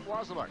by Chuck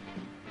Wasiluk.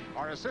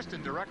 Our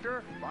assistant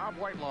director, Bob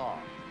Whitelaw.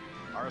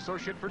 Our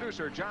associate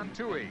producer, John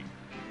Toohey.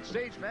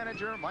 Stage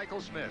manager,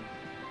 Michael Smith.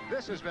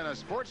 This has been a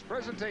sports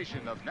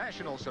presentation of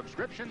National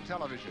Subscription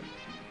Television.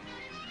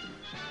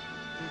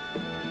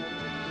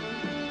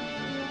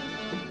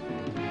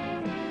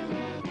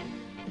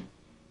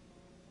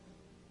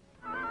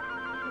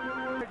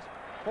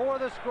 For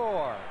the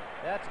score.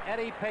 That's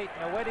Eddie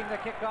Payton awaiting the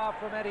kickoff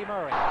from Eddie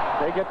Murray.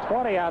 They get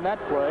 20 on that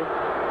play.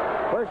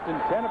 First and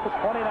 10 at the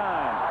 29.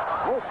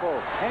 Wolfo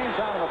hangs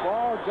on to the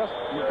ball, just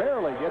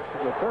barely gets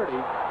to the 30.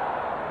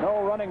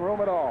 No running room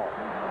at all.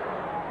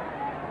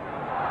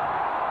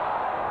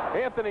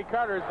 Anthony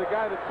Carter is the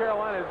guy that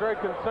Carolina is very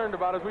concerned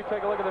about as we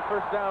take a look at the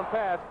first down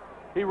pass.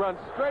 He runs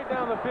straight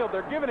down the field.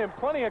 They're giving him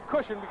plenty of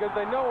cushion because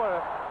they know what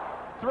a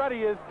threat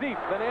he is deep.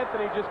 Then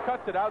Anthony just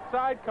cuts it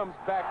outside, comes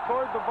back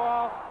toward the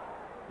ball,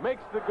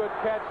 makes the good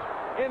catch,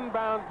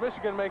 inbounds.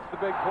 Michigan makes the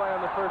big play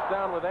on the first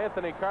down with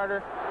Anthony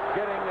Carter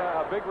getting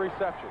a big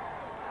reception.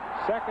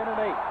 2nd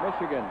and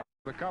 8, Michigan.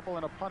 The couple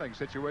in a punting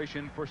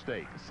situation for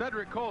State.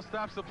 Cedric Cole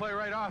stops the play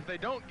right off. They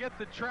don't get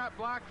the trap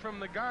block from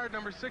the guard,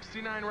 number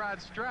 69, Rod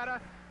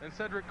Strata, and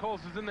Cedric Cole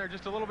is in there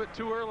just a little bit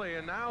too early,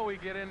 and now we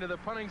get into the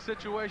punting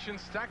situation.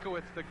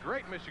 Stakowitz, the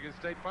great Michigan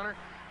State punter,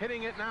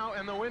 hitting it now,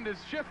 and the wind has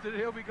shifted.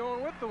 He'll be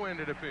going with the wind,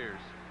 it appears.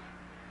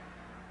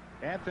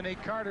 Anthony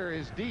Carter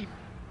is deep.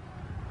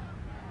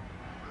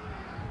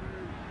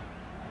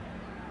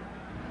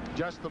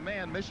 Just the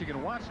man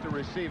Michigan wants to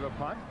receive a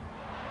punt.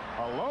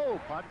 A low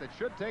punt that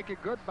should take a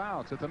good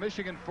bounce at the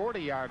Michigan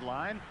 40-yard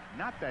line.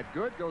 Not that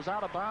good. Goes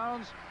out of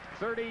bounds.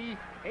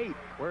 38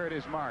 where it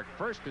is marked.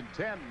 1st and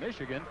 10,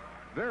 Michigan.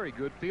 Very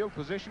good field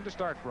position to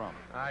start from.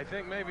 I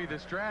think maybe the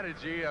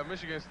strategy of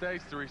Michigan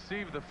State's to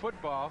receive the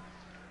football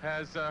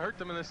has hurt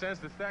them in the sense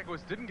that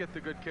Stakowitz didn't get the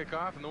good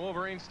kickoff, and the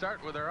Wolverines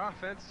start with their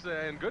offense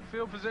in good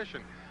field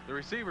position. The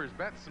receivers,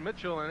 Betts,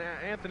 Mitchell, and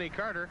Anthony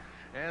Carter,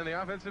 and the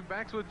offensive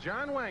backs with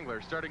John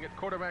Wangler starting at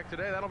quarterback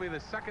today. That'll be the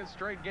 2nd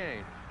straight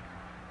game.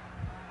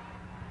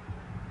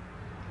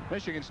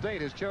 Michigan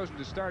State has chosen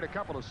to start a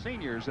couple of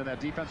seniors in that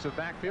defensive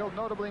backfield,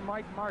 notably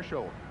Mike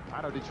Marshall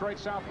out of Detroit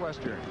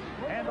Southwestern.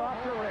 Hand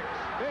off to Ricks.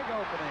 Big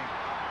opening.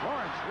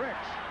 Lawrence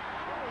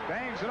Ricks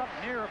bangs it up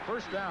near a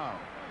first down.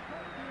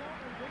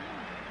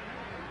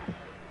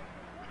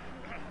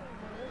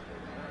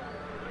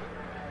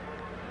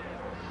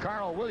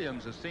 Carl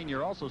Williams, a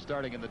senior, also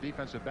starting in the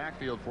defensive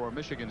backfield for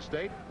Michigan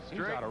State.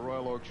 He's out of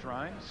Royal Oak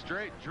Shrine.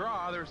 Straight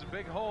draw. There's a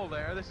big hole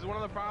there. This is one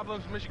of the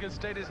problems Michigan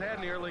State has had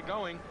in the early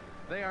going.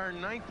 They are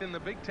 9th in the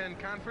Big Ten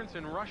Conference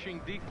in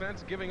rushing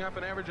defense, giving up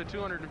an average of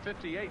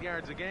 258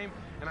 yards a game.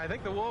 And I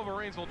think the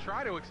Wolverines will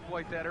try to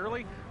exploit that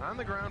early on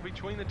the ground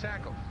between the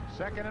tackles.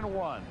 2nd and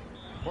 1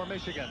 for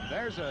Michigan.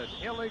 There's an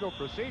illegal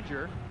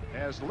procedure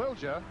as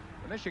Lilja,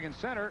 the Michigan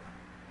center,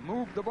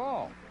 moved the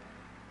ball.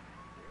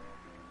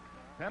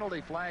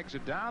 Penalty flags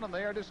it down, and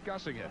they are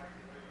discussing it.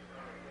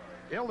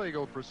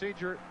 Illegal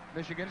procedure,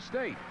 Michigan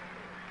State.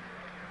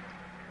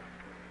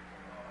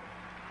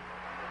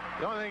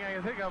 The only thing I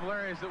can think of,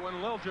 Larry, is that when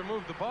Lilja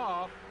moved the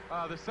ball,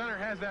 the center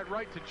has that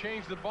right to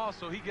change the ball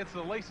so he gets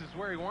the laces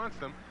where he wants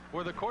them,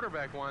 where the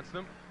quarterback wants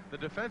them. The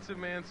defensive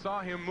man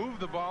saw him move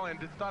the ball and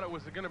thought it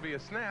was going to be a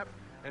snap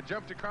and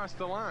jumped across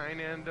the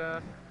line, and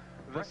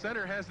the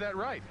center has that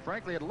right.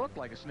 Frankly, it looked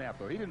like a snap,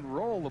 though. He didn't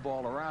roll the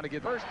ball around to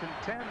get 1st and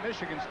 10,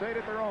 Michigan State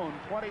at their own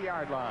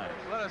 20-yard line.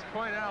 Let us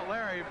point out,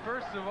 Larry,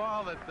 first of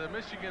all, that the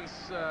Michigan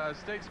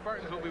State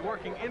Spartans will be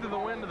working into the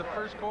wind of the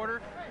first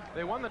quarter.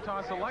 They won the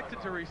toss, elected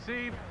to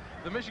receive.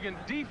 The Michigan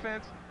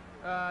defense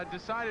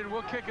decided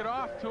we'll kick it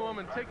off to them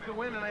and take the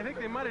win, and I think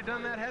they might have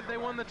done that had they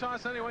won the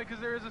toss anyway because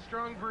there is a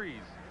strong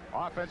breeze.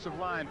 Offensive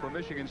line for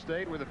Michigan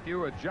State with a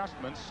few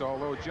adjustments,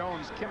 although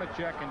Jones,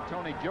 Kimachek, and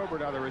Tony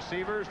Gilbert are the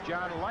receivers.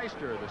 John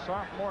Leister, the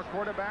sophomore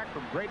quarterback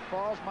from Great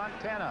Falls,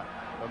 Montana,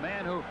 the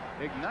man who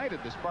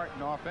ignited the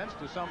Spartan offense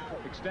to some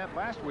extent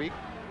last week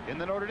in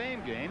the Notre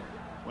Dame game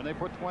when they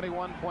put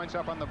 21 points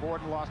up on the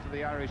board and lost to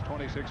the Irish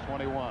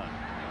 26-21.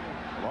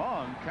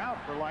 Long count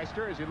for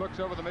Leister as he looks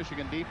over the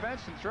Michigan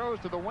defense and throws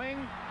to the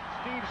wing.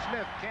 Steve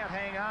Smith can't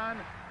hang on.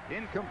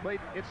 Incomplete.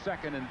 It's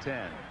 2nd and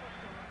 10.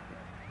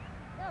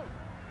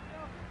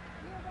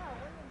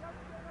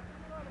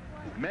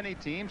 Many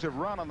teams have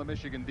run on the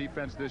Michigan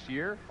defense this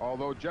year,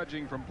 although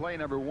judging from play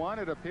number 1,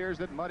 it appears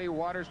that Muddy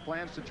Waters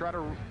plans to try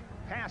to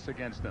pass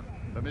against them.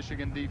 The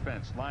Michigan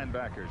defense,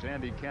 linebackers,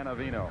 Andy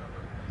Canavino,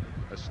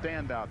 a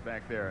standout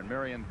back there, and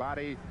Marion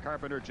Body,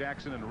 Carpenter,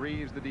 Jackson, and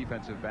Reeves, the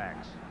defensive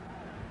backs.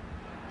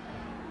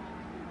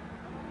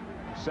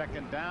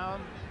 2nd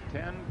down,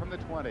 10 from the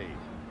 20.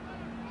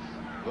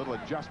 Little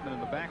adjustment in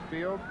the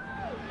backfield.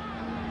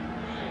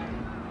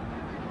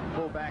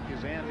 Fullback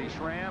is Andy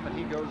Schramm, and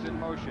he goes in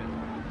motion.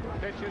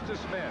 Pitches to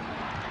Smith.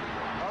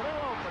 A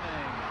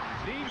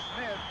Steve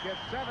Smith gets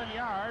 7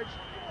 yards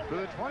to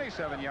the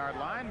 27-yard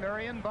line.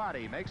 Marion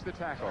Body makes the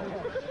tackle.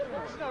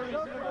 There's no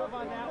reason to move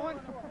on that one.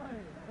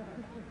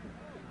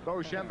 Bo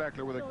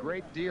Schembechler with a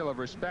great deal of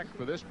respect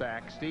for this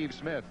back, Steve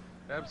Smith.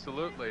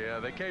 Absolutely.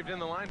 They caved in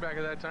the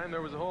linebacker that time.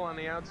 There was a hole on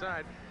the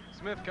outside.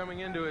 Smith, coming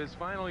into his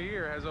final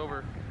year, has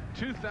over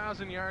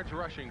 2,000 yards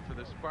rushing for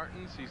the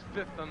Spartans. He's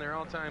 5th on their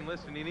all-time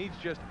list, and he needs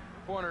just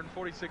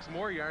 446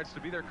 more yards to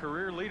be their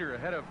career leader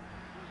ahead of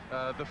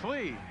the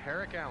flea,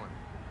 Herrick Allen.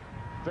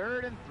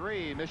 3rd and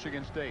 3,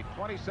 Michigan State,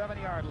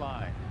 27-yard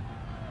line.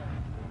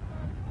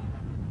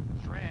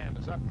 Schramm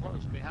is up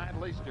close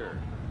behind Leister.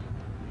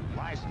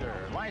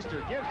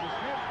 Leister gives to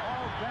Smith,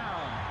 falls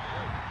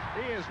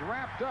down. He is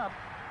wrapped up,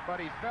 but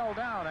he fell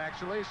down,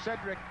 actually.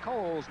 Cedric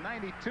Coles,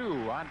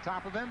 92, on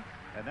top of him,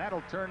 and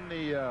that'll turn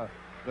the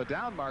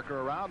down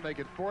marker around, make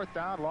it 4th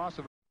down, loss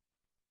of.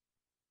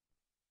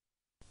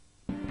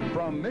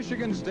 From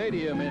Michigan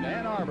Stadium in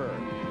Ann Arbor,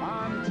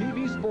 On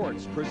TV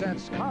Sports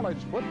presents college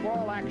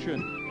football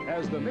action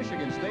as the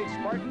Michigan State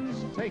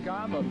Spartans take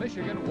on the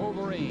Michigan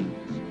Wolverines.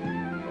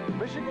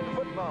 Michigan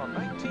Football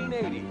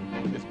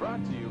 1980 is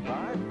brought to you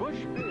by Busch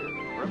Beer.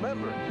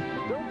 Remember,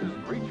 don't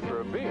just reach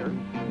for a beer,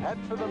 head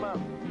for the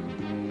mountain.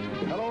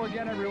 Hello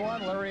again,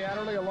 everyone. Larry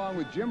Adderley along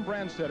with Jim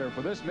Brandstetter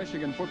for this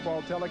Michigan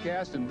football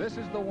telecast, and this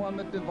is the one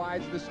that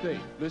divides the state.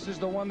 This is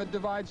the one that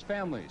divides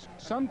families.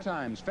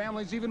 Sometimes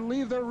families even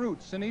leave their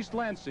roots in East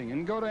Lansing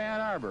and go to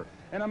Ann Arbor.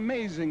 An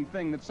amazing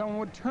thing that someone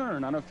would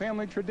turn on a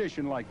family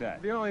tradition like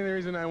that. The only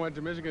reason I went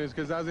to Michigan is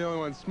because I was the only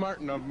one smart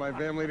enough in my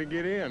family to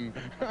get in.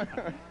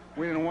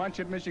 We didn't want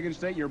you at Michigan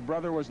State. Your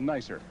brother was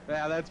nicer.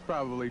 Yeah, that's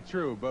probably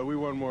true, but we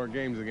won more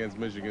games against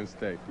Michigan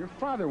State. Your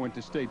father went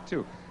to state,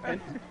 too.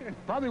 And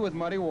probably with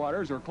Muddy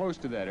Waters or close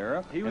to that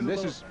era. And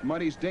this is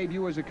Muddy's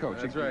debut as a coach.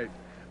 That's right.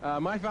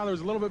 My father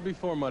was a little bit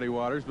before Muddy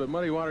Waters, but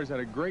Muddy Waters had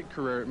a great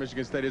career at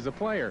Michigan State as a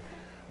player.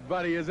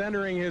 But he is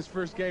entering his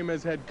first game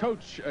as head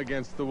coach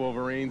against the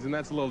Wolverines, and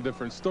that's a little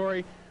different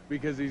story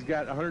because he's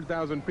got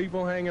 100,000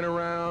 people hanging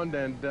around,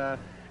 and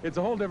it's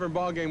a whole different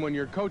ballgame when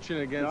you're coaching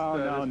against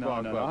No.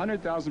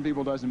 100,000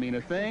 people doesn't mean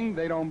a thing.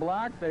 They don't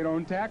block. They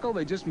don't tackle.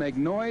 They just make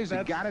noise.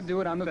 You got to do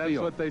it on the field.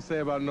 That's what they say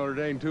about Notre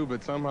Dame, too,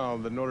 but somehow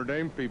the Notre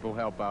Dame people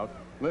help out.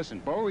 Listen,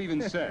 Bo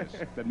even says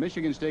that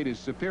Michigan State is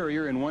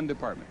superior in one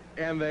department.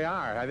 And they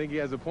are. I think he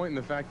has a point in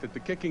the fact that the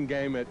kicking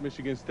game at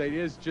Michigan State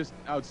is just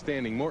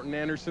outstanding. Morton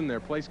Anderson, their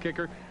place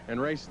kicker, and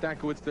Ray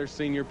Stakowitz, their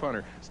senior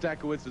punter.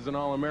 Stakowitz is an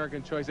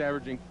All-American choice,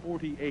 averaging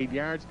 48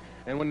 yards.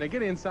 And when they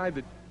get inside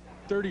the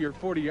 30 or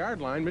 40-yard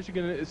line,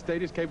 Michigan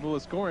State is capable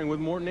of scoring with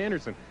Morton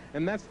Anderson.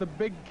 And that's the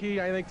big key,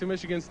 I think, to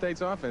Michigan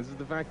State's offense, is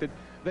the fact that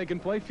they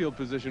can play field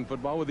position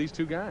football with these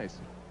two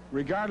guys.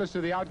 Regardless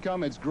of the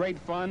outcome, it's great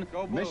fun.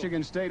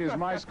 Michigan State is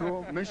my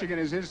school. Michigan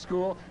is his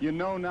school. You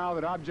know now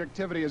that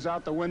objectivity is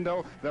out the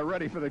window. They're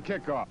ready for the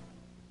kickoff.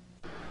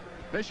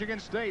 Michigan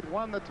State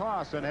won the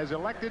toss and has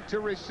elected to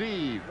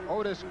receive.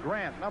 Otis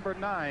Grant, number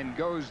 9,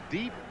 goes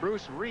deep.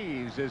 Bruce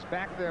Reeves is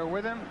back there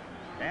with him,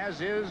 as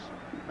is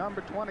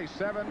number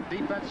 27,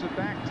 defensive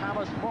back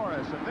Thomas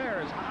Morris. And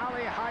there's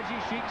Ali Haji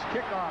Sheik's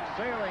kickoff,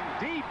 sailing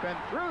deep and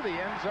through the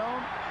end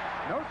zone.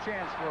 No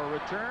chance for a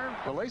return.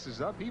 The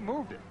laces up. He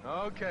moved it.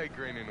 Okay,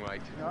 green and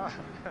white.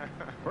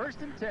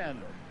 1st and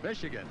 10,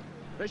 Michigan.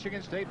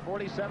 Michigan State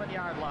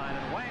 47-yard line.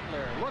 And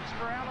Wangler looks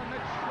for Allen Mitch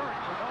short.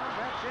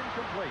 That's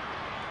incomplete.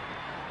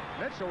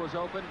 Mitchell was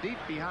open deep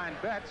behind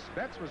Betts.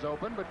 Betts was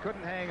open but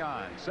couldn't hang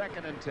on.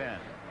 2nd and 10.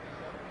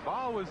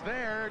 Ball was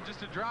there,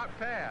 just a drop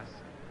pass.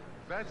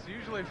 Betts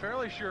usually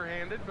fairly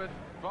sure-handed, but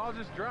ball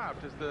just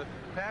dropped. As the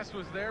pass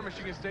was there,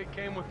 Michigan State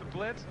came with the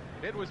blitz.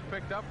 It was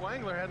picked up.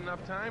 Wangler had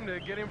enough time to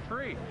get him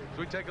free. So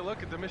we take a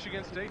look at the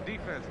Michigan State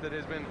defense that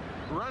has been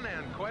run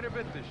on quite a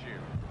bit this year.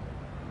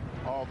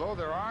 Although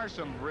there are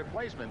some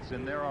replacements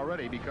in there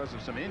already because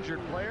of some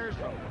injured players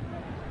from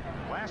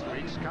last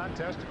week's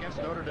contest against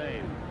Notre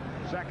Dame.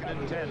 2nd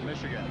and 10,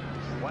 Michigan.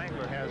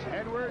 Wangler has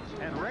Edwards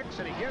and Ricks,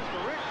 and he gives to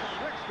Ricks,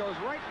 and Ricks goes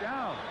right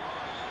down.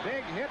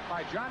 Big hit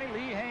by Johnny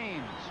Lee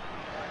Haynes.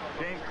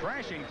 Came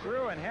crashing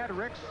through and had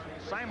Ricks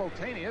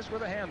simultaneous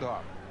with a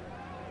handoff.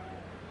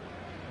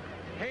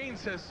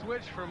 Haynes has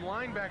switched from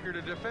linebacker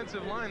to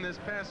defensive line this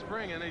past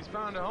spring, and he's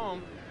found a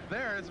home.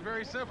 There, it's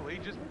very simple. He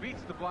just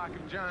beats the block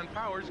of John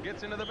Powers,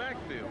 gets into the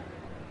backfield.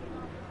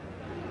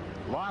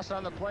 Loss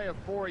on the play of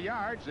 4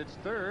 yards. It's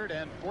 3rd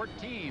and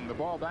 14. The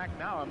ball back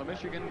now on the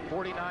Michigan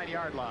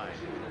 49-yard line.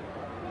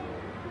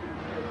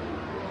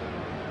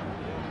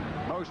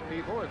 Most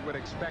people would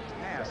expect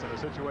pass in a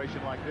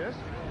situation like this.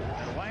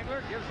 And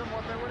Wangler gives them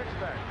what they would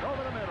expect.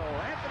 Over the middle.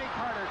 Anthony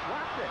Carter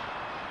dropped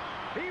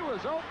it. He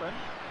was open.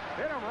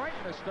 Hit him right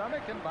in the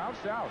stomach and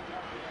bounced out.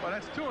 Well,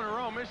 that's 2 in a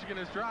row Michigan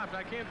has dropped.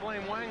 I can't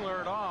blame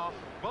Wangler at all.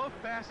 Both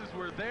passes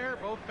were there.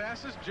 Both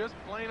passes just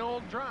plain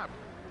old dropped.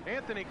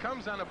 Anthony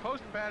comes on a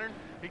post pattern.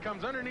 He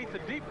comes underneath the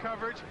deep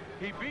coverage.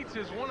 He beats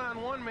his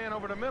one-on-one man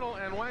over the middle,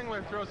 and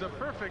Wangler throws a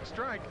perfect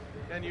strike,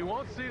 and you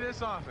won't see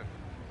this often.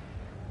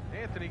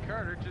 Anthony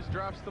Carter just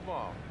drops the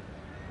ball.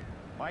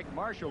 Mike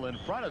Marshall in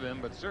front of him,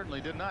 but certainly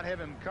did not have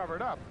him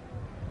covered up.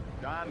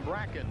 Don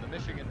Bracken, the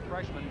Michigan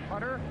freshman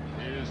punter,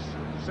 is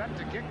set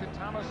to kick to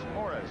Thomas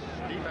Morris,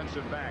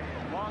 defensive back,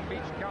 Long Beach,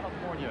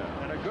 California,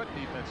 and a good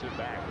defensive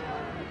back.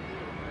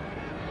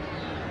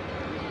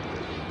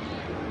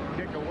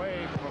 Kick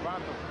away from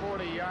about the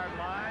 40-yard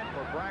line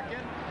for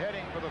Bracken,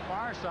 heading for the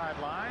far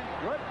sideline.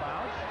 Good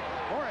bounce.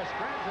 Morris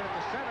grabs it at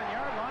the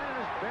 7-yard line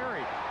and is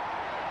buried.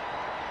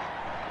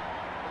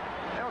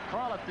 They'll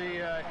call it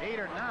the 8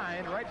 or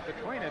 9 right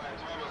between it.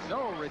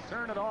 No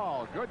return at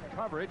all. Good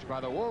coverage by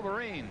the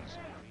Wolverines.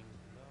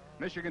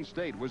 Michigan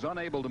State was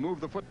unable to move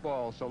the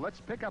football, so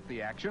let's pick up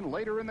the action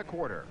later in the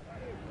quarter.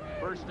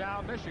 First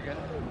down, Michigan.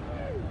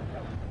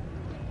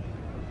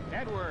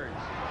 Edwards,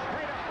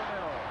 straight up the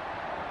middle.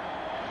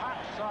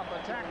 Hops off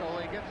the tackle.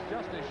 He gets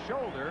just his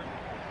shoulder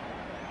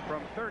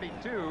from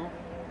 32.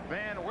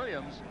 Van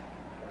Williams.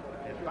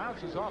 It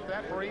bounces off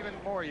that for even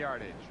more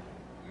yardage.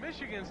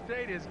 Michigan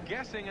State is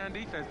guessing on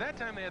defense. That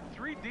time they had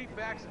 3 deep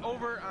backs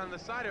over on the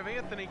side of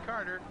Anthony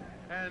Carter,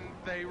 and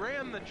they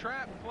ran the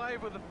trap play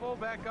with the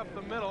fullback up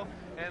the middle,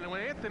 and when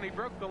Anthony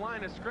broke the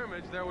line of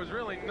scrimmage, there was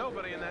really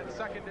nobody in that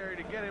secondary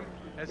to get him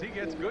as he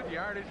gets good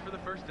yardage for the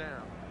first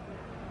down.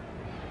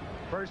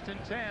 First and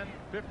 10,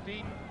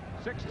 15,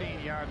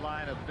 16-yard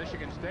line of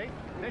Michigan State.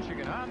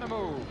 Michigan on the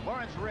move.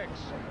 Lawrence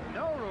Ricks,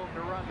 no room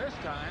to run this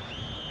time,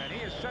 and he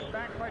is set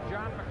back by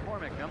John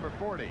McCormick, number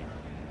 40,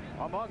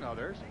 among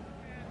others.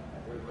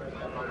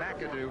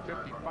 McAdoo,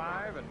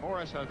 55, and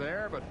Morris are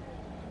there, but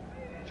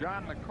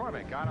John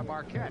McCormick out of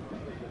Marquette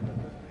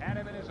had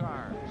him in his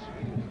arms.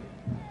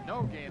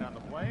 No gain on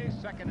the play.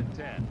 Second and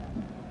 10.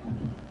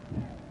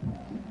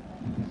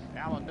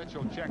 Alan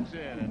Mitchell checks in,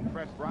 and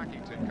Fred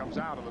Brockington comes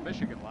out of the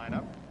Michigan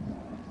lineup.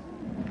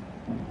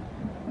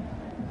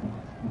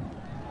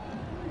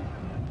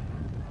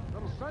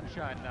 Little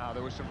sunshine now.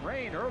 There was some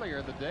rain earlier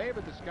in the day,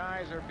 but the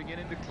skies are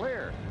beginning to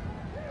clear.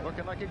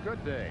 Looking like a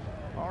good day.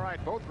 All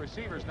right, both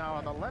receivers now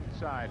on the left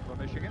side for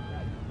Michigan.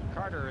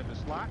 Carter in the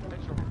slot.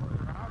 Mitchell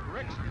out.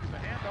 Ricks gets the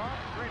handoff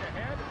straight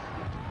ahead.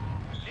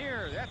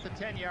 Near at the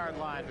 10-yard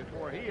line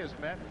before he is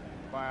met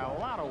by a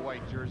lot of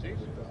white jerseys.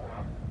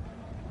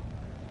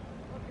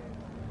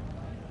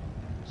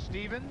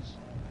 Stevens.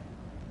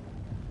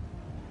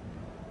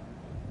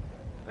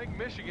 I think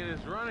Michigan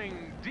is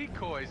running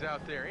decoys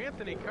out there.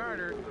 Anthony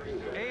Carter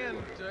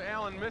and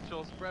Alan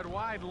Mitchell spread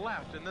wide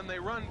left, and then they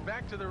run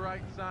back to the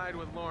right side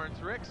with Lawrence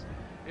Ricks.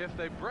 If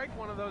they break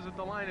one of those at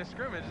the line of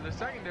scrimmage, the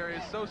secondary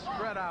is so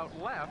spread out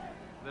left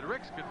that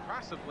Ricks could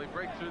possibly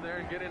break through there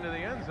and get into the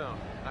end zone.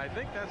 I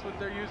think that's what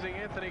they're using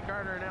Anthony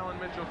Carter and Alan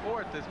Mitchell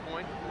for at this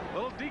point.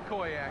 Little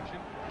decoy action.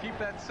 Keep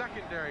that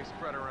secondary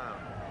spread around.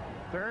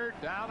 Third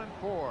down and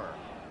 4.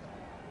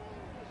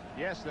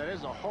 Yes, that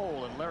is a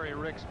hole in Larry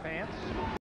Ricks' pants.